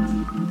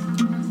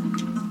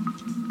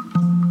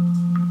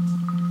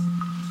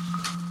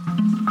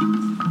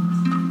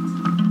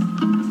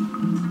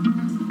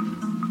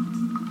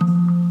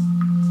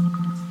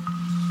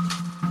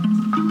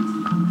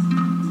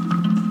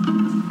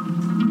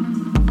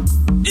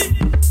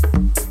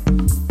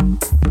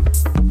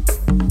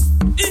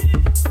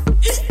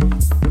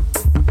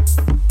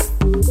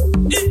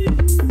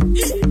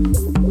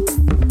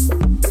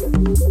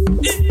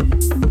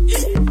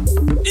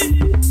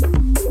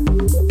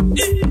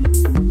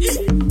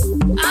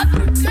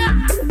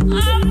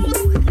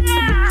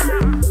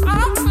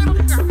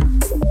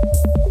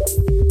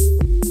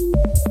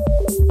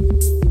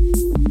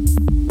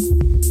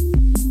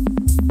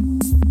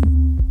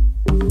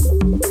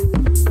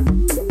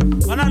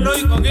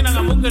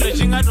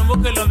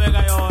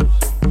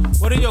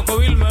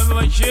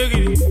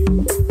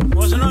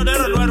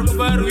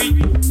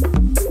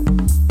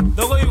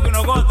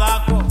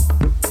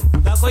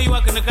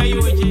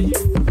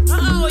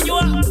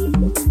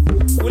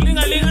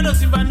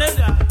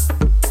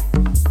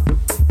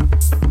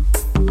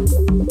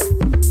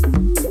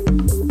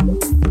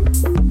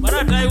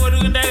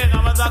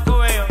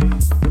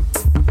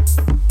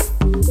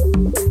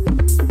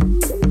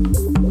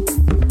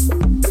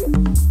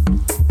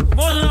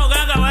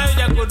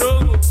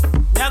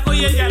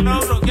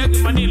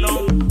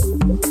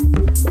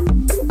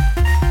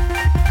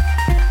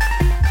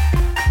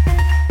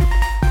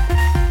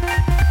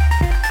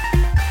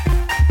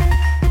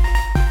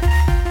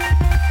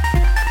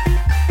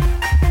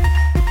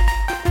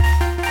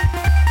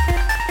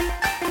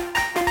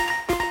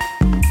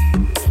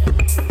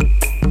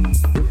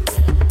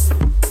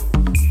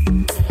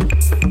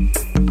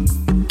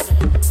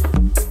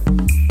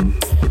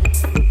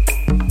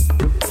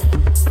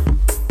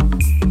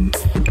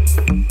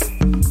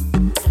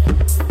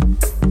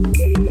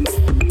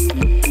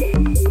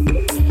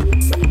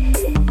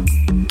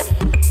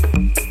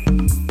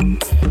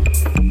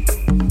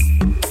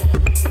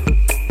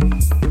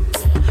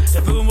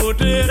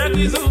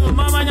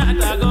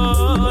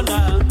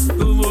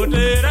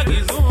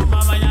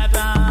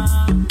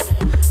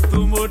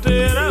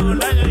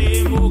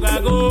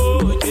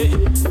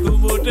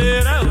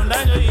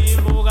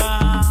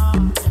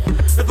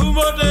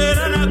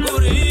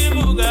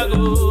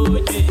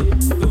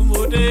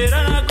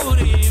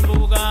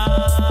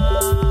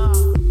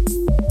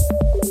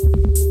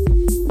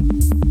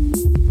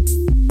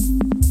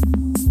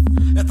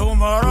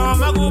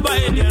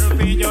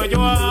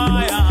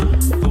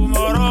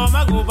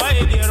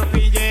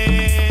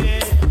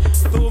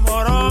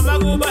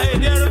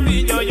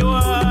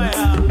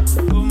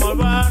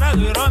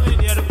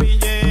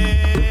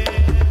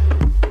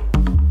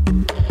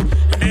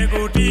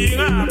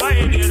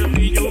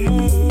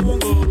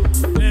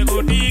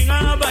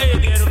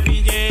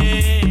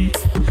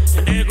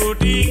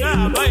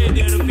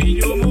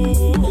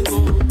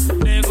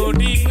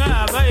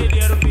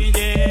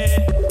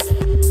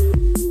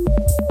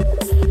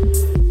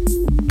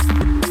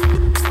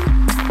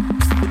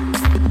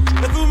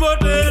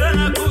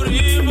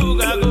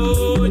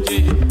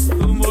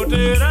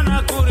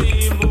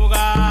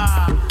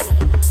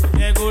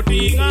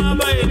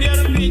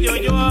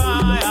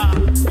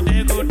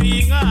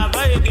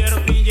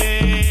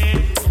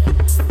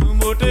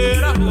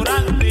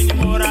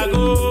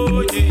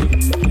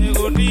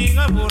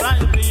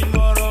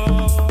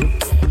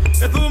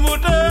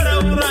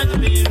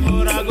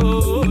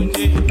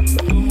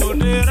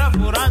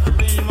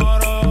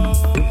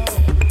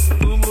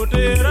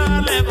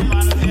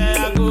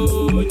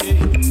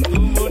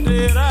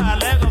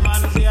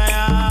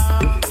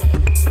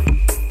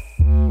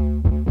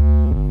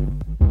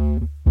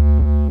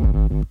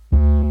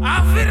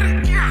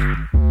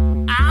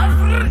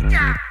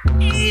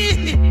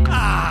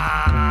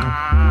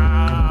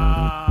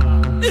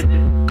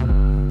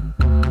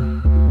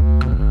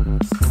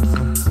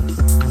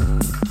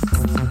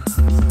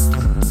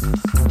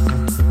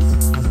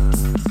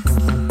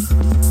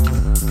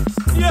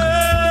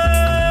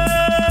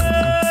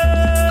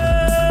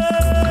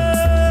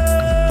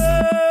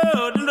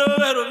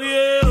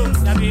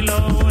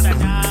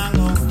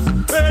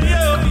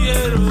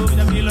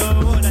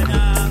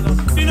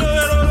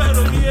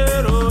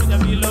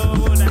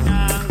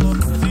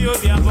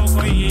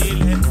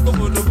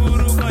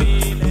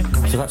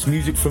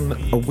 From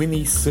a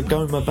Winnie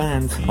Sagoma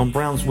band on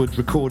Brownswood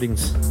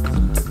Recordings.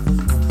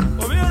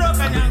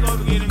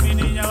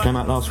 Came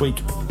out last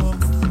week.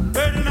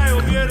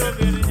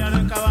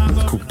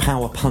 It's called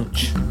Power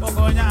Punch.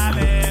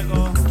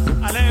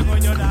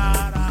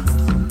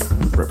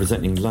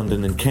 Representing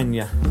London and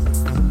Kenya.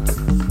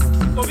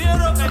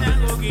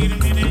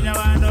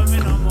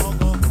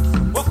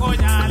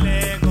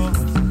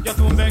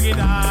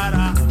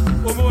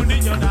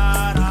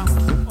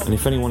 And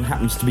if anyone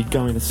happens to be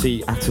going to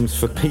see Atoms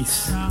for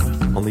Peace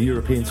on the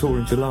European tour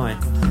in July,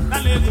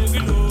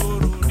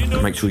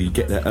 make sure you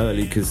get there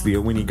early because the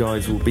Owini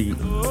guys will be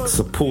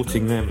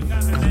supporting them.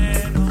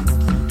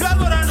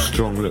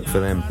 Strong look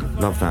for them.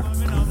 Love that.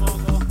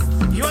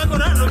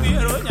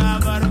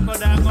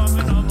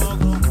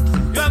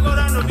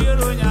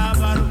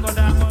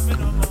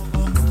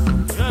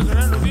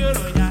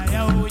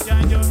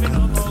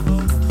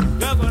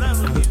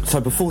 So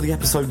before the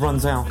episode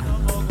runs out,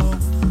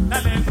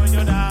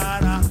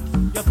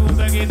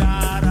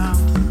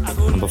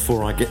 and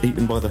before I get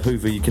eaten by the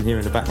Hoover you can hear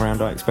in the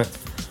background, I expect,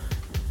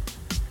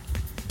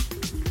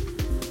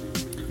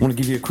 I want to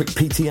give you a quick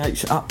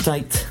PTH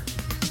update.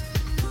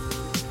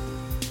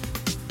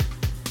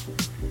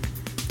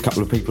 A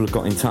couple of people have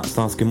got in touch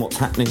asking what's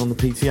happening on the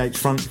PTH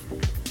front.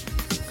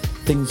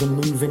 Things are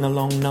moving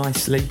along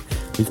nicely.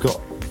 We've got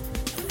a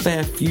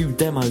fair few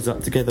demos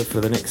up together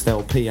for the next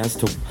LP. As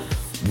to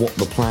what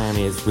the plan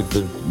is with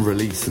the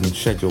release and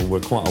schedule, we're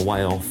quite a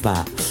way off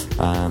that.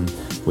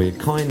 We're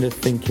kind of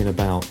thinking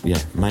about,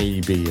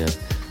 maybe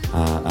an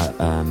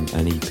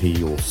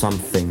EP or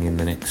something in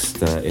the next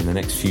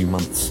few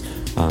months.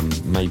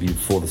 Maybe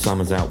before the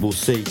summer's out, we'll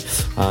see.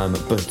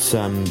 There's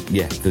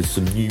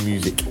some new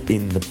music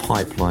in the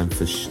pipeline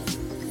for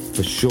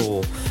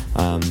sure.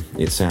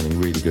 It's sounding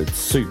really good.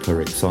 Super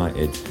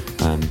excited.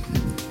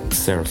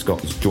 Sarah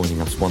Scott is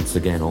joining us once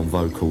again on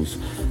vocals,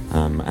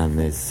 and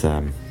there's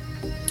some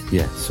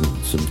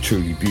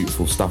truly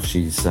beautiful stuff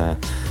she's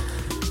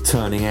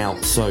turning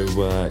out. So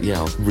I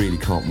really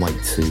can't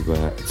wait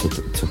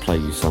to play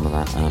you some of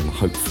that.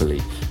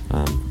 Hopefully,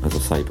 as I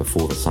say,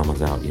 before the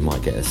summer's out, you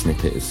might get a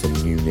snippet of some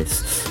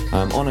newness.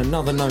 On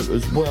another note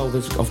as well,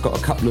 I've got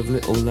a couple of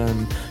little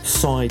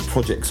side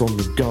projects on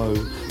the go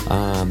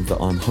that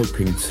I'm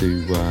hoping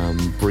to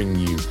bring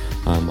you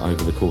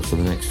over the course of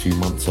the next few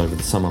months, over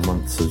the summer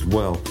months as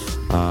well.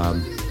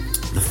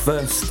 The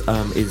first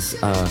is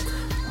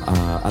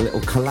a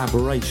little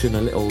collaboration,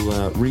 a little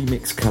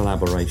remix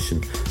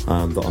collaboration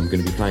that I'm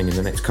going to be playing in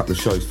the next couple of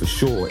shows for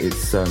sure.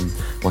 It's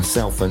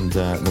myself and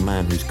the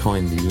man who's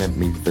kindly lent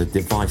me the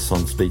device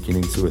I'm speaking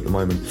into at the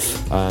moment,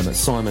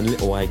 Simon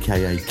Little,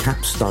 aka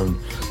Capstone.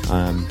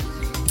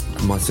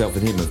 Myself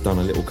and him have done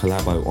a little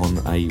collabo on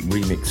a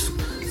remix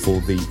for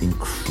the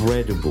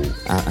incredible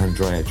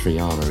Andrea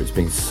Triana. It's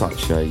been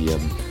such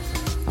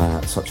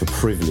a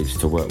privilege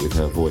to work with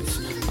her voice,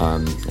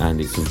 and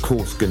it's of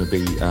course going to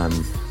be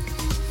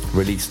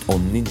released on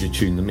Ninja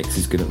Tune. The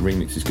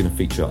remix is going to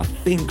feature, I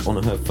think,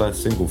 on her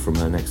first single from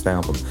her next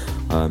album,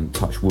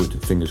 Touch Wood,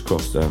 fingers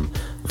crossed.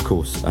 Of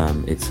course,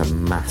 it's a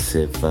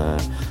massive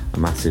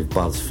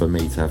buzz for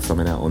me to have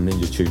something out on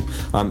Ninja Tune.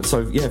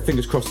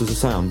 Fingers crossed. As I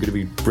say, I'm going to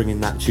be bringing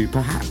that to you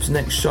perhaps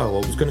next show. I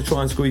was going to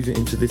try and squeeze it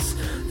into this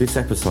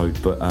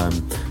episode, but I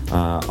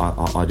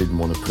didn't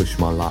want to push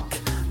my luck,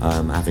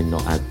 having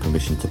not had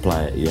permission to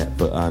play it yet.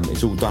 But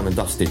it's all done and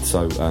dusted,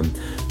 so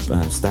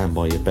stand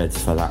by your beds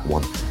for that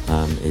one.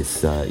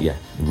 It's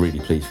really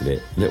pleased with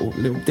it.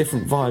 Little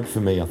different vibe for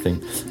me, I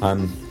think.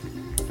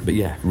 But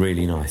yeah,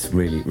 really nice,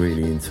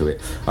 really into it.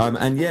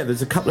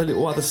 There's a couple of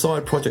little other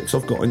side projects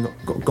I've got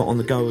on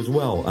the go as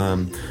well,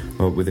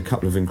 with a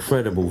couple of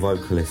incredible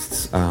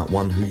vocalists,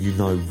 one who you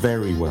know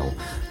very well,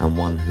 and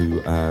one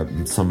who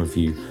some of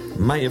you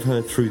may have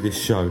heard through this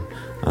show,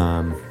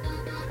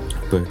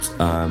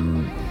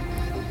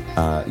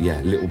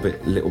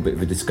 little bit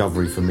of a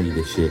discovery for me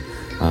this year,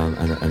 and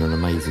an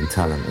amazing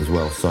talent as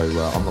well. So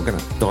I'm not going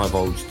to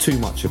divulge too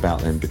much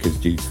about them, because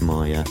due to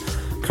my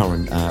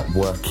current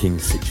working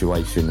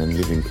situation and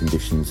living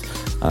conditions,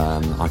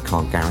 I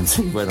can't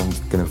guarantee when I'm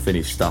going to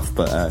finish stuff,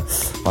 but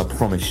I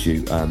promise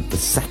you, the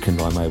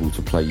second I'm able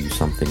to play you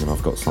something and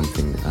I've got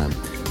something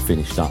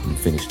finished up and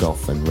finished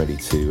off and ready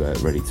to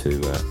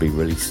be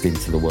released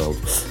into the world,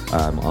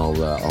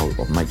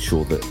 I'll make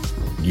sure that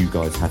you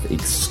guys have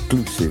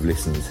exclusive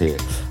listens here,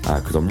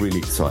 because I'm really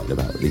excited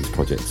about these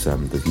projects.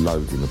 There's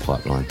loads in the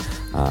pipeline,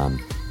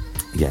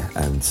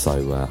 and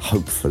so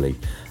hopefully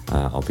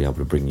I'll be able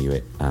to bring you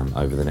it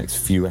over the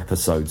next few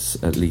episodes,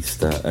 at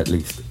least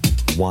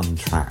one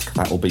track.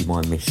 That will be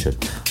my mission.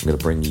 I'm going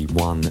to bring you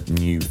one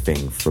new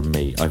thing from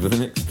me over the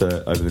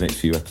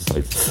next few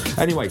episodes.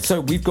 Anyway, so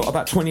we've got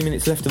about 20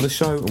 minutes left of the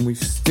show, and we've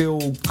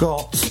still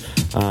got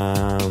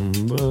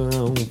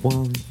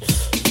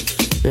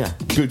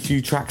good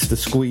few tracks to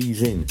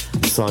squeeze in.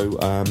 So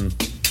I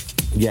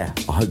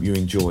hope you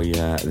enjoy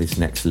this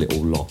next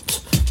little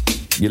lot.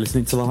 You're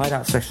listening to the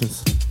Hideout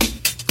Sessions.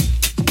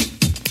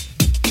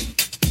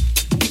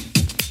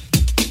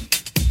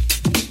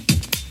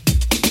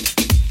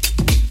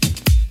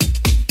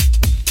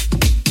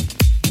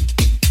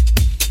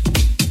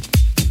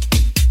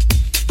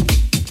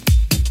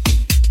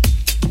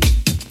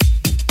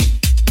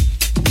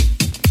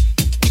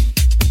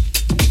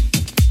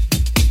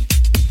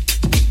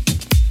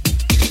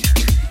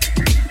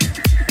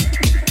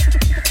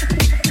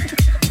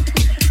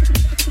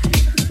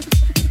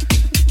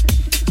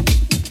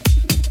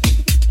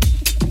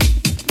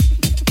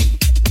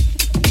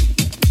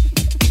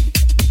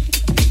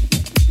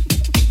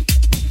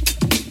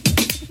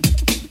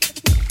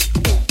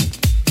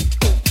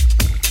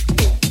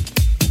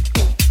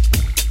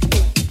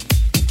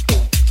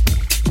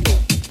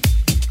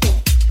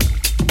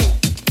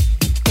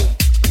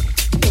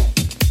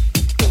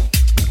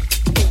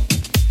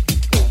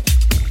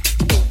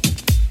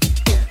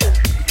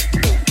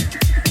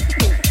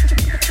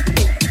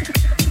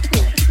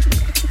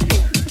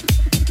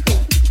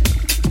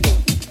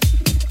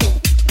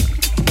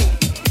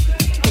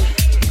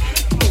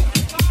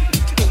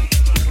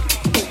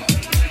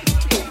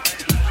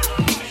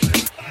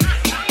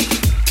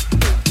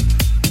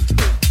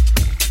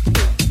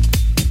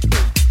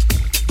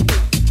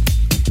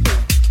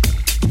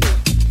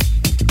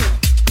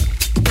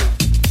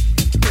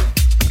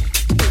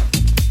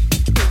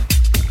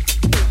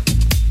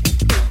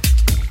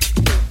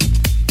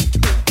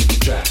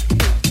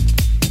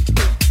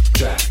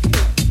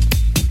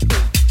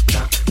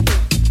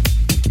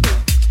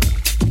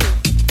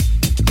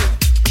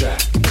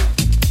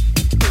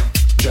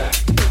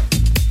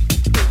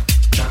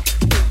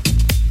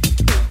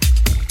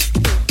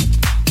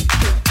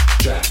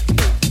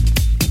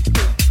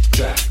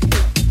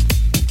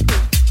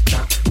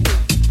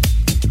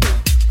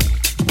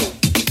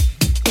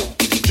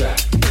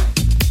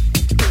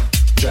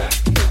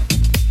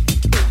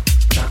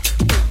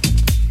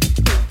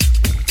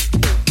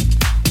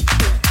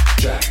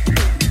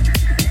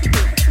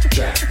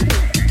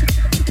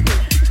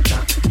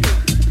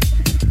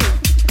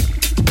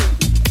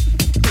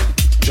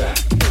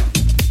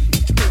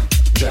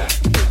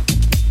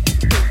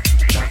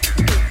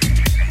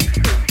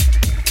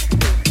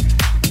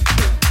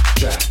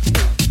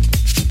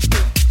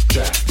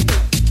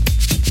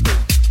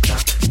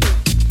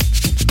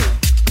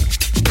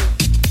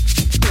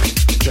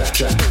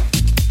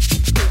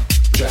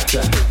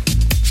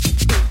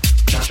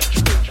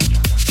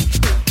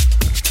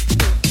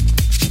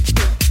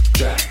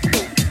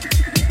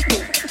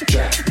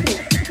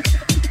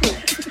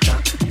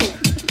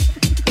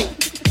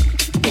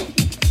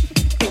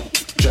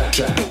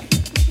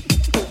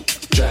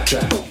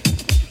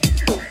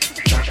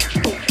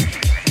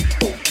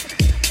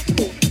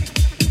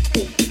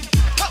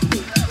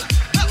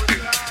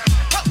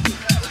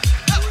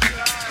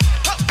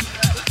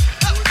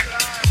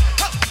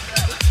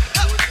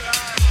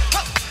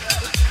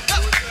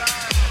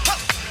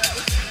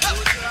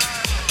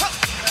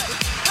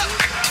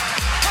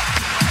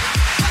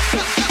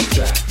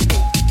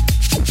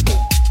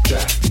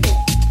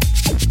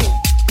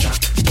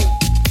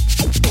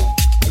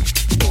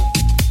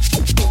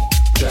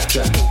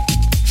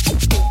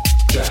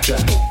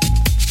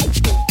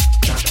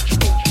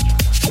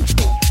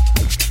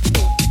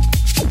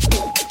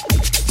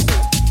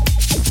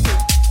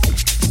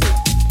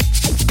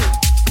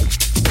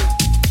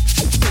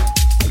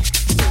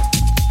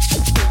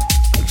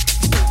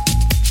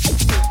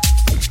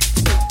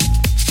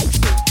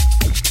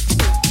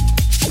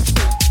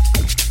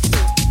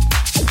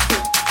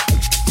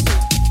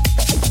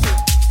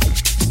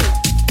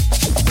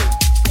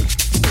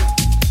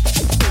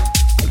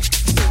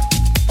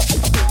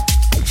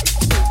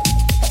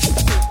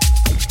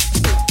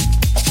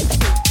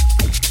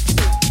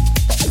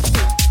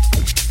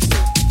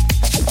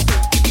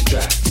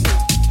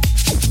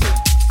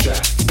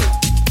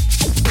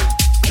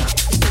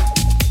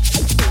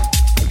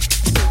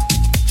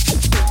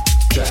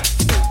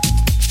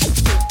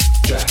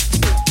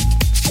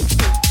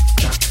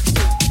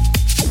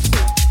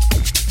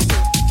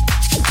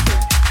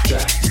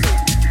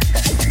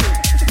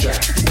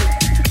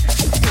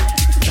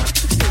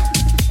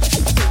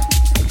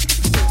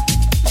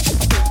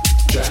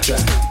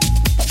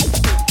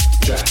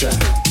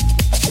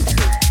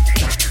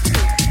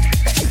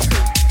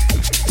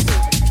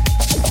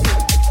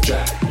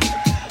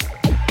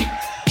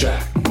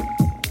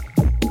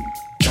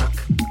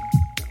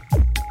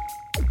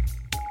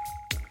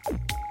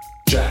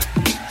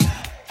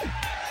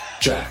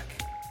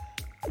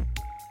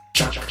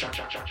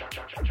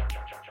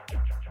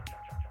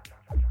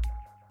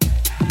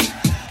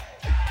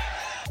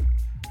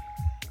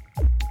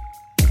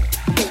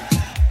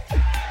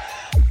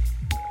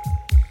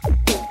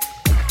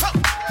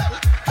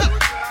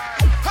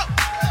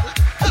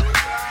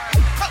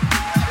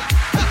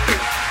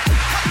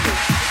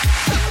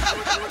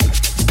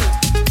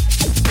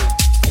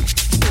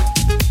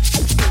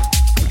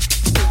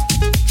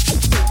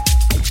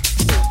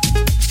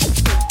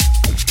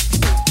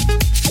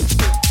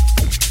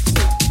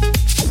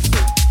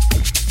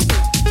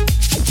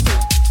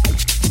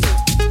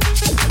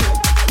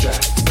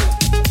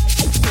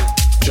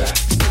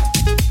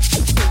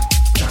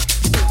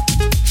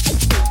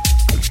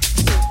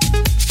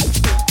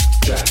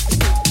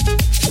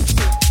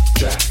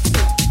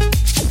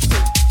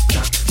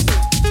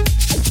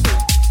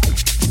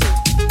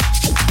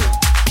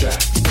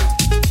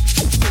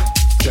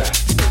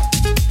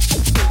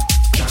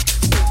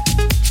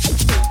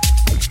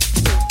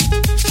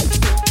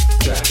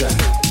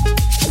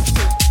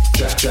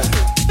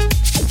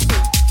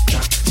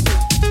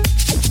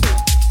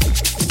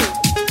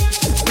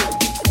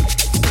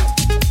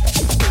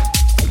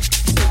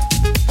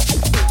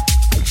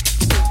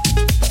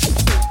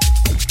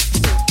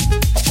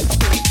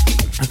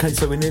 Okay,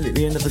 so we're nearly at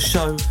the end of the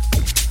show.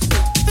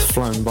 It's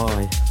flown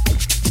by.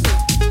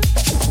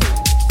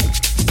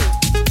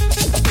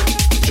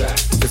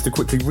 Just to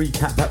quickly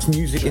recap, that's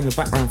music in the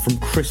background from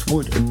Chris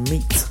Wood and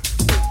Meat.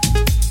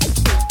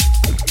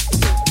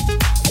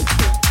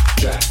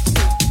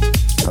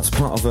 That's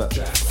part of a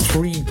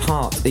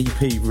 3-part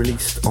EP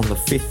released on the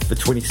 5th, the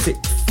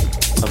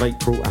 26th of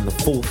April and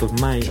the 4th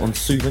of May on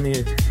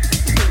Souvenir,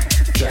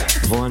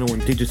 vinyl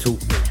and digital.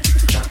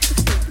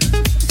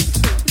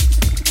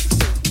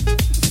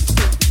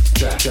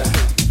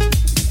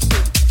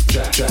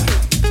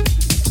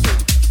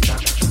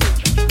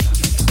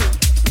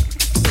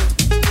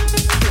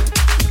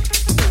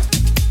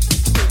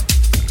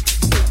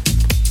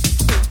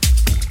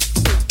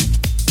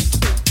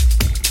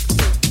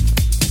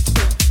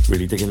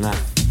 Really digging that.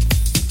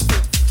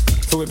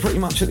 So we're pretty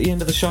much at the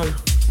end of the show.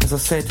 As I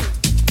said,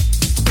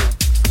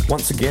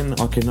 once again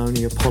I can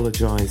only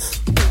apologise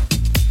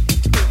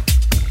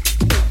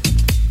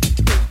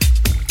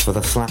for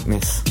the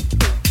slackness.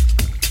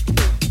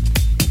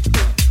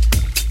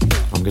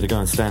 I'm going to go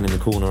and stand in the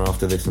corner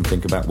after this and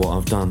think about what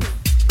I've done.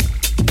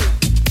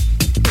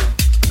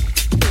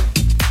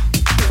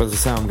 But as I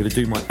say, I'm going to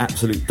do my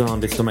absolute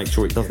darndest to make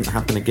sure it doesn't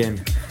happen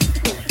again,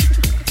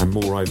 and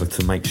moreover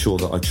to make sure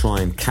that I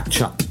try and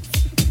catch up.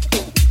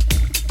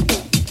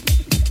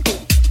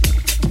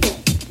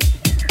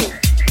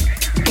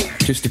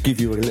 Just to give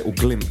you a little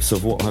glimpse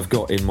of what I've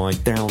got in my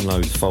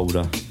downloads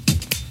folder,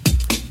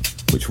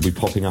 which will be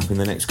popping up in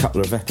the next couple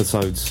of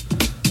episodes.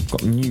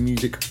 Got new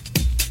music,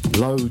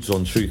 loads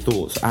on True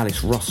Thoughts,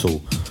 Alice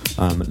Russell,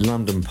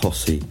 London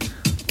Posse,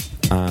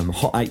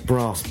 Hot 8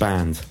 Brass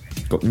Band.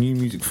 Got new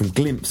music from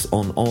Glimpse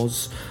on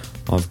Oz.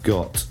 I've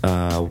got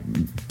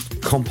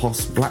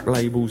Compost, Black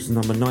Labels,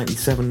 number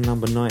 97,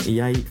 number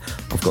 98.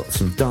 I've got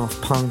some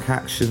Daft Punk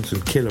action,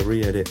 some Killer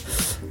re-edit.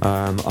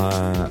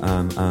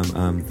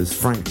 There's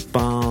Frank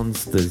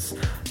Barnes, there's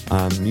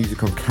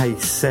music on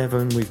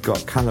K7. We've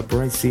got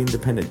Calabrese,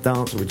 Independent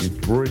Dancer, which is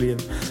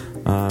brilliant.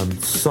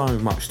 So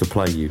much to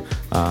play you.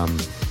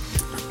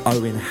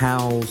 Owen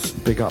Howells,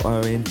 big up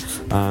Owen.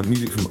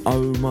 Music from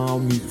Omar,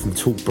 music from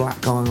Tall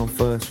Black Guy on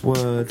First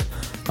Word.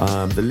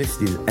 The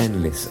list is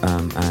endless, I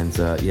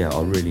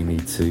really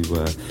need to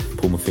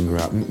pull my finger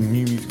out.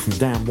 New music from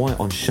Dan White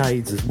on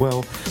Shades as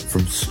well,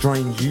 from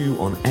Strange You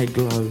on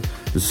Eglo.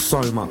 There's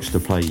so much to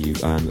play you.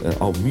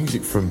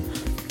 Music from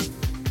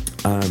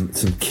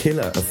some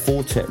Killer, a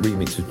Fortet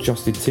remix of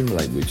Justin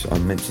Timberlake, which I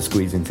meant to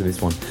squeeze into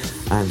this one,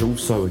 and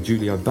also a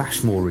Julio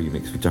Bashmore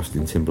remix with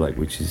Justin Timberlake,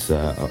 which is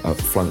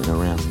floating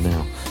around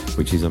now,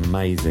 which is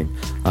amazing.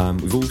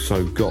 We've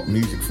also got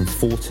music from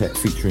Fortet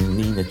featuring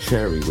Nina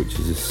Cherry, which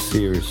is a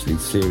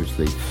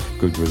seriously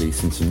good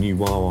release, and some new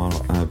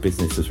Wawa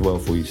business as well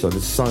for you. So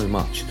there's so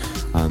much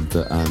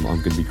that I'm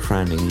going to be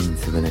cramming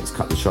into the next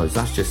couple of shows.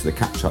 That's just the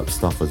catch-up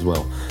stuff as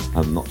well,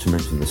 not to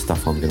mention the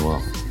stuff I'm going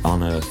to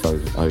unearth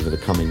over the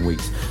coming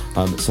weeks.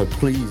 So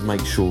please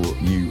make sure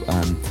you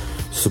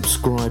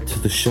subscribe to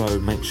the show.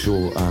 Make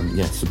sure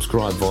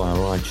subscribe via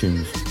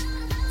iTunes,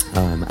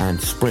 and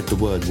spread the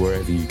word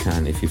wherever you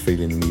can if you're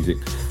feeling the music,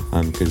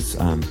 because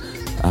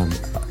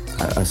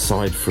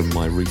aside from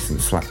my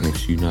recent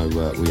slackness, you know,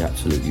 we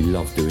absolutely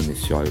love doing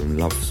this show and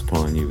love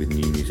supplying you with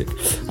new music.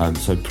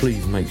 So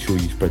please make sure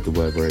you spread the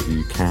word wherever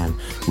you can.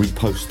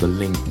 Repost the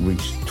link,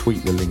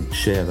 retweet the link,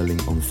 share the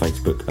link on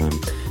Facebook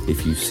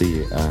if you see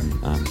it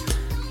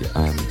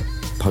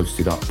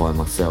posted up by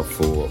myself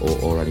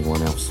or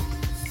anyone else.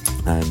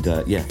 And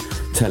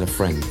tell a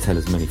friend, tell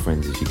as many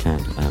friends as you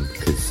can,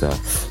 because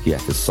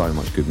there's so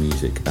much good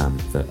music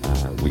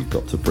that we've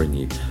got to bring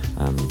you,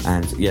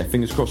 and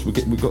fingers crossed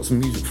we've got some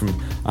music from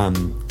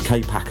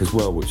K-Pack as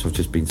well, which I've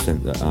just been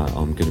sent that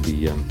I'm going to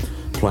be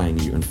playing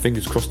you, and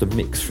fingers crossed a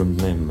mix from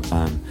them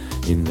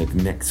in the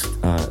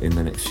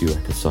next few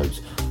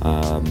episodes.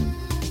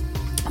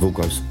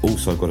 I've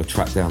also got to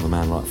track down the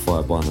Man Like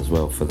Fire Bun as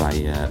well for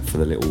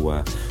the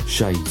little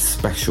Shade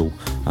special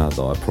that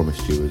I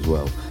promised you as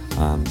well.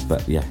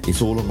 But yeah,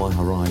 it's all on my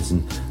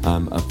horizon.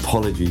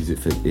 Apologies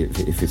if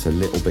it's a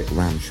little bit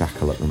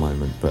ramshackle at the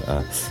moment, but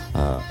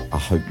I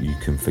hope you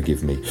can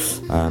forgive me.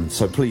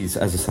 So please,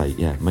 as I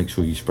say, make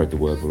sure you spread the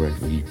word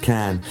wherever you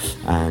can,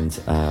 and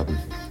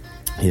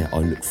I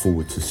look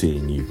forward to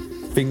seeing you,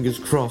 fingers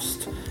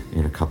crossed,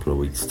 in a couple of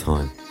weeks'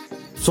 time.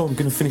 So I'm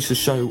going to finish the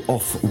show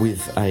off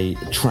with a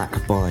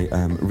track by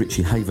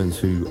Richie Havens,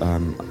 who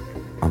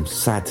I'm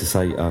sad to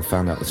say I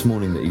found out this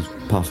morning that he's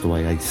passed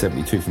away age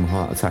 72 from a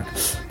heart attack.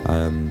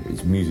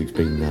 His music's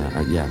been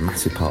a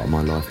massive part of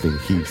my life, been a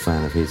huge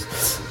fan of his.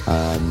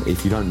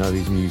 If you don't know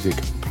his music,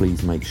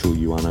 please make sure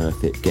you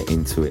unearth it, get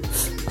into it,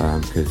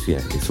 because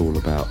it's all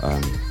about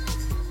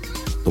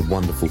the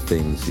wonderful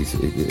things. He's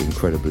an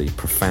incredibly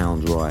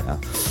profound writer,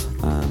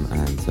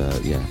 and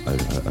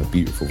a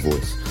beautiful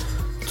voice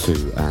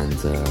too, and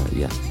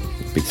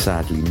be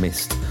sadly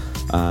missed.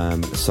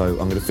 So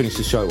I'm going to finish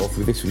the show off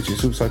with this, which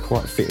is also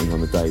quite fitting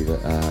on the day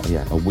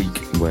that a week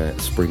where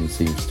spring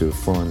seems to have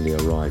finally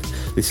arrived.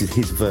 This is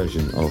his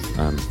version of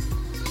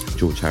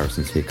George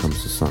Harrison's Here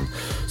Comes the Sun.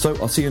 So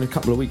I'll see you in a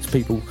couple of weeks,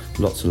 people.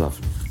 Lots of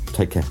love.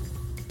 Take care.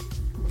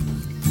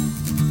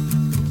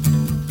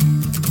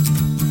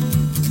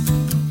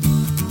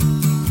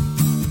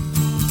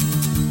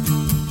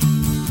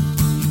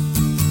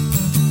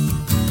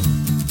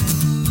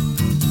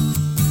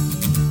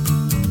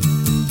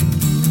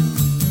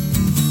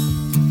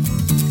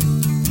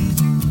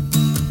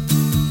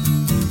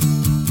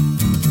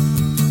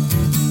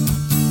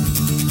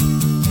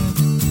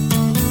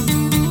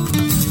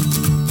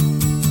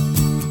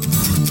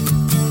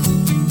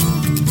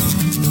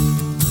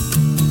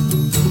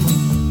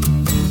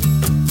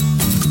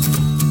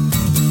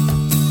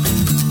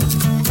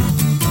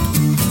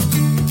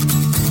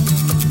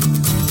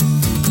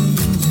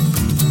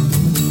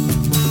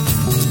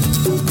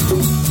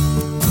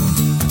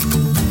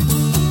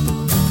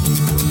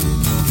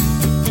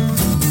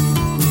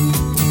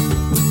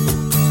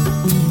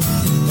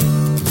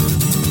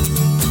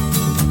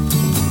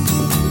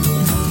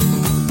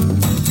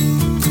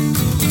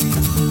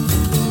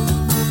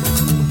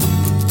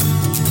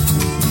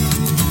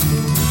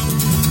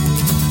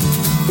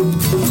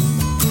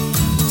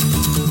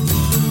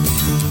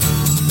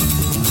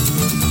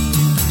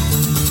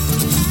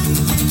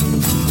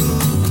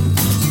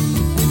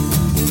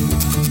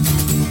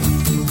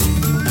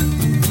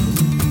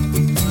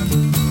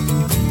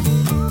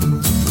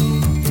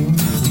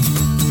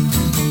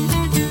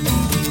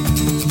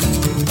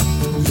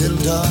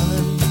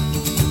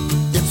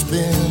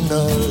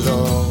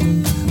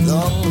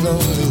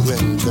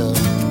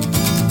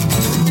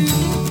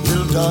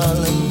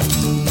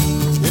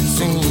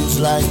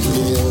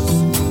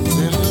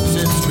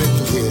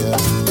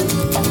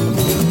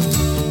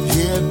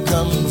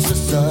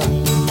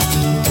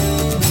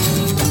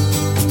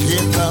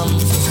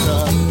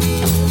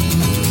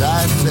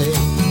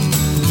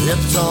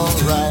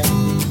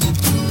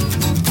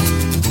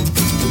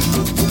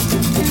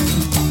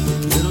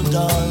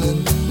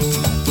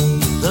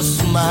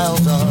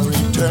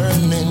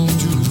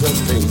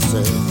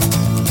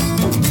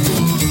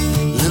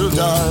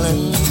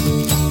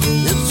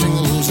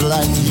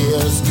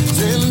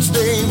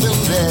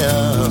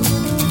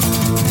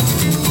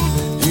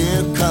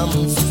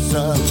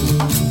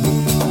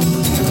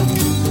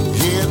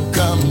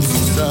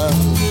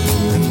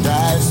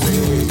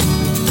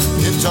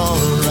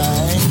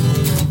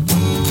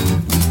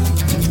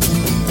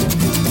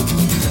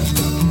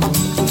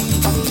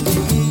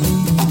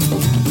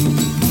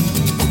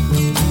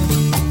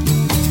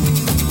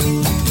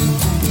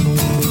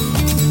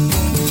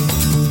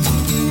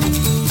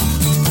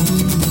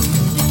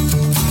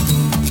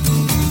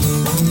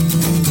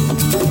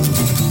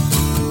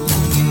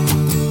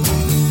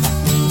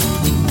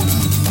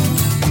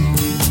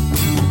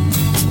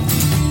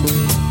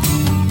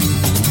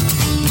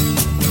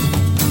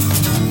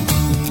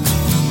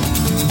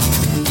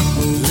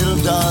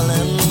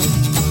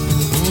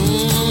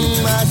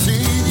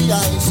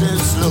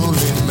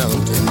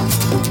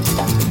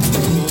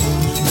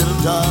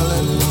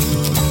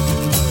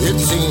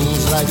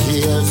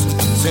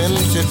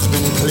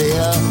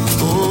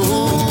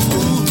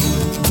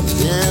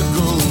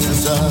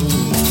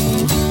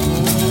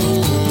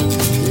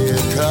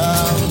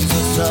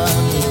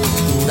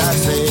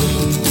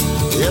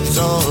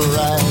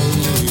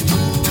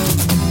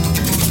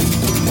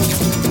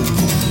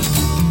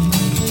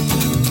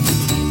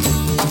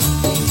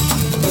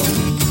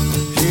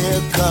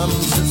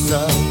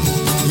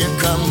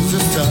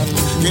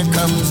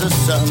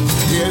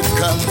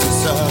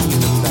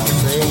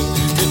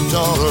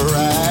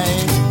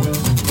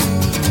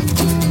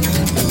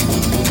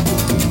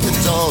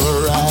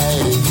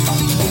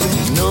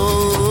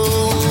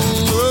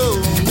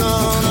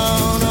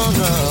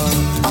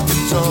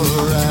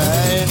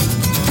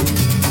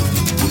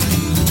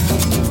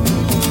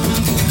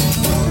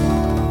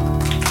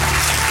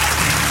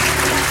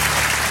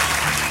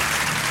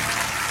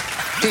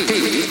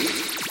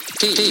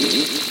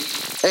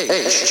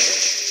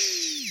 Ep.88.